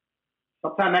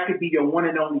 Sometimes that could be your one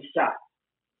and only shot.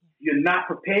 If you're not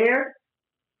prepared,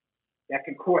 that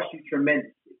can cost you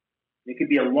tremendously. It could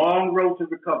be a long road to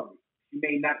recovery. You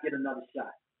may not get another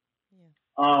shot.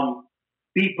 Yeah.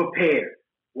 Be prepared.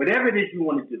 Whatever it is you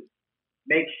want to do,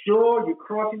 make sure you're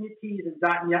crossing your T's and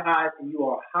dotting your I's, and you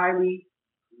are highly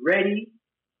ready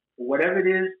for whatever it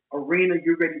is arena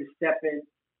you're ready to step in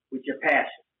with your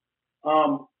passion.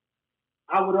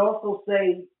 I would also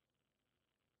say,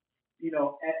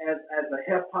 as a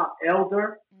hip hop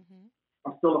elder, mm-hmm.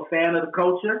 I'm still a fan of the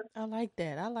culture. I like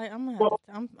that. I'm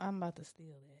about to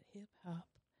steal that. Hip hop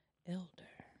elder.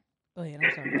 Go ahead.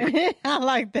 I'm sorry. I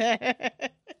like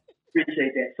that.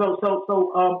 Appreciate that. So,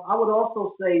 I would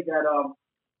also say that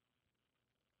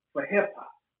for hip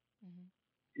hop, mm-hmm.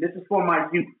 and this is for my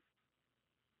youth.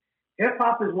 Hip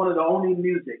hop is one of the only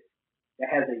music that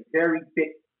has a very big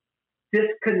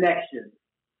disconnection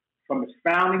from its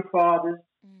founding fathers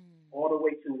all the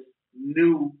way to its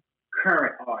new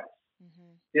current artists.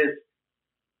 Mm-hmm. There's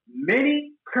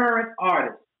many current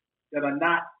artists that are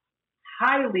not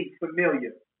highly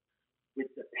familiar with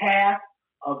the path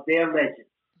of their legends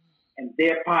and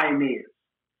their pioneers.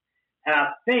 And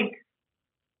I think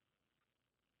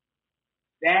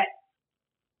that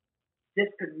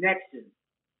disconnection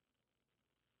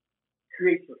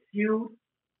creates a feud,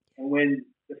 and when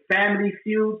the family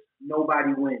feuds,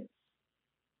 nobody wins.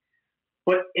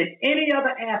 But in any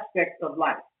other aspect of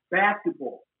life,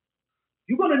 basketball,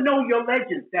 you're going to know your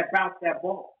legends that bounce that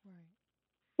ball. Right.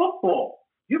 Football,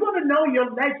 you're going to know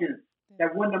your legends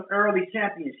that won them early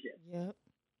championships. Yep.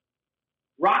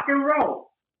 Rock and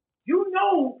roll,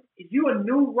 if you're a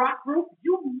new rock group,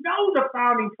 you know the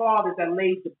founding fathers that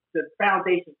laid the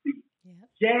foundation for you. Yep.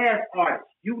 Jazz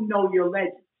artists, you know your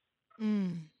legends.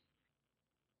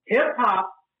 Hip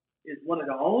hop is one of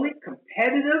the only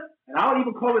competitive, and I'll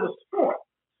even call it a sport,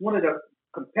 one of the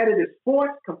competitive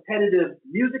sports, competitive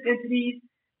music entities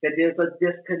that there's a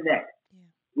disconnect. Yeah.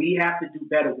 We have to do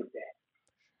better with that.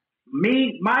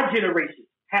 My generation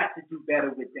has to do better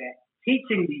with that,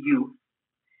 teaching the youth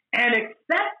and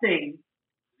accepting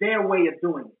their way of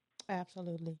doing it.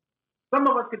 Absolutely. Some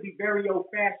of us could be very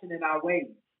old-fashioned in our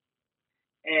ways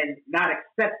and not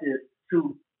acceptive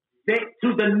to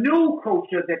the new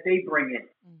culture that they bring in.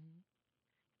 Mm-hmm.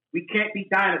 We can't be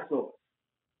dinosaurs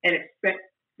and expect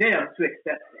them to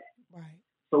accept that. Right.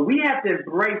 So we have to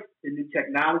embrace the new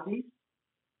technologies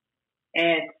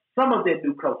and some of their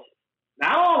new culture.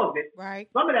 Not all of it. Right.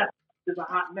 Some of that is a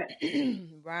hot mess.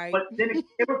 Right. But then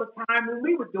there was a time when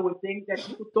we were doing things that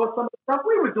people thought some of the stuff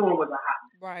we were doing was a hot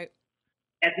mess. Right.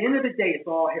 At the end of the day, it's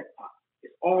all hip hop.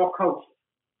 It's all culture.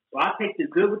 So I take the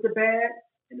good with the bad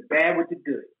and the bad with the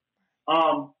good.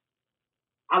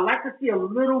 I like to see a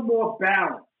little more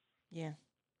balance. Yeah.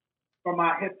 From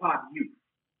our hip hop youth.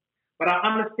 But I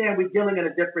understand we're dealing in a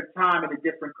different time and a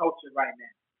different culture right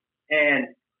now.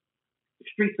 And the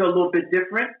streets are a little bit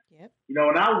different. Yep.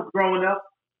 When I was growing up,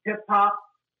 hip hop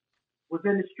was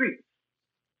in the streets.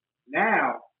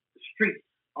 Now the streets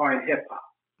are in hip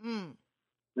hop.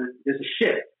 There's a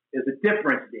shift. There's a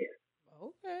difference there.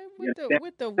 Okay,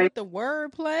 with the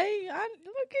wordplay,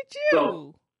 look at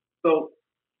you. So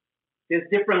there's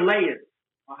different layers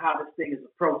on how this thing is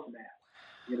approached now.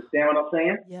 You understand what I'm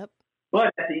saying? Yep.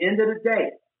 But at the end of the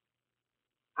day,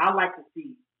 I like to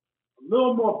see a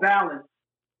little more balance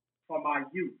from our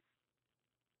youth.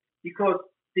 Because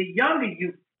the younger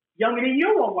youth, younger than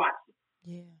you, are watching.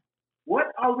 Yeah.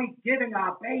 What are we giving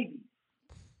our babies?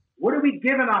 What are we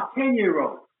giving our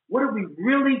 10-year-olds? What are we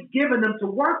really giving them to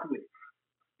work with?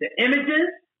 The images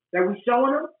that we're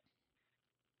showing them?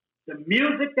 The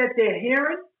music that they're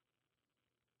hearing?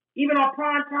 Even on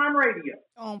primetime radio.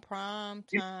 On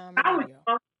primetime radio.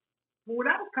 When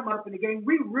I was coming up in the game,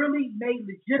 we really made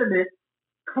legitimate,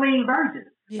 clean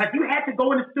versions. Yeah. Like you had to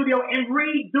go in the studio and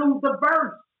redo the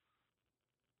verse.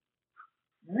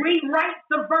 Rewrite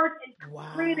the verse and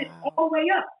clean it all the way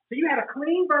up. So you had a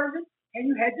clean version and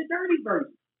you had the dirty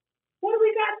version. What do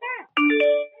we got now?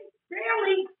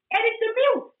 Barely edit the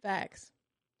music.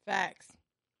 Facts.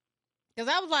 Because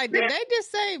I was like, did they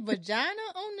just say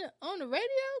vagina on the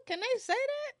radio? Can they say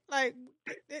that? Like,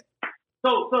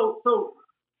 So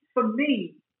for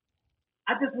me,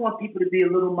 I just want people to be a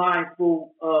little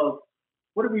mindful of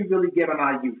what are we really giving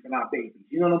our youth and our babies.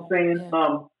 You know what I'm saying?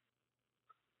 Yeah.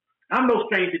 I'm no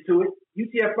stranger to it.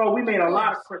 UTFO, we made a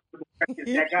lot of questionable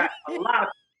records that got a lot of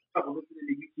people listening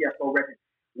to UTFO records.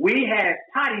 We had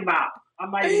Potty Mouth.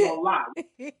 I'm not even gonna lie.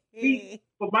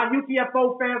 For my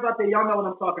UTFO fans out there, y'all know what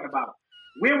I'm talking about.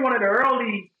 We're one of the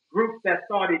early groups that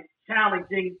started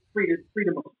challenging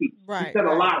freedom of speech. Right. We said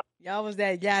a lot. Y'all was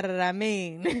that yada that I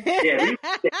mean. Yeah.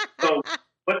 So,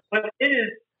 but it is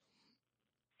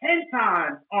 10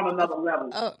 times on another level.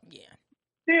 Oh yeah.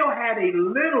 Still had a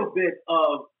little bit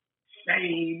of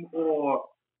shame or,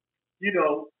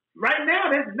 right now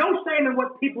there's no shame in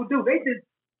what people do. They just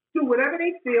do whatever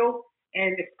they feel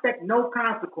and expect no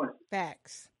consequences.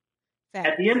 Facts.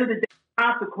 At the end of the day, the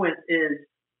consequence is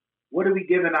what are we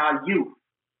giving our youth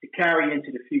to carry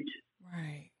into the future?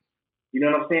 Right. You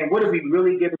know what I'm saying? What are we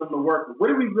really giving them to work with? What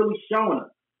are we really showing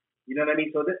them? You know what I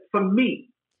mean? So for me,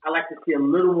 I like to see a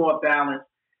little more balance.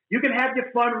 You can have your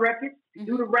fun records, you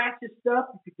do the ratchet stuff,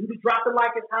 you can do the drop it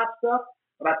like it's hot stuff,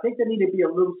 but I think there need to be a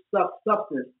little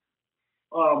substance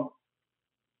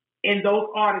in those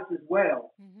artists as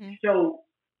well. Show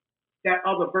that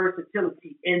other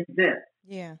versatility in them.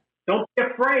 Yeah. Don't be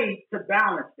afraid to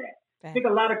balance that. I think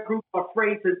a lot of groups are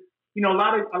afraid to, a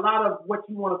lot of what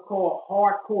you want to call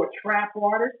hardcore trap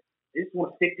artists, they just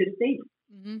want to stick to the theme.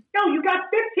 No, you got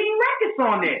 15 records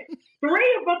on there.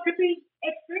 3 of them could be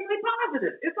extremely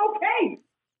positive. It's okay.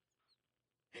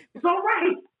 It's all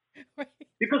right.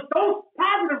 Because those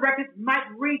positive records might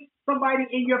reach somebody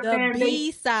in your fan base. The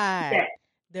B-side.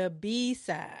 The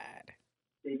B-side.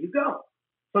 There you go.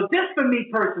 So just for me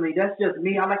personally, that's just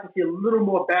me. I like to see a little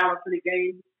more balance in the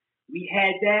game. We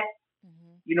had that.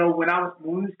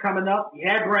 When we was coming up, we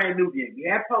had Brand Nubian, we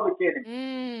had Public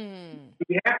Enemy,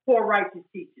 we had Poor Righteous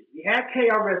Teachers, we had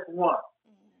KRS-One.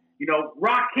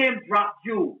 Rakim dropped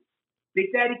Jewels,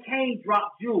 Big Daddy Kane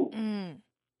dropped Jewels.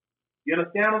 You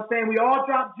understand what I'm saying? We all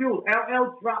dropped Jewels.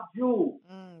 LL dropped Jewels.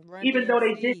 Even though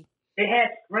they had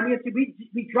Run DMC,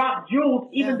 we dropped Jewels.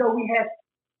 Even though we had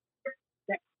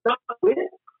that stuff with it,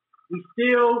 we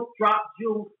still dropped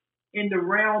Jewels in the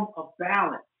realm of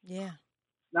balance. Yeah.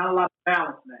 Not a lot of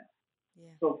balance now.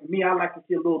 Yeah. So for me, I like to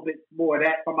see a little bit more of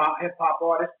that from our hip hop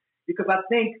artists because I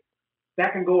think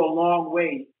that can go a long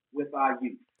way with our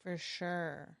youth. For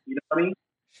sure. You know what I mean?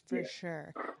 For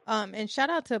sure. And shout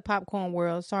out to Popcorn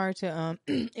World. Sorry to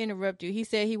interrupt you. He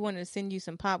said he wanted to send you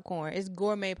some popcorn. It's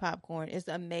gourmet popcorn. It's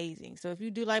amazing. So if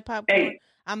you do like popcorn,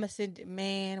 I'm gonna send it.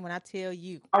 Man, when I tell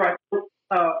you. All right.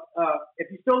 If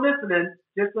you're still listening,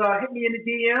 just hit me in the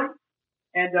DM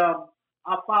and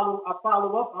I'll follow up.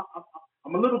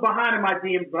 I'm a little behind in my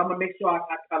DMs, but I'm gonna make sure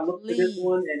I look to this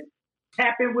one and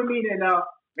tap in with me, and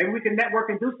maybe we can network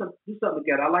and do something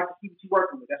together. I like to see what you're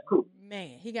working with. That's cool.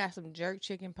 Man, he got some jerk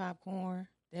chicken popcorn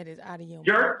that is out of your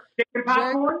jerk chicken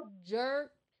popcorn.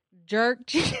 Jerk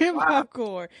chicken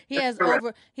popcorn. He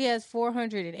has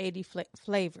 480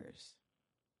 flavors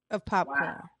of popcorn.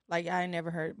 Wow. Like I ain't never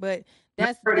heard, but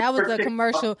that was a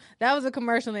commercial. That was a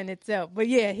commercial in itself. But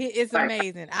yeah, it's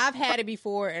amazing. I've had it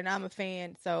before, and I'm a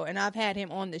fan. And I've had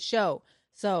him on the show.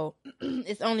 So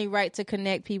it's only right to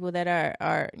connect people that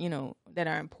are that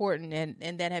are important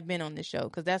and that have been on the show,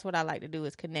 because that's what I like to do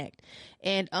is connect.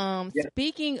 And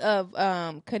speaking of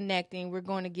connecting, we're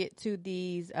going to get to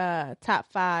these top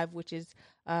 5, which is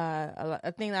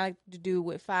a thing I like to do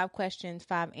with 5 questions,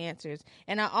 5 answers.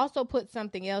 And I also put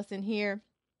something else in here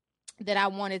that I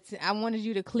wanted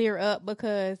you to clear up,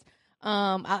 because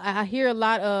I hear a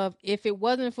lot of, if it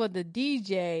wasn't for the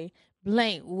DJ,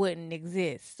 blank wouldn't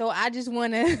exist. So I just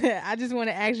want to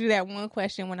ask you that one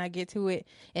question when I get to it,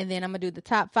 and then I'm gonna do the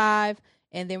top 5,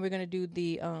 and then we're gonna do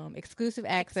the exclusive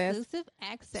access.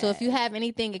 So if you have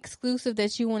anything exclusive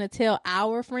that you want to tell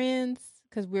our friends,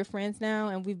 because we're friends now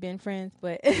and we've been friends,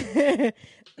 but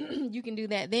you can do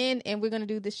that then. And we're going to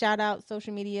do the shout out,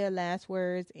 social media, last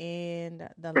words. And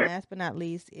the last but not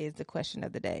least is the question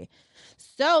of the day.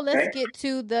 So let's get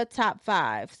to the top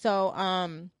 5. So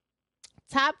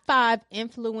top 5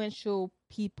 influential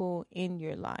people in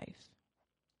your life.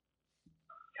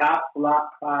 Top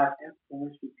 5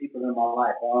 influential people in my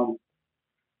life. Of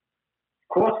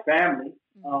course, family.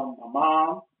 My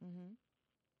mom,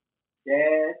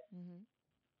 dad.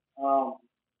 Top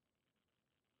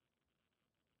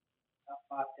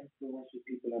 5 influential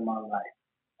people in my life.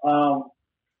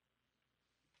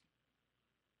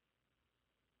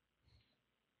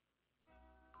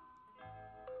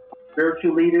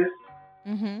 Spiritual leaders.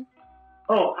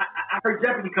 Oh, I heard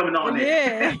Jeopardy coming on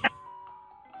there. Yeah.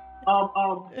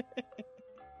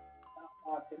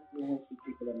 Influential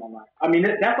people in my life. I mean,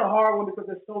 that's a hard one because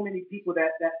there's so many people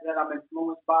that I'm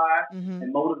influenced by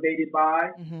and motivated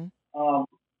by.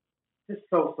 Just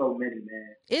so many,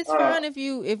 man. It's fine if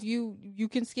you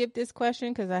can skip this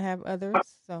question because I have others.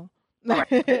 So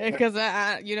because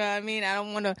I you know what I mean, I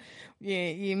don't want to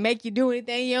you make you do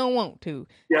anything you don't want to.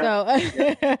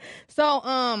 Yeah. So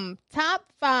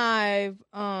top 5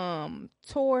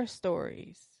 tour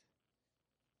stories.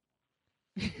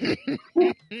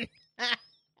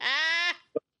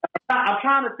 I'm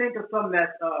trying to think of something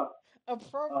that's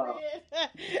appropriate.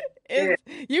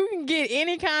 You can get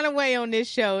any kind of way on this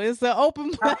show. It's an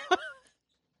open top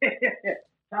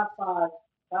 5.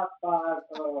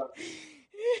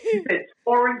 You said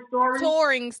touring stories?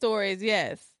 Touring stories,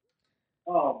 yes.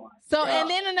 Oh my God. And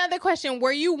then another question: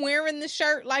 were you wearing the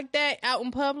shirt like that out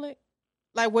in public?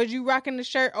 Like, was you rocking the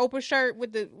shirt, open shirt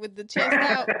with the chest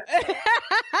out?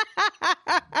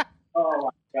 Oh my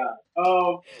God.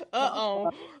 Oh,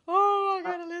 I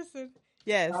gotta listen.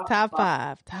 Yes, top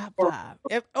 5. Top 5.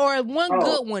 Or one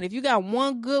good one. If you got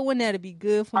one good one, that'd be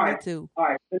good for me too. All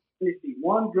right. Let me see.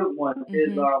 One good one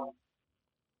is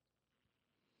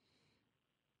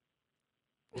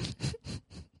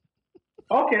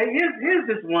okay, here's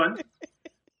this one.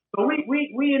 So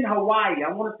we in Hawaii.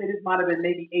 I want to say this might have been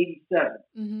maybe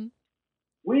 87.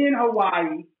 We in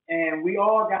Hawaii and we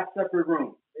all got separate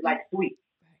rooms. They like suites.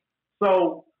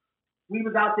 So we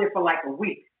was out there for like a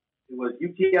week. It was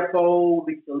UTFO,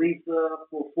 Lisa,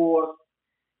 Full Force,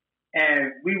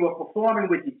 and we were performing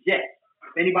with the Jets.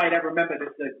 If anybody that remember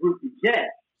the group, the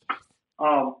Jets,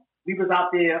 we was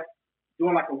out there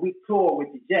doing like a week tour with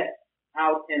the Jets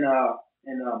out in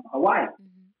Hawaii.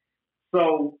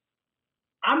 So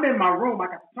I'm in my room. I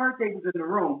got the turntables in the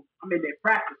room. I'm in there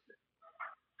practicing.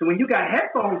 So when you got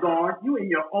headphones on, you in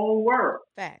your own world.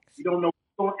 Facts. You don't know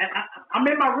what's going on. I'm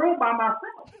in my room by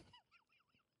myself.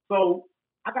 So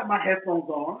I got my headphones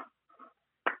on.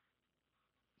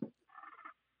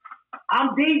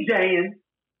 I'm DJing,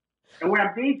 and where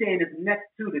I'm DJing is next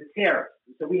to the terrace.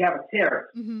 So we have a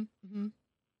terrace.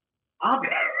 I'm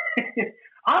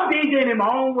DJing in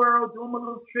my own world, doing my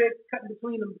little tricks, cutting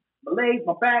between my legs,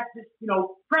 my back, just,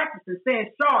 practicing,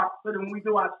 staying sharp so that when we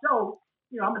do our show,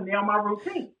 I'm going to nail my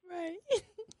routine. Right.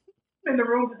 I'm in the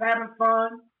room just having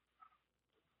fun.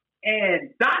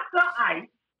 And Dr. Ice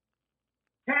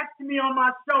taps me on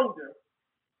my shoulder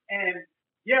and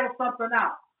yells something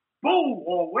out. Boo,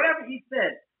 or whatever he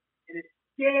said. And it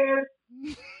scares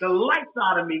the lights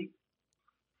out of me.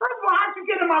 First of all, how'd you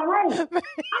get in my room? How did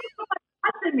somebody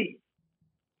touching me?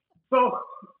 So,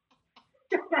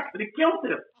 I could have killed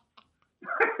him.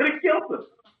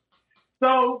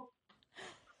 So,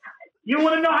 you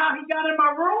want to know how he got in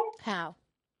my room? How?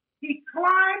 He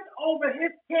climbed over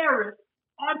his terrace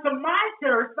onto my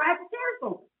terrace, so I had the terrace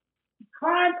open. He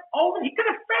climbed over, he could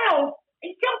have fell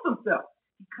and killed himself.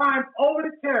 He climbed over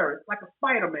the terrace like a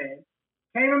Spider-Man,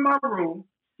 came in my room,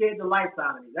 scared the lights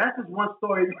out of me. That's just one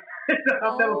story that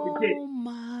I'll never forget. Oh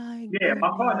my God. Yeah, my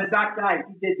partner, Dr. Ice,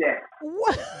 he did that.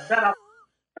 What? That's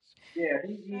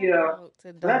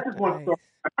just one story.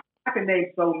 I can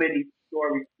name so many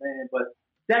stories, man, but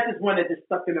that's just one that just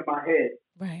stuck into my head.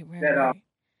 Right. That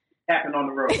happened on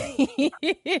the road.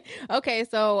 Okay,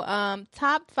 so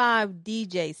top 5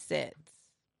 DJ sets.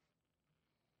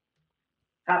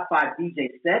 Top 5 DJ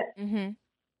sets?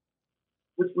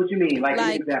 What you mean?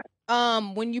 Like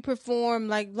when you perform,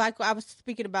 like I was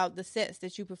speaking about the sets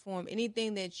that you perform,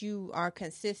 anything that you are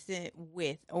consistent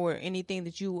with, or anything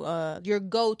that you your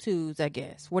go-tos, I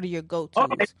guess. What are your go-tos?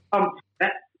 Okay.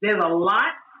 There's a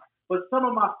lot, but some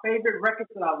of my favorite records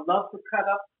that I love to cut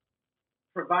up,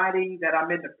 providing that I'm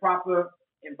in the proper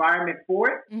environment for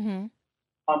it.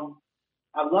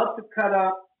 I love to cut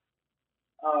up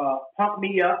 "Pump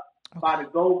Me Up" by the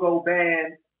Go-Go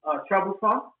band Trouble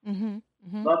Funk.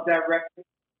 Love that record.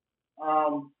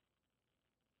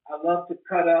 I love to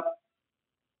cut up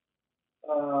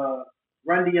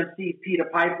Run DMC's Peter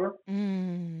Piper.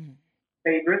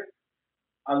 Favorite.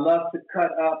 I love to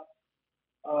cut up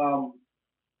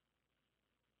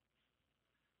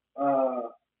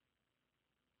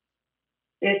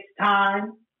It's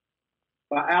Time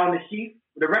by Al Nassif.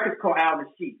 The record's called Al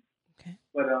Nassif. Okay.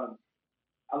 But I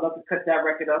love to cut that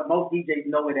record up. Most DJs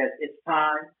know it as It's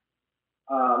Time.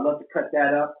 I love to cut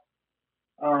that up.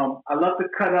 I love to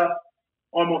cut up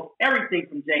almost everything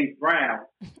from James Brown.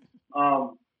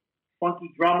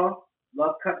 Funky Drummer,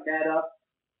 love cutting that up.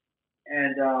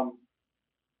 And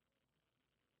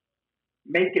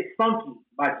Make It Funky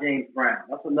by James Brown.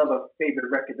 That's another favorite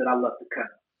record that I love to cut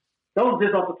up. Those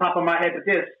just off the top of my head, but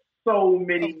there's so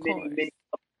many.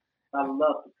 I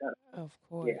love to cut. Of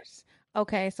course. Yeah.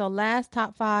 Okay, so last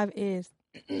top 5 is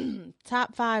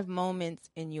top 5 moments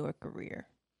in your career.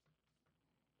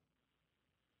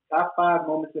 Top 5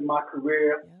 moments in my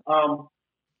career. Yep.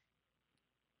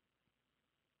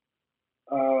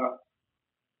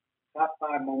 Top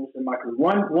 5 moments in my career.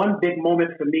 One big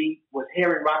moment for me was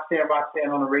hearing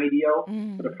Roxanne on the radio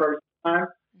for the first time.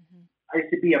 Mm-hmm. I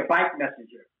used to be a bike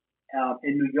messenger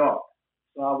in New York.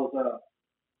 So I was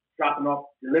dropping off,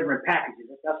 delivering packages.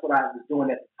 That's what I was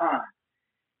doing at the time.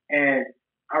 And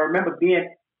I remember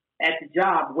being at the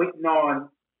job waiting on,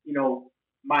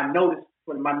 my notice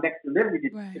for my next delivery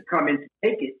to come in to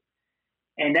take it.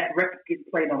 And that record gets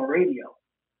played on the radio.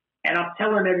 And I'm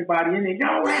telling everybody in there,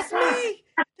 yo, that's me.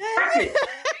 Record.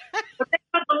 But they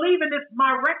don't believe in this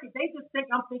my record. They just think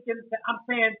I'm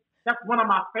saying that's one of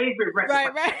my favorite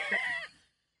records. Right.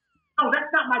 No,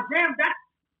 that's not my jam.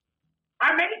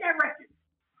 I made that record.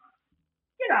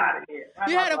 Get out of here.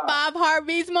 You had a 5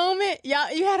 heartbeats moment? Yeah,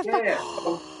 you had a 5. Yeah.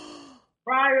 So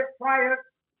prior,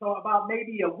 so about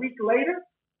maybe a week later,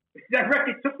 that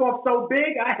record took off so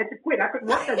big, I had to quit. I couldn't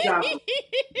work that job.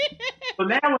 So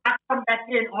now when I come back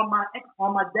in on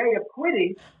my day of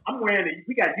quitting, I'm wearing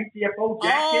we got UTFO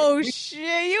jackets. Oh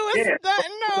shit, you was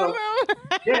stunting on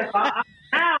them. Yeah, so I'm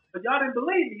out, but y'all didn't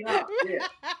believe me, huh?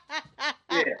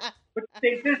 Yeah. What you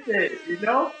think this is,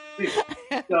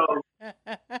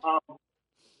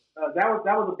 So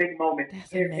that was a big moment.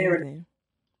 That's amazing.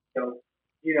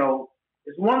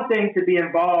 It's one thing to be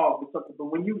involved with something, but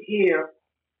when you hear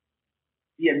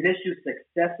the initial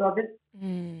success of it,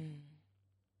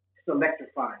 it's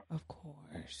electrifying. Of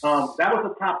course. That was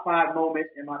a top 5 moment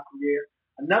in my career.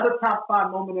 Another top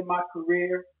 5 moment in my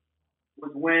career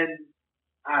was when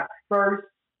I first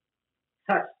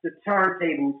touched the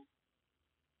turntable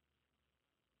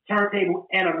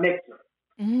and a mixer.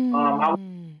 I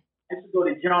used to go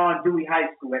to John Dewey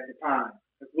High School at the time,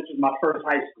 which was my first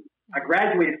high school. I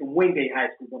graduated from Wingate High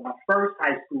School, but my first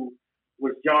high school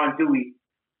was John Dewey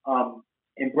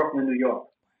in Brooklyn, New York.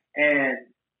 And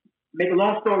make a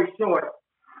long story short,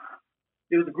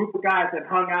 there was a group of guys that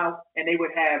hung out, and they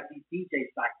would have these DJ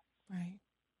cycles. Right.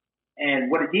 And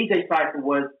what a DJ cycle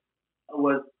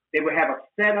was they would have a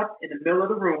setup in the middle of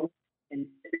the room, and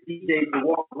the DJs would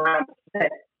walk around the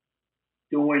set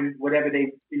doing whatever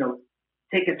they,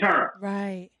 take a turn.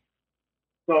 Right.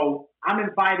 So I'm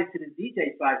invited to the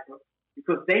DJ cycle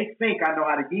because they think I know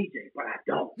how to DJ, but I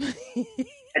don't.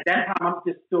 At that time, I'm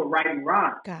just still writing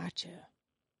rhymes. Gotcha.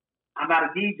 I'm not a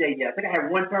DJ yet. I think I had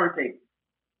one turntable.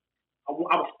 I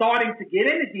was starting to get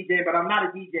into DJ, but I'm not a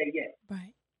DJ yet.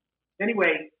 Right.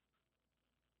 Anyway,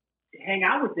 to hang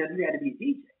out with them, you had to be a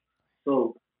DJ.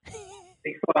 So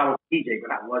they thought I was a DJ,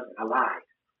 but I wasn't. I lied.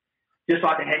 Just so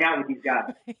I could hang out with these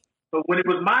guys. Right. So when it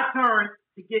was my turn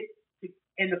to get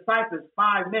in the cyphers,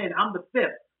 5 men, I'm the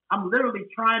 5th. I'm literally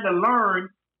trying to learn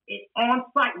it on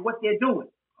site what they're doing.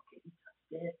 Okay, he touched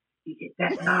that. He hit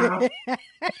that knob.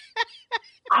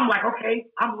 I'm like, okay,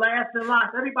 I'm last in line.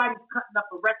 So everybody's cutting up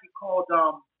a record called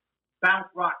Bounce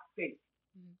Rock Skate.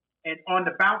 And on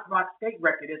the Bounce Rock Skate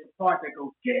record, there's a part that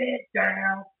goes, get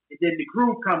down. And then the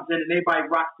groove comes in and everybody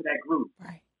rocks to that groove.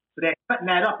 Right. So they're cutting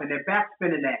that up and they're back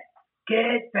spinning that.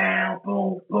 Get down,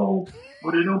 boom, boom,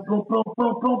 boom, boom, boom,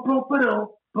 boom, boom, boom, boom,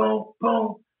 boom,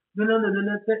 boom,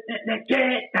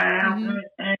 get down.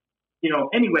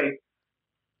 Anyway,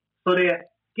 so they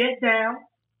get down,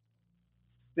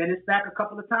 spin it back a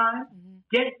couple of times,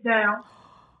 get down,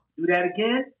 do that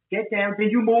again, get down, then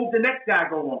you move, the next guy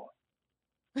go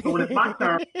on. So when it's my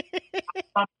turn, I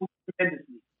fumble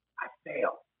tremendously. I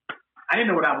fail. I didn't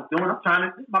know what I was doing.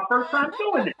 This is my first time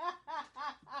doing it.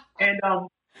 And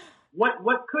what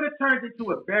could have turned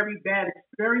into a very bad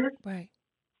experience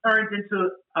turned into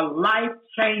a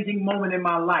life-changing moment in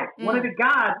my life. One of the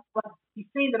guys, he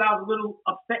seen that I was a little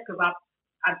upset because I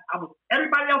was,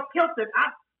 everybody else killed it.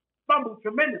 I fumbled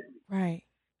tremendously. Right.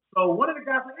 So one of the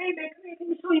guys said, hey, man, come here, let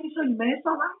me show you, man. It's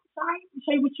all right. Let me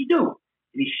show you what you do.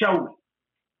 And he showed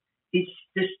me.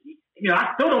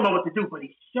 I still don't know what to do, but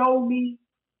he showed me,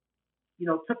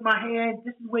 took my hand.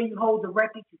 This is where you hold the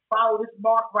record. You follow this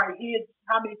mark right here. This is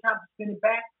how many times you spin it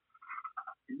back.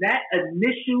 And that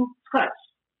initial touch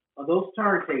of those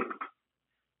turntables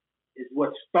is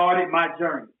what started my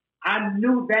journey. I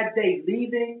knew that day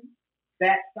leaving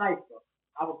that cipher,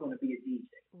 I was going to be a DJ.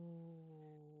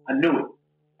 I knew it.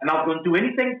 And I was going to do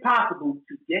anything possible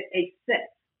to get a set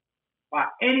by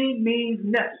any means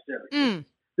necessary.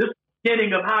 This is the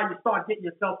beginning of how you start getting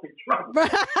yourself in trouble.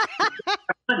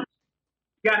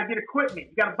 You got to get equipment.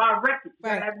 You got to buy records. You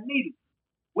got to have needles.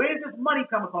 Where's this money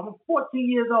coming from? I'm 14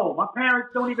 years old. My parents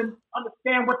don't even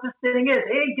understand what this thing is.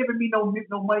 They ain't giving me no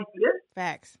money for this.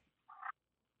 Facts.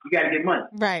 You got to get money.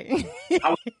 Right. I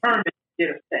was determined to get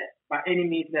a set by any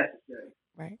means necessary.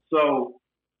 Right. So,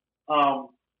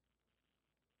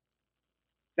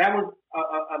 that was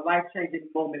a life-changing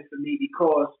moment for me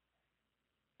because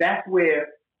that's where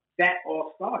that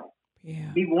all started.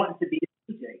 Yeah. Me wanting to be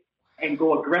a DJ and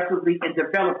go aggressively and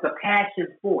develop the passion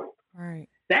for it. Right.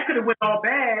 That could have went all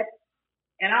bad,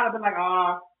 and I'd have been like,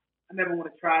 I never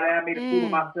want to try that. I made a fool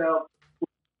of myself.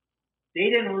 They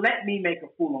didn't let me make a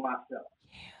fool of myself.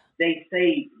 Yeah. They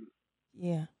saved me.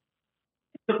 Yeah.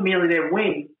 Took me under their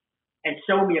wing and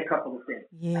showed me a couple of things.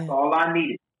 Yeah. That's all I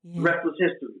needed. Yeah. The rest was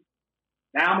history.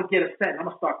 Now I'm going to get a set and I'm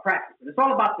going to start practicing. It's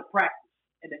all about the practice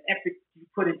and the effort you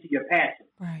put into your passion.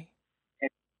 Right. And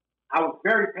I was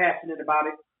very passionate about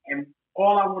it, and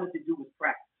all I wanted to do was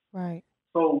practice. Right.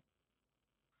 So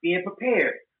being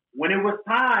prepared. When it was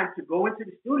time to go into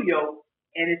the studio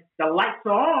and the lights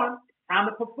are on, it's time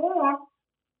to perform,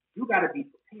 you got to be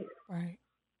prepared. Right.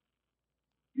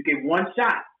 You get one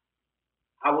shot.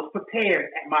 I was prepared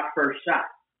at my first shot.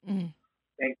 Mm.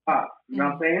 Thank God. You know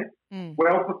what I'm saying? Mm.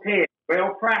 Well prepared,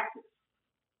 well practiced.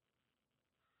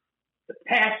 The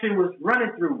passion was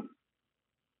running through me.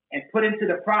 And put into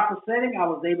the proper setting, I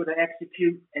was able to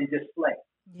execute and display.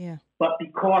 Yeah. But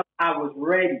because I was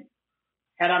ready,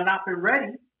 had I not been ready,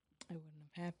 it wouldn't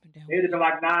have happened. They would have been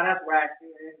like, nah, that's whack.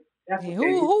 That's hey,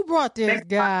 okay. Who brought this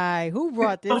guy? Who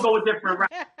brought this? Don't go a different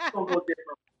route. Don't go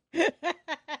different.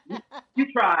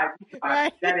 You tried.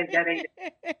 Right. That ain't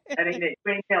it.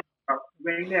 You ain't nailed it, bro.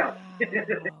 You ain't nailed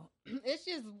it. Wow. It's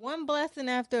just one blessing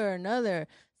after another.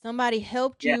 Somebody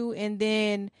helped you, and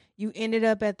then you ended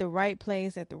up at the right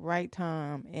place at the right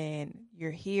time, and you're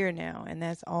here now, and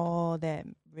that's all that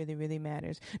really, really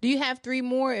matters. Do you have 3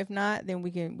 more? If not, then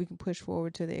we can push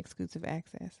forward to the exclusive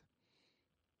access.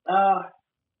 I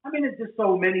mean, it's just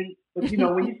so many. But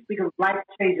when you speak of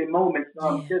life-changing moments,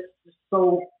 just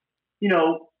so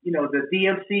the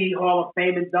DMC Hall of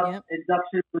Fame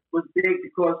induction was big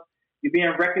because you're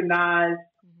being recognized,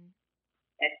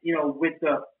 with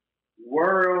the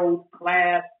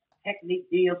world-class Technique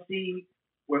DMC,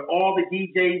 where all the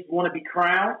DJs want to be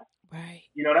crowned. Right.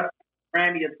 That's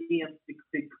Grammy of DMC,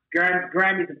 the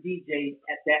Grammys of DJs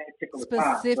at that particular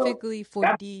time. Specifically for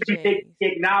DJs. Be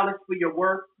acknowledged for your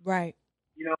work. Right.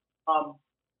 To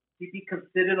be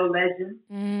considered a legend.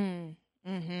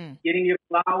 Mm-hmm. Getting your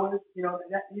flowers.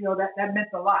 That meant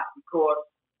a lot because,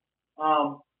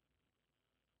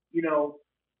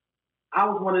 I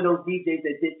was one of those DJs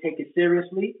that did take it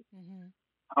seriously. Mm-hmm.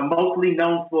 I'm mostly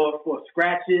known for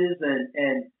scratches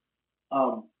and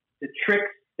the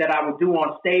tricks that I would do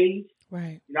on stage.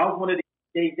 Right. I was one of the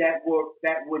DJs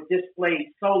that would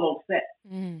display solo sets.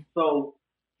 Mm. So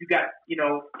you got,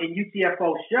 in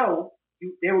UTFO show,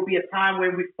 there will be a time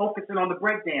where we're focusing on the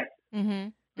breakdance. Mm-hmm.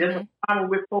 There's a time when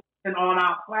we're focusing on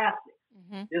our classics.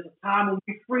 Mm-hmm. There's a time when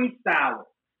we freestyle.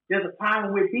 There's a time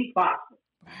when we're beatboxing.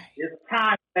 Right. There's a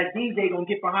time that DJ gonna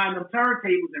get behind them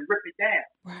turntables and rip it down.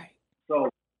 Right. So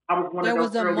I was one of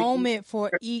those. There was a moment for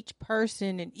each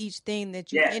person and each thing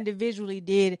that you individually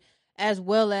did, as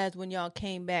well as when y'all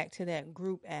came back to that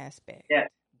group aspect. Yeah.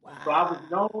 Wow.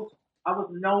 So I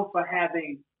was known for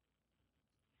having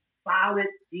solid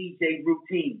DJ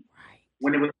routine. Right.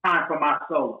 When it was time for my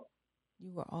solo.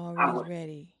 You were always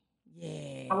ready.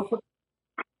 Yeah.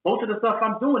 Most of the stuff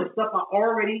I'm doing is stuff I've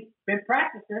already been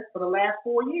practicing for the last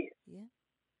 4 years. Yeah.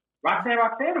 Roxanne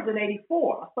was in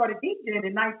 84. I started DJing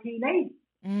in 1980.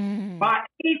 Mm. By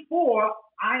 84,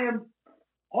 I am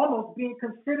almost being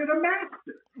considered a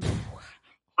master.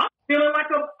 I'm still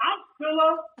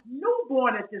a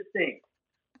newborn at this thing.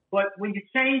 But when you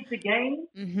change the game,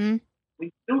 when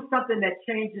you do something that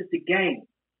changes the game,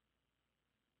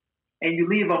 and you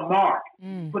leave a mark,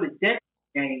 you put a dent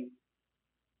in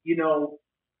the game,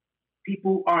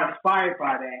 people are inspired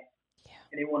by that,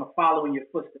 and they want to follow in your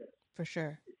footsteps. For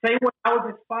sure. Same way I was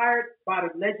inspired by the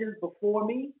legends before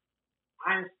me,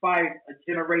 I inspired a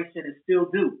generation and still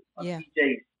do of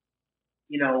DJs,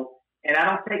 and I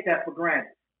don't take that for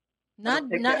granted. Not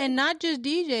just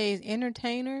DJs,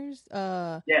 entertainers,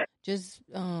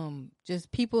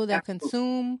 just people that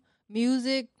consume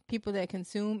music, people that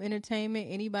consume entertainment,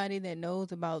 anybody that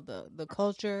knows about the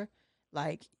culture.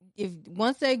 Like, if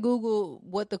once they Google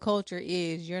what the culture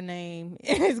is, your name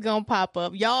is gonna pop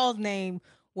up. Y'all's name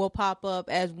will pop up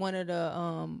as one of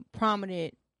the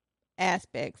prominent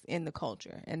aspects in the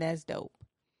culture, and that's dope.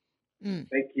 Thank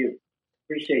you.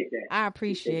 Appreciate that. I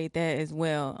appreciate that as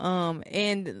well.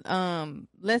 And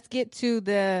let's get to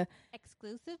the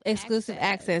Exclusive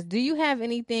access. Do you have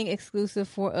anything exclusive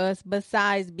for us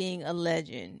besides being a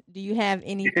legend? Do you have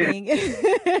anything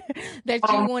that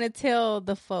you want to tell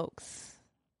the folks?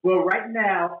 Well, right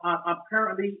now, I'm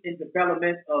currently in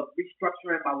development of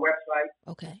restructuring my website,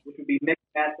 which would be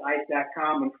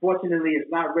mixmastice.com. Unfortunately, it's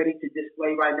not ready to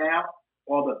display right now.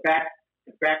 All the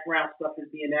background stuff is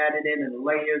being added in and the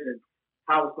layers and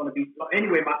how it's going to be. So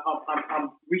anyway, I'm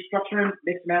restructuring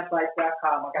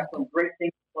mixmastice.com. I got some great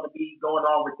things going to be going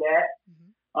on with that.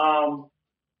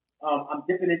 I'm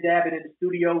dipping and dabbing in the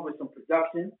studio with some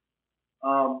production.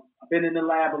 I've been in the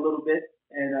lab a little bit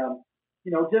and,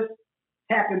 just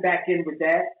tapping back in with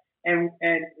that. And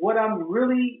what I'm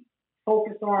really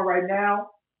focused on right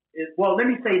now is, well, let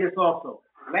me say this also.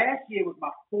 Last year was my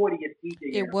 40th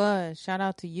DJ. It was. Shout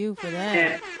out to you for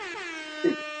that.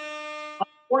 And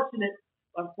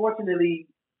unfortunately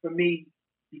for me,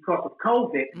 because of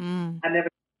COVID, I never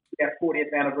did that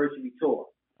 40th anniversary tour.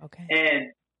 Okay.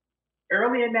 And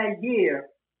early in that year,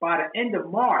 by the end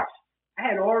of March, I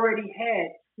had already had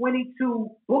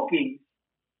 22 bookings,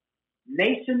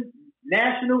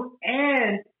 national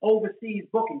and overseas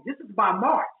bookings. This is by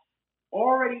March.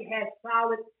 Already had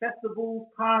solid festivals,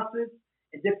 concerts,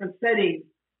 and different settings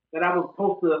that I was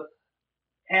supposed to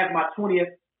have my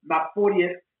 40th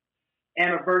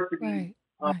anniversary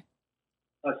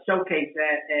showcase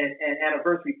and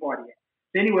anniversary party at.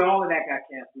 So anyway, all of that got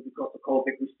canceled because of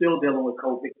COVID. We're still dealing with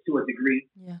COVID to a degree.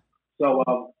 Yeah. So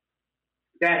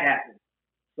that happened.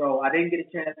 So I didn't get a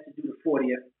chance to do the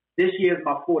 40th. This year is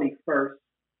my 41st.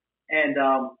 And,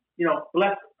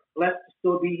 blessed to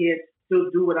still be here, still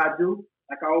do what I do.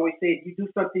 Like I always say, if you do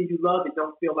something you love, it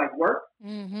don't feel like work.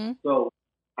 Mm-hmm. So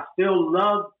I still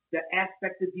love the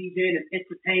aspect of DJing and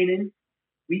entertaining.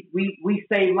 We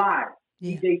save lives.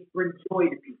 Yeah. DJs bring joy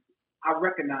to people. I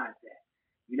recognize that.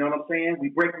 You know what I'm saying? We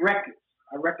break records.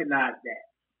 I recognize that.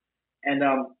 And,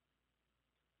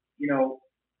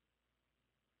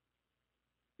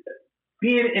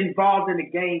 being involved in the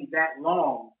game that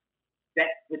long,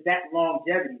 with that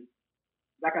longevity,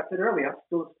 like I said earlier, I'm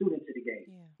still a student to the game.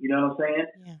 Yeah. You know what I'm saying?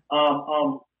 Yeah.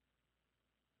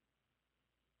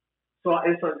 So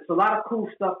it's a lot of cool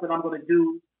stuff that I'm going to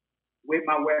do with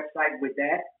my website with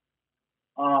that.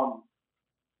 Of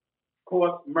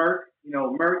course, merch.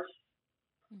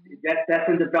 Mm-hmm. That's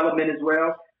in development as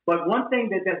well. But one thing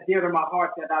that's dear to my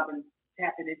heart that I've been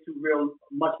tapping into real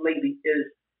much lately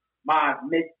is my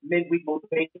midweek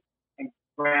motivation and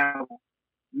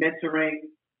mentoring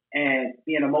and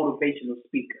being a motivational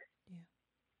speaker. Yeah.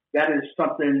 That is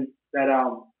something that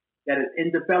is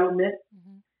in development.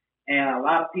 Mm-hmm. And a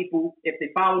lot of people, if they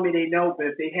follow me, they know. But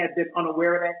if they had been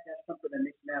unaware of that, that's something that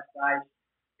Mixed Mastice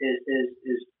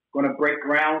is going to break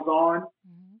grounds on.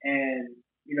 Mm-hmm. And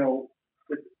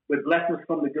with blessings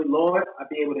from the good Lord, I'll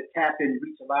be able to tap and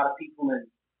reach a lot of people and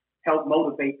help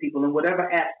motivate people in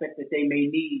whatever aspect that they may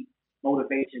need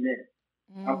motivation in.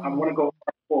 I want to go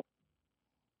forward.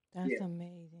 That's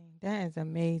amazing. That is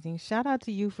amazing. Shout out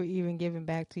to you for even giving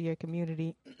back to your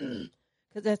community.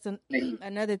 Because that's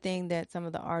another thing that some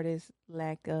of the artists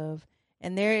lack of.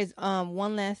 And there is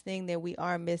one last thing that we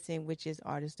are missing, which is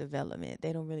artist development.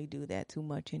 They don't really do that too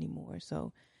much anymore.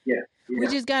 So we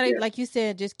just got to, like you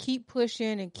said, just keep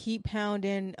pushing and keep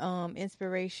pounding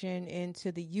inspiration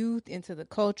into the youth, into the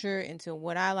culture, into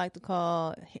what I like to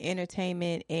call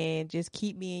entertainment, and just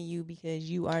keep being you because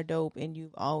you are dope and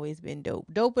you've always been dope.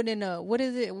 Doper than what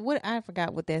is it? What I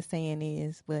forgot what that saying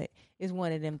is, but it's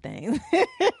one of them things.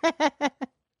 I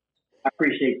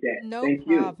appreciate that. No Thank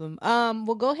problem.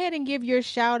 Well, go ahead and give your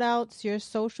shout outs, your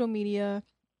social media,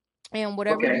 and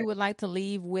whatever you would like to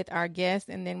leave with our guests.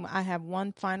 And then I have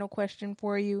one final question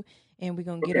for you, and we're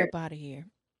going to get up out of here.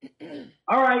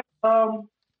 All right.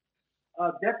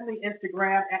 Definitely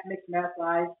Instagram at Mixed Mastice.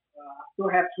 I still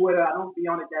have Twitter. I don't be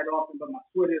on it that often, but my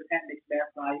Twitter is at Mixed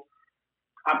Mastice.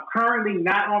 I'm currently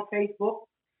not on Facebook.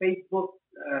 Facebook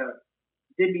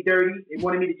did me dirty. They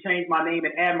wanted me to change my name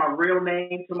and add my real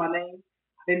name to my name.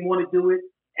 I didn't want to do it.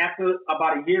 After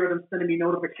about a year of them sending me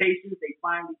notifications, they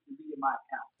finally deleted my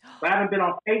account. So I haven't been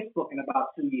on Facebook in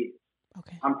about 2 years.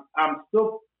 Okay. I'm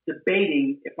still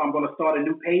debating if I'm going to start a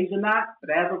new page or not.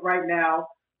 But as of right now,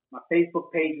 my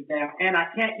Facebook page is down, and I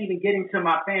can't even get into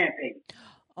my fan page.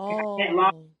 Oh. I can't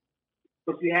log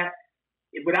because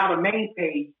without a main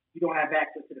page, you don't have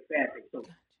access to the fan page. So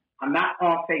I'm not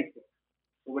on Facebook.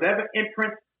 So whatever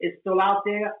imprint is still out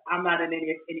there, I'm not in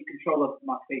any control of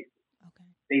my Facebook. Okay.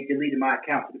 They deleted my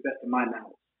account to the best of my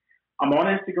knowledge. I'm on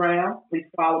Instagram. Please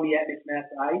follow me at Mixed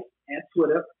Mastice and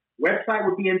Twitter. Website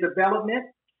will be in development,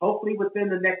 hopefully within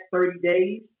the next 30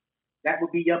 days. That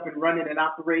will be up and running and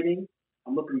operating.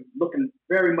 I'm looking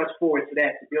very much forward to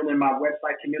that, to building my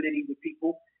website community with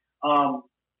people. For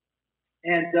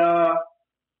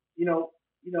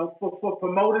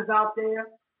promoters out there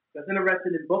that's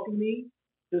interested in booking me,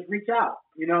 just reach out.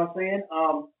 You know what I'm saying?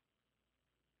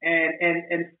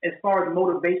 And as far as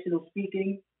motivational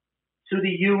speaking to the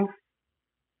youth,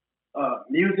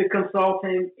 music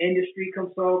consulting, industry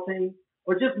consulting,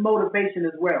 or just motivation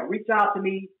as well, reach out to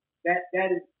me. That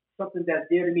is something that's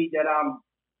dear to me that I'm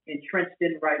entrenched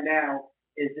in right now,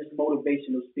 is this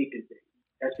motivational speaking thing.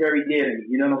 That's very dear to me.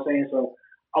 You know what I'm saying? So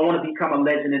I want to become a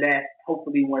legend of that,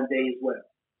 hopefully one day as well.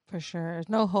 For sure. There's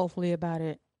no hopefully about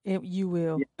it. You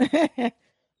will. Yeah.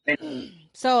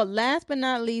 So last but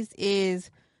not least is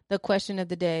the question of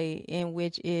the day, in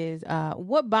which is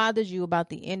what bothers you about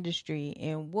the industry,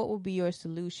 and what will be your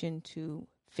solution to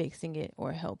fixing it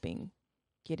or helping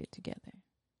get it together?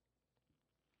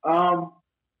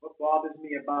 What bothers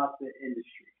me about the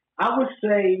industry? I would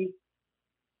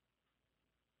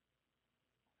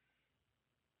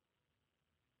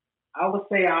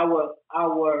say our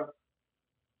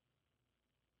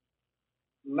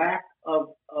lack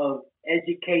of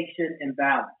education and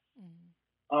balance.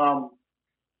 Mm-hmm.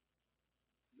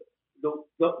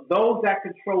 Those that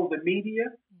control the media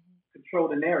control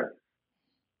the narrative.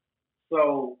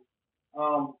 So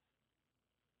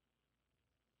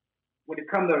when it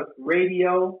comes to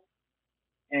radio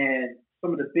and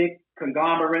some of the big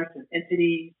conglomerates and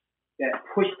entities that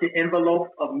push the envelope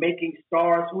of making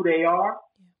stars who they are,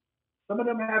 some of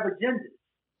them have agendas.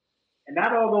 And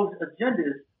not all those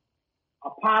agendas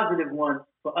are positive ones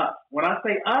for us. When I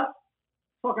say us, I'm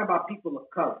talking about people of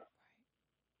color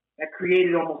that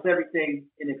created almost everything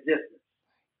in existence.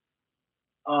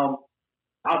 I'll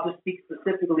just speak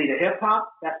specifically to hip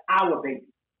hop. That's our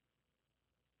baby.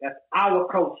 That's our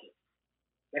culture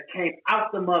that came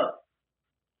out the mud.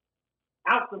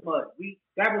 Out the mud.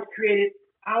 That was created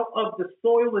out of the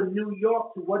soil of New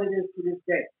York to what it is to this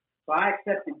day. So I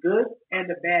accept the good and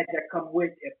the bad that come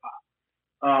with hip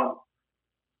hop.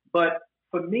 But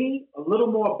for me, a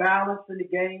little more balance in the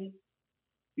game,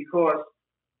 because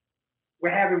we're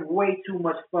having way too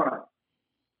much fun.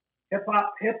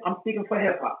 I'm speaking for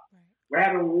hip hop. Right. We're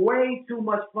having way too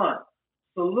much fun.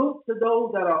 Salute to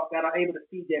those that are able to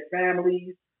feed their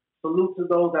families. Salute to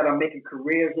those that are making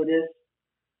careers of this.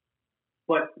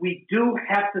 But we do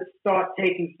have to start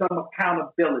taking some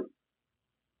accountability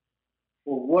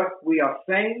for what we are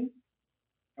saying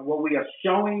and what we are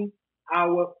showing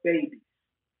our babies.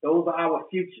 Those are our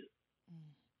future.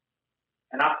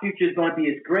 And our future is going to be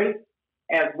as great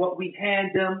as what we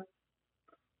hand them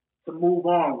to move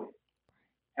on with.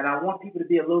 And I want people to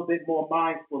be a little bit more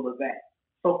mindful of that.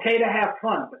 It's okay to have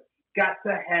fun, but you got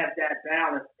to have that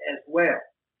balance as well.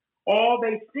 All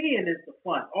they seeing is the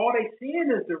fun. All they seeing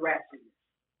is the ratchetness.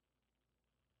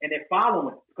 And they're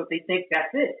following it because they think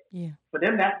that's it. Yeah. For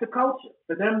them, that's the culture.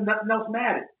 For them, nothing else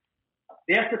matters.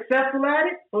 They're successful at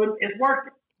it, so it's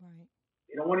working. Right.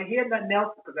 They don't want to hear nothing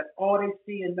else because that's all they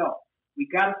see and know. We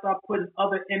got to start putting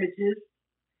other images,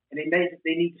 and they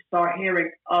need to start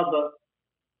hearing other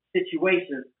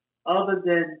situations other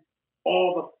than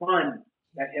all the fun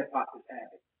that hip hop is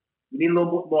having. We need a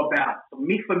little bit more balance. For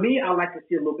me, I like to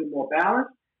see a little bit more balance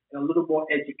and a little more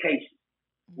education,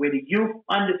 where the youth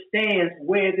understands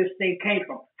where this thing came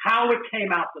from, how it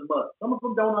came out the mud. Some of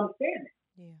them don't understand it.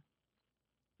 Yeah.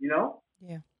 You know?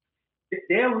 Yeah.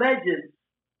 Their legends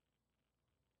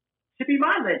should be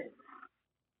my legends.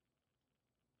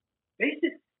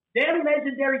 Their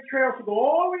legendary trail should go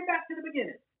all the way back to the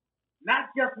beginning,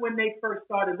 not just when they first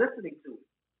started listening to it,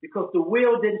 because the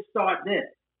wheel didn't start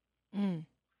then. Mm.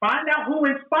 Find out who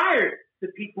inspired the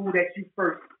people that you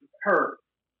first heard.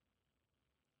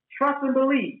 Trust and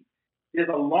believe. There's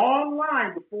a long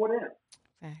line before them.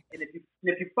 Fact. And if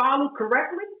you follow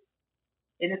correctly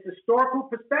in its historical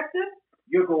perspective,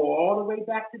 you'll go all the way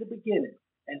back to the beginning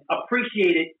and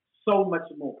appreciate it so much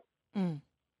more. Mm.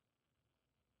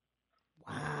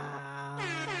 Wow.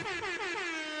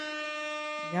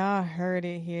 Y'all heard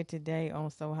it here today on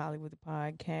So Hollywood, the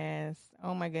podcast.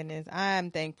 Oh my goodness.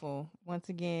 I'm thankful. Once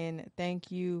again,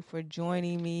 thank you for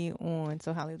joining me on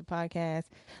So Hollywood, the podcast.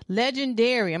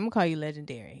 Legendary. I'm going to call you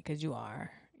legendary because you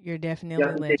are. You're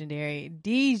definitely legendary.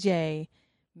 DJ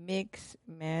Mix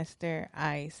Master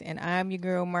Ice. And I'm your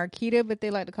girl Marquita, but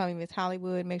they like to call me Miss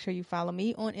Hollywood. Make sure you follow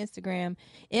me on Instagram,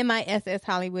 MISS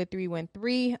Hollywood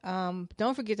 313.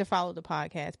 Don't forget to follow the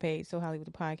podcast page, So Hollywood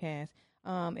the Podcast.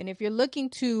 And if you're looking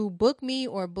to book me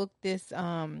or book this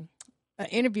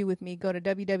interview with me, go to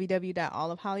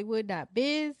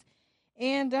www.allofhollywood.biz.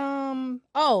 And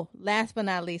last but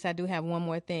not least, I do have one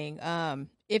more thing.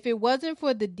 If it wasn't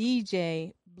for the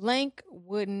DJ blank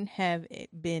wouldn't have it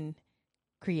been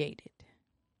created.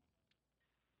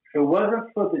 If it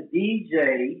wasn't for the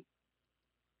DJ,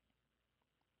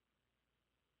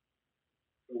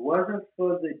 it wasn't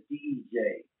for the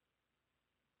DJ.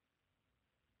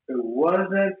 It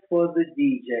wasn't for the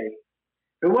DJ.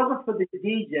 If it wasn't for the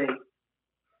DJ,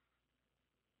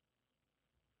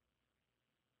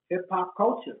 hip hop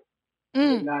culture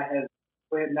would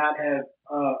not have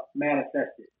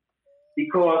manifested,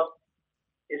 because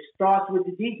it starts with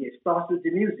the DJ. It starts with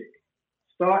the music.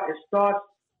 It starts.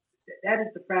 That is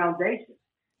the foundation.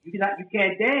 You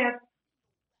can't dance.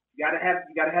 You gotta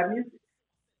have music,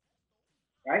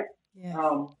 right? Yeah.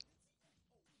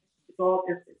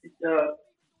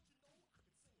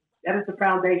 That is the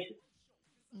foundation.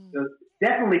 So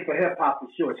definitely for hip hop for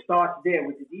sure. It starts there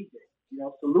with the DJ.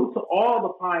 Salute to all the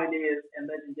pioneers and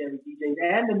legendary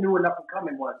DJs and the new and up and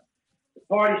coming ones. The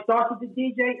party starts with the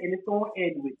DJ and it's going to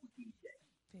end with the DJ.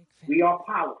 We are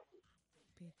powerful.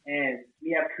 And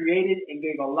we have created and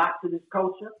gave a lot to this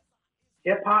culture,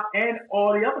 hip hop and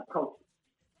all the other cultures.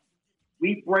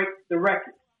 We break the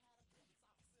records.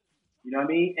 You know what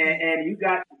I mean? And you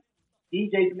got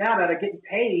DJs now that are getting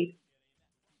paid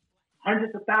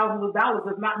hundreds of thousands of dollars,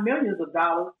 if not millions of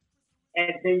dollars,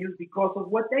 as venues because of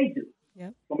what they do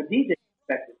from a DJ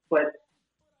perspective. But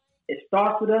it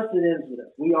starts with us, it ends with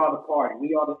us. We are the party.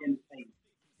 We are the entertainment.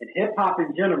 And hip hop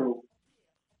in general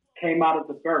came out of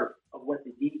the birth of what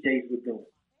the DJs were doing.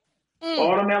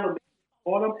 All them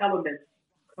elements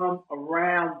come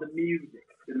around the music.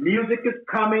 The music is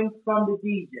coming from the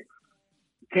DJ.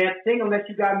 You can't sing unless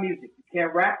you got music. You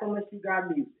can't rap unless you got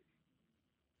music.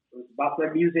 So it's about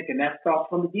their music, and that starts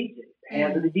from the DJ, the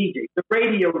hands of the DJ, the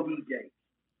radio DJ.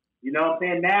 You know what I'm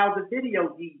saying? Now the video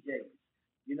DJs.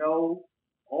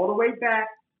 All the way back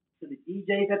to the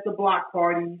DJs at the block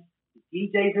parties, the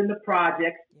DJs in the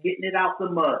projects, getting it out the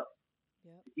mud.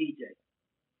 The DJ.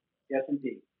 Yes,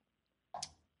 indeed.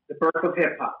 The birth of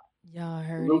hip hop. Y'all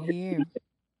heard it here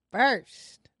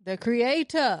first. The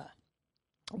creator,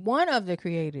 one of the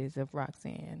creators of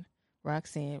Roxanne,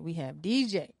 we have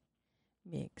DJ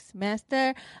Mix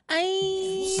Master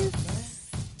Ice.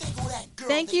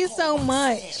 Thank you so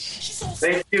much.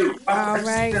 Thank you. All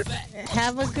right.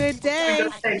 Have a good day.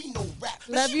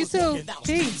 Love you too.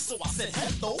 Peace. So I said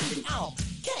hello,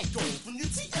 can't go from the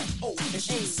TFO. And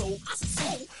she so I said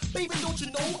so, baby, don't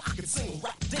you know I can sing,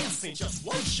 rap, dance in just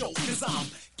one show. Cause I'm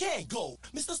can't go,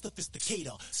 Mr.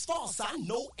 Sophisticator. As far as I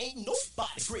know, ain't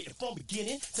nobody greater from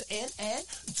beginning to end and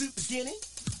to beginning.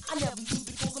 I never lose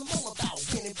because I'm all about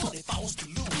winning, but if I was to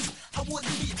lose, I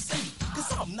wouldn't be upset.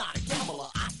 Cause I'm not a gambler,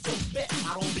 I don't bet,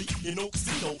 I don't be in no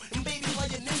casino. And baby,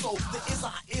 like an Izzo, the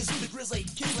is the grizzly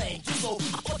kid and Gizzo.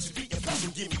 I thought you'd be impressed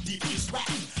and give me devious rap.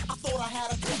 I thought I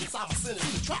had a book inside my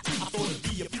sinister trap. I thought it'd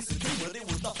be a piece of cake, but it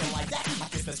was nothing like that. I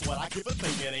guess that's what I give a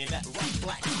thing, it ain't that right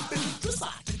black. Baby,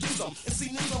 decide to get some and see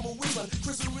niggas I'm a wizard.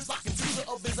 Chris is rockin' teaser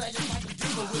of his ass like a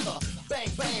dealer with a bang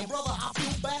bang, brother, I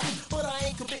feel bad, but I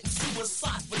ain't committing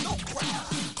suicide for no crap.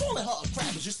 Calling her a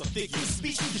crab is just a figure of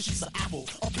speech, cause she's an apple,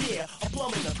 a pear, a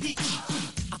plum, and a peach.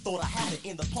 I thought I had it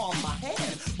in the palm of my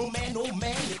hand, but man, oh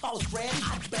man, if I was grand,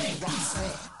 I'd bang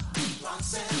Roxanne.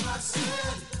 Roxanne,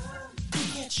 Roxanne,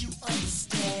 can't you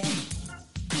understand?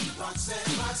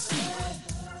 Roxanne, Roxanne,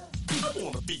 I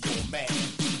wanna be your man.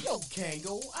 Yo,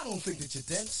 Kango, I don't think that you're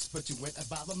dense, but you went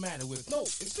about the matter with no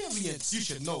experience. You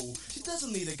should know, she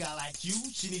doesn't need a guy like you,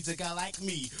 she needs a guy like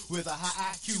me, with a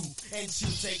high IQ, and she'll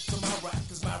take to my rap,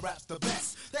 cause my rap's the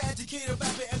best. The educated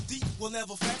rapper MD will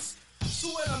never fess. So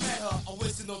when I met her, I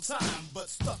wasted no time, but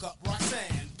stuck up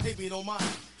Roxanne, baby, don't mind.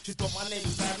 She thought my name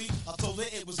was Barry, I told her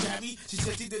it was Gary. She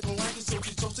said she didn't like it, so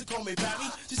she chose to call me Barry.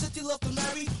 She said she loved to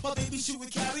marry, my baby she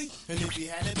would carry. And if he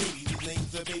had a baby, his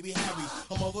name's the baby Harry.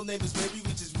 Her mother name is Mary,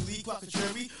 which is really quite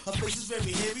contrary. Her face is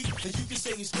very hairy, and you can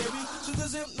say he's scary. So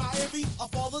there's him, not Harry, our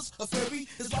father's a fairy.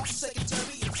 His wife's a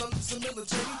secretary, his son's a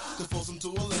military. To force him to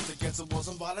a list against it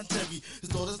wasn't voluntary. His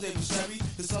daughter's name was Sherry,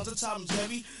 his son's a Tom and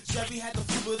Jerry. Jerry had the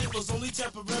flu, but it was only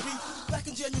temporary. Back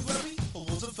in January, or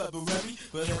was it February?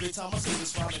 But every time I say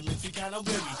this rhyme, it makes me kinda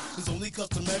weary. It's only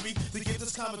customary to give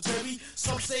this commentary.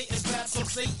 Some say it's bad, some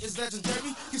say it's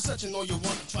legendary. You're searching all you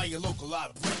want to try your local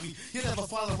library. You never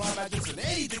find a rhyme like this in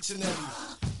any dictionary.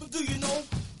 But do you know,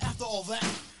 after all that,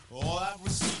 all I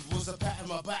received was a pat on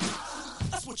my back.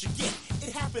 That's what you get.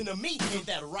 It happened to me. Ain't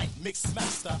that right, Mix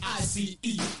Master ICE?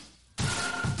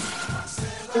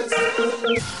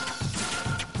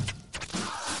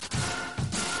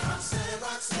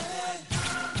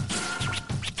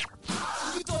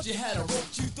 You thought you had a rope,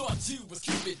 you thought you was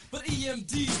Cupid, but EMD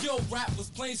GEDs, yo, rap was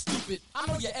plain stupid. I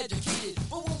know you're educated,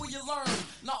 but when will you learn?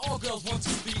 Not all girls want to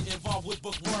be involved with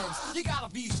bookworms. You gotta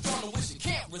be strong to which you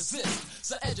can't resist.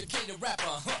 So educated rapper,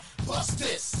 bust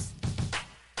this.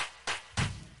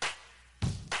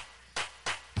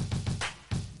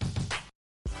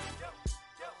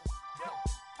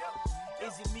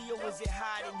 Is it me or is it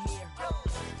hot in here?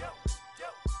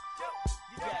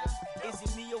 Is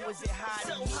it me or is it hot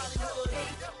in here? Hollywood,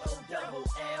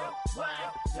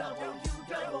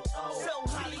 H-O-double-L-Y-W-O-O. So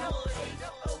Hollywood,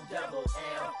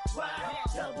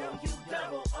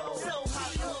 H-O-double-L-Y-W-O-O. So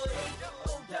Hollywood,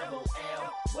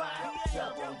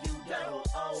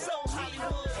 H-O-double-L-Y-W-O-O. So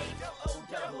Hollywood,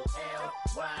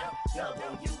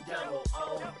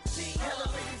 H-O-double-L-Y-W-O-O. Hello,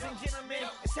 ladies and gentlemen,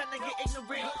 it's time to get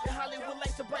ignorant. The Hollywood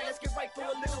lights are bright, let's get right for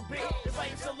a little bit. The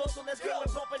vibe's so low, so let's go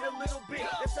and bump it a little bit.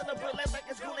 Let's celebrate life like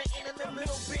it's gonna end in a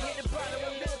little bit. Hit the bottom, a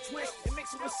little twist, and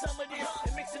mix it with some of this.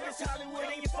 And mix it with Hollywood,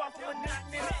 and you're far from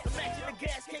monotonous. Imagine the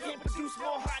gas can't produce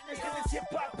more hotness than this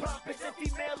hip-hop pompous and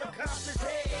female accomplice.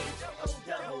 Hey,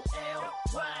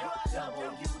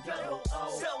 H-O-double-L-Y-W-O-O.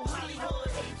 So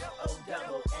Hollywood,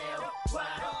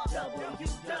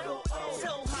 H-O-double-L-Y-W-O-O.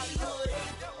 So Hollywood,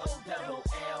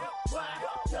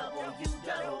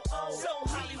 H-O-double-L-Y-W-O-O. So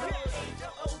Hollywood,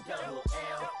 H-O-double-L-Y-W-O-O.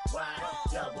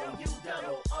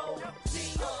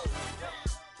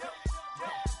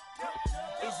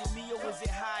 Is it me or is it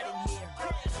hot in here?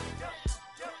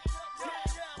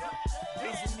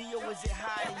 Is it me or is it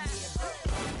hot in here?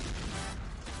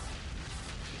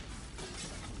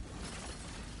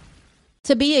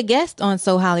 To be a guest on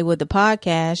So Hollywood the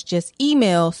Podcast, just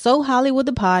email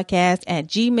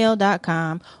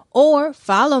sohollywoodthepodcast@gmail.com or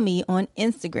follow me on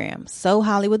Instagram, So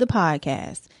Hollywood the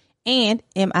Podcast, and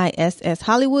MISS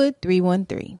Hollywood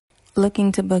 313.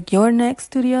 Looking to book your next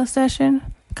studio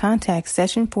session? Contact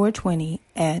Session 420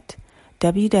 at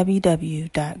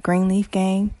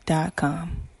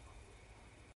www.greenleafgang.com.